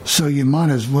 so you might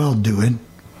as well do it.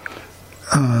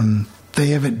 They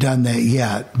haven't done that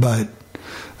yet, but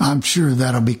I'm sure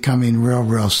that'll be coming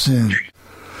real soon.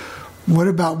 What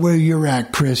about where you're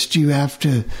at, Chris? Do you have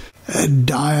to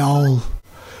dial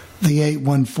the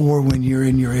 814 when you're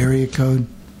in your area code?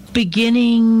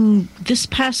 Beginning this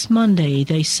past Monday,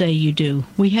 they say you do.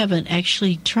 We haven't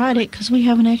actually tried it because we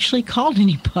haven't actually called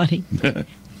anybody.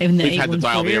 We've had to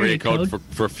dial the area code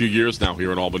for a few years now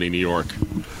here in Albany, New York.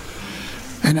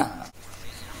 And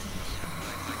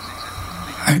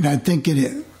I think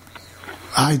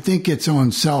it's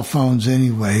on cell phones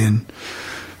anyway.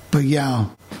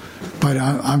 But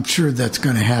I'm sure that's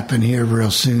going to happen here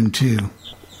real soon too.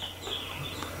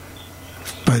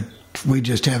 But we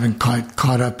just haven't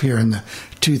caught up here in the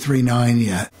 239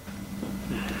 yet.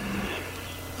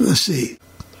 Let's see.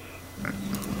 I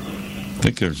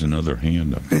think there's another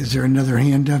hand up. Is there another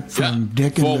hand up from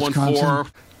Dick in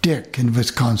Wisconsin? Dick in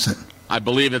Wisconsin. I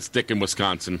believe it's Dick in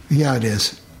Wisconsin. Yeah, it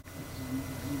is.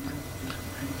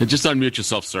 And just unmute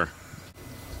yourself, sir.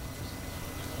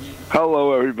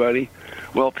 Hello, everybody.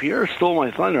 Well, Pierre stole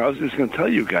my thunder. I was just going to tell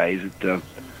you guys that,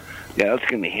 that's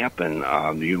going to happen.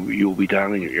 You'll be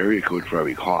dialing your area code for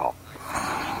every call.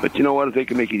 But you know what? If they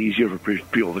can make it easier for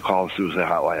people to call the suicide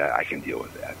hotline, I can deal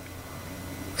with that.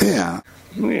 Yeah.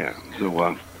 Yeah.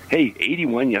 So, hey,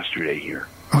 81 yesterday here.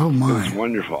 Oh, my. It was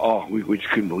wonderful. Oh, we just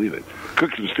couldn't believe it.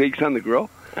 Cooked some steaks on the grill.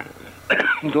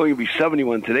 It's only going to be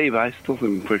 71 today, but I still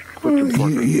think we put some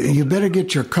pork. You better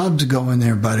get your Cubs going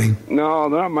there, buddy. No,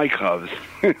 they're not my Cubs.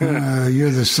 You're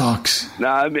the Sox.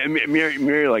 Nah,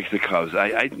 Mary likes the Cubs. I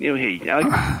like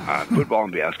football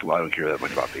and basketball. I don't care that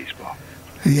much about baseball.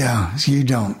 Yeah, you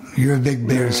don't. You're a big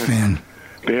Bears fan.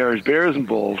 Bears and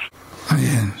Bulls.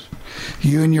 Yeah.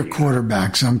 You and your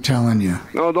quarterbacks, I'm telling you.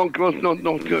 No, don't get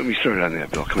me started on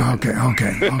that, Bill.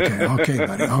 Okay,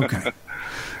 buddy. Okay.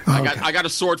 I got a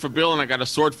sword for Bill, and I got a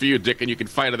sword for you, Dick, and you can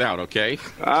fight it out, okay?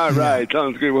 All right. Yeah.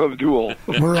 Sounds good. We'll have a duel.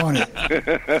 We're on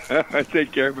it.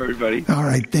 Take care of everybody. All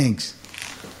right, thanks.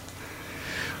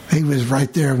 He was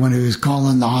right there when he was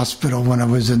calling the hospital when I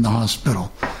was in the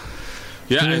hospital.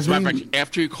 Yeah, as a matter of fact,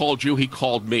 after he called you, he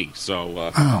called me.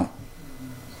 So.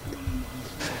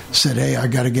 Said, hey, I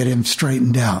got to get him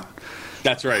straightened out.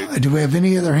 That's right. Do we have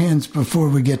any other hands before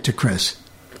we get to Chris?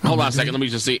 Hold on a second. Let me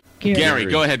just see. Gary,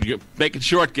 go ahead. Make it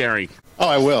short, Gary. Oh,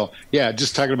 I will. Yeah,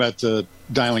 just talking about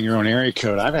dialing your own area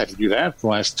code. I've had to do that for the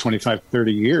last 25,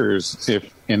 30 years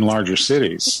if in larger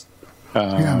cities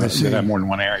that have more than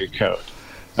one area code.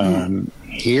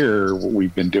 Here,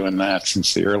 we've been doing that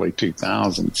since the early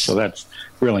 2000s, so that's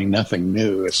really nothing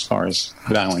new as far as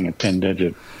dialing a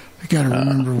 10-digit You got to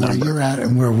remember where you're at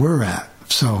and where we're at.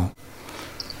 So,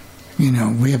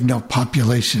 we have no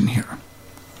population here.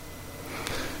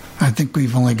 I think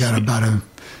we've only got about 1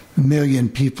 million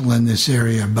people in this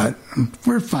area, but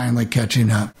we're finally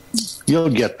catching up. You'll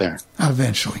get there.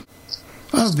 Eventually.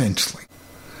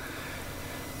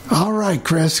 All right,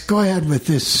 Chris, go ahead with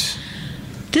this.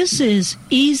 This is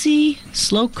easy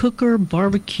slow cooker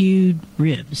barbecued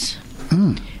ribs.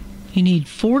 You need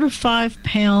 4 to 5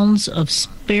 pounds of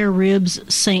spare ribs,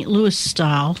 St. Louis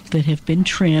style, that have been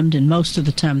trimmed, and most of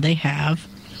the time they have.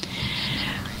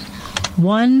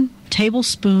 1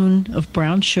 tablespoon of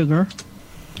brown sugar.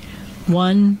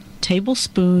 1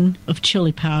 tablespoon of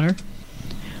chili powder.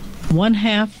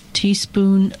 1/2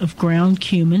 teaspoon of ground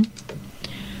cumin.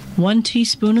 1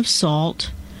 teaspoon of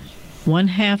salt.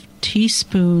 1/2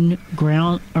 teaspoon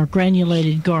ground or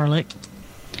granulated garlic.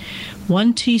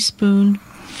 1 teaspoon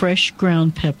fresh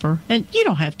ground pepper, and you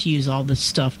don't have to use all this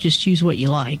stuff, just use what you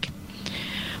like.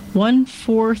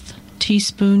 1/4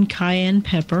 teaspoon cayenne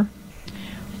pepper,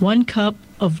 1 cup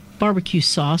of barbecue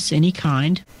sauce, any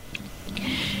kind.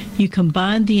 You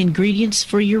combine the ingredients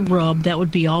for your rub, that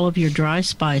would be all of your dry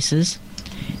spices,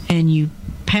 and you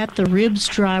pat the ribs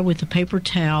dry with a paper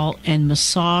towel and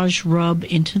massage rub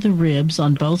into the ribs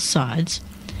on both sides.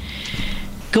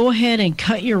 Go ahead and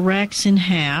cut your racks in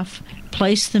half.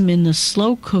 Place them in the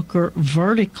slow cooker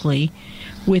vertically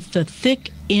with the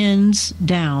thick ends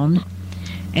down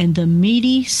and the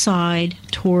meaty side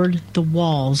toward the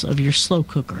walls of your slow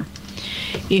cooker.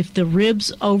 If the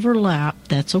ribs overlap,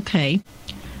 that's okay.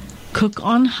 Cook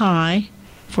on high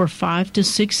for 5 to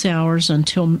 6 hours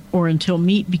until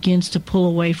meat begins to pull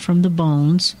away from the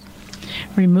bones.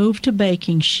 Remove to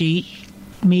baking sheet,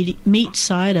 meat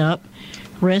side up,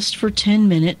 rest for 10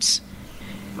 minutes.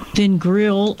 Then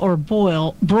grill or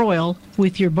broil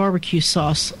with your barbecue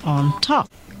sauce on top.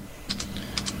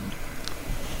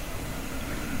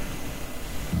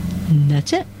 And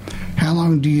that's it. How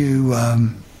long do you,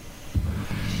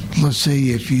 let's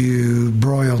see, if you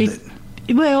broiled it?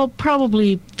 Well,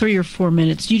 probably 3 or 4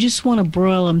 minutes. You just want to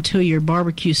broil them till your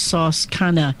barbecue sauce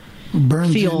kind of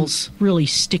feels really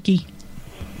sticky.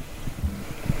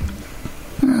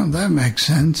 Well, that makes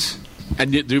sense. And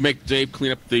do you make Dave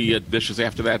clean up the dishes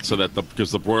after that, so that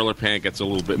because the broiler pan gets a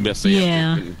little bit messy?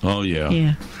 Yeah. Oh yeah.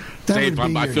 Yeah. Dave,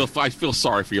 I feel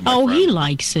sorry for you, my friend. friend. He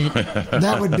likes it.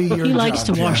 That would be your He likes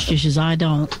job, to wash dishes. I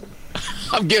don't.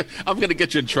 I'm going to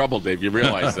get you in trouble, Dave. You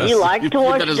realize this? You like to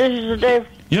wash dishes, Dave?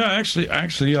 Yeah,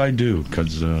 actually, I do,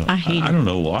 because I hate I don't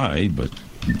know why, but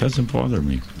it doesn't bother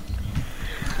me.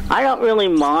 I don't really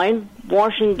mind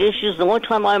washing dishes. The only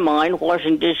time I mind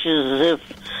washing dishes is if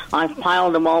I've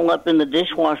piled them all up in the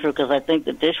dishwasher because I think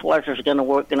the dishwasher's going to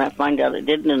work, and I find out it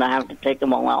didn't, and I have to take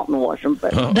them all out and wash them.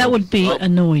 But that would be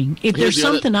annoying. If there's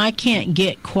something I can't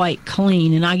get quite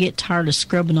clean and I get tired of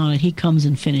scrubbing on it, he comes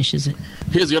and finishes it.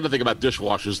 Here's the other thing about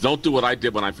dishwashers. Don't do what I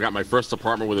did when I got my first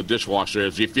apartment with a dishwasher.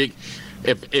 If you think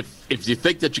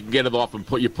that you can get it off and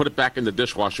put it back in the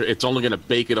dishwasher, it's only going to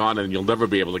bake it on, and you'll never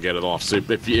be able to get it off. So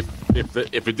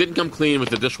if it didn't come clean with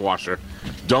the dishwasher,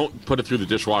 don't put it through the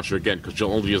dishwasher again, because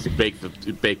you'll only just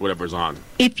bake whatever's on.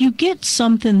 If you get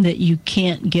something that you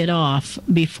can't get off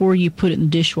before you put it in the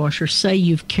dishwasher, say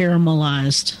you've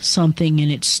caramelized something and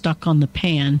it's stuck on the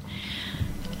pan,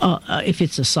 if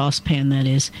it's a saucepan, that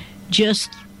is, just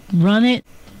run it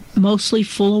mostly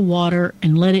full of water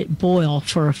and let it boil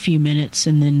for a few minutes,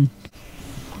 and then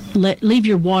leave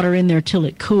your water in there till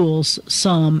it cools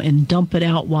some and dump it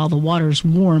out while the water's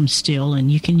warm still,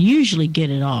 and you can usually get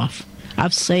it off.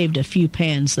 I've saved a few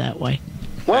pans that way.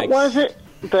 What was it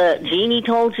that Jeannie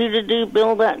told you to do,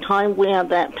 Bill, that time we had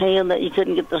that pan that you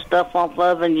couldn't get the stuff off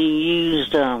of, and you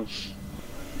used, was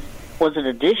it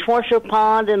a dishwasher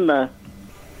pod in the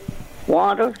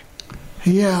water?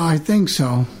 Yeah, I think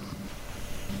so.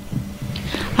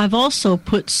 I've also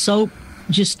put soap,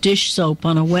 just dish soap,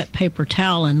 on a wet paper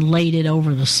towel and laid it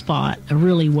over the spot, a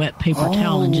really wet paper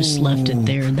towel, and just left it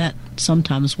there. And that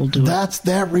sometimes will do it.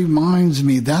 That reminds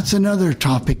me, that's another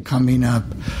topic coming up.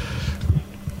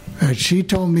 She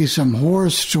told me some horror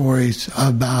stories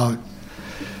about,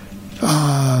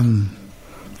 and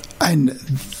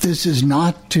this is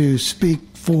not to speak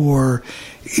for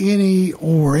any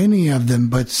of them,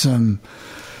 but some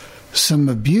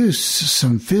abuse,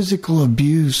 some physical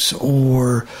abuse,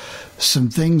 or some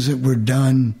things that were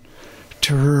done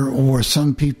to her, or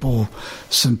some people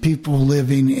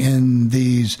living in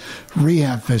these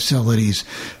rehab facilities.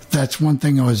 That's one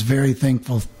thing I was very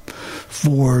thankful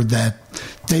for, that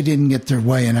they didn't get their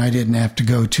way and I didn't have to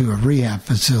go to a rehab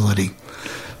facility.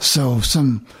 So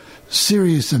some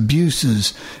serious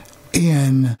abuses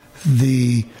in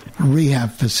the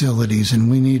rehab facilities, and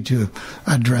we need to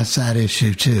address that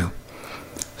issue too.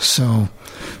 So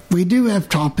we do have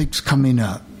topics coming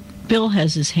up. Bill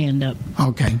has his hand up.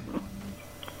 Okay.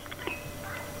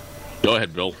 Go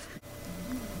ahead, Bill.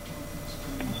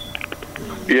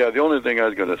 Yeah, the only thing I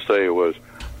was going to say was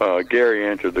Gary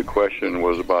answered the question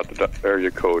was about the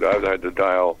area code. I've had to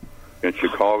dial in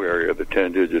Chicago area the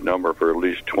 10-digit number for at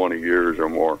least 20 years or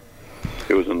more.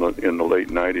 It was in the late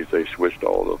 90s they switched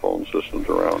all the phone systems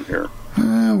around here.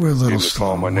 We're a little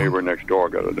slow. My neighbor next door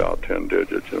got it out 10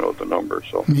 digits, the number.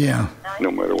 So yeah,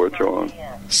 no matter what you're on.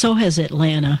 So has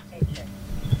Atlanta.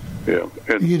 Yeah,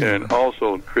 and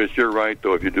also, Chris, you're right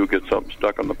though. If you do get something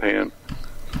stuck on the pan,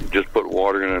 just put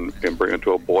water in and bring it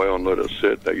to a boil and let it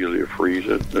sit. That usually frees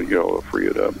it. It'll free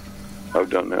it up. I've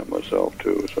done that myself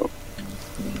too. So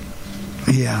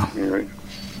yeah. All right.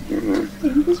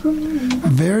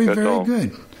 Very, That's very all.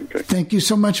 good. Okay. Thank you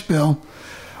so much, Bill.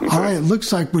 All right, it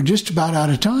looks like we're just about out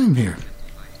of time here.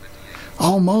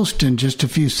 Almost in just a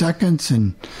few seconds,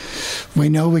 and we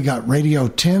know we got Radio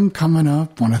Tim coming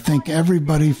up. Want to thank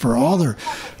everybody for all their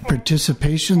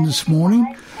participation this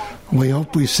morning. We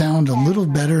hope we sound a little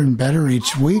better and better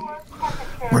each week.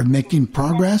 We're making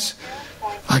progress.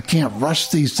 I can't rush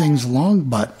these things along,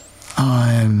 but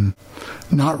I'm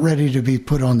not ready to be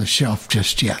put on the shelf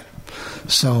just yet.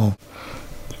 So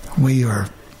we are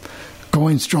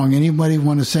going strong. Anybody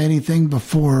want to say anything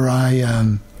before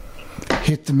I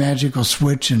hit the magical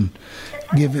switch and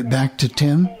give it back to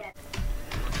Tim?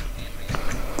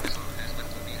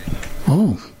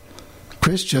 Oh,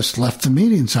 Chris just left the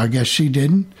meeting, so I guess she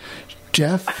didn't.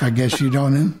 Jeff, I guess you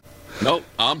don't know. Nope,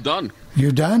 I'm done.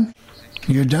 You're done?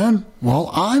 You're done? Well,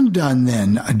 I'm done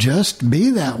then. Just be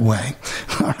that way.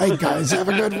 All right, guys, have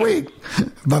a good week.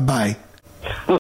 Bye-bye.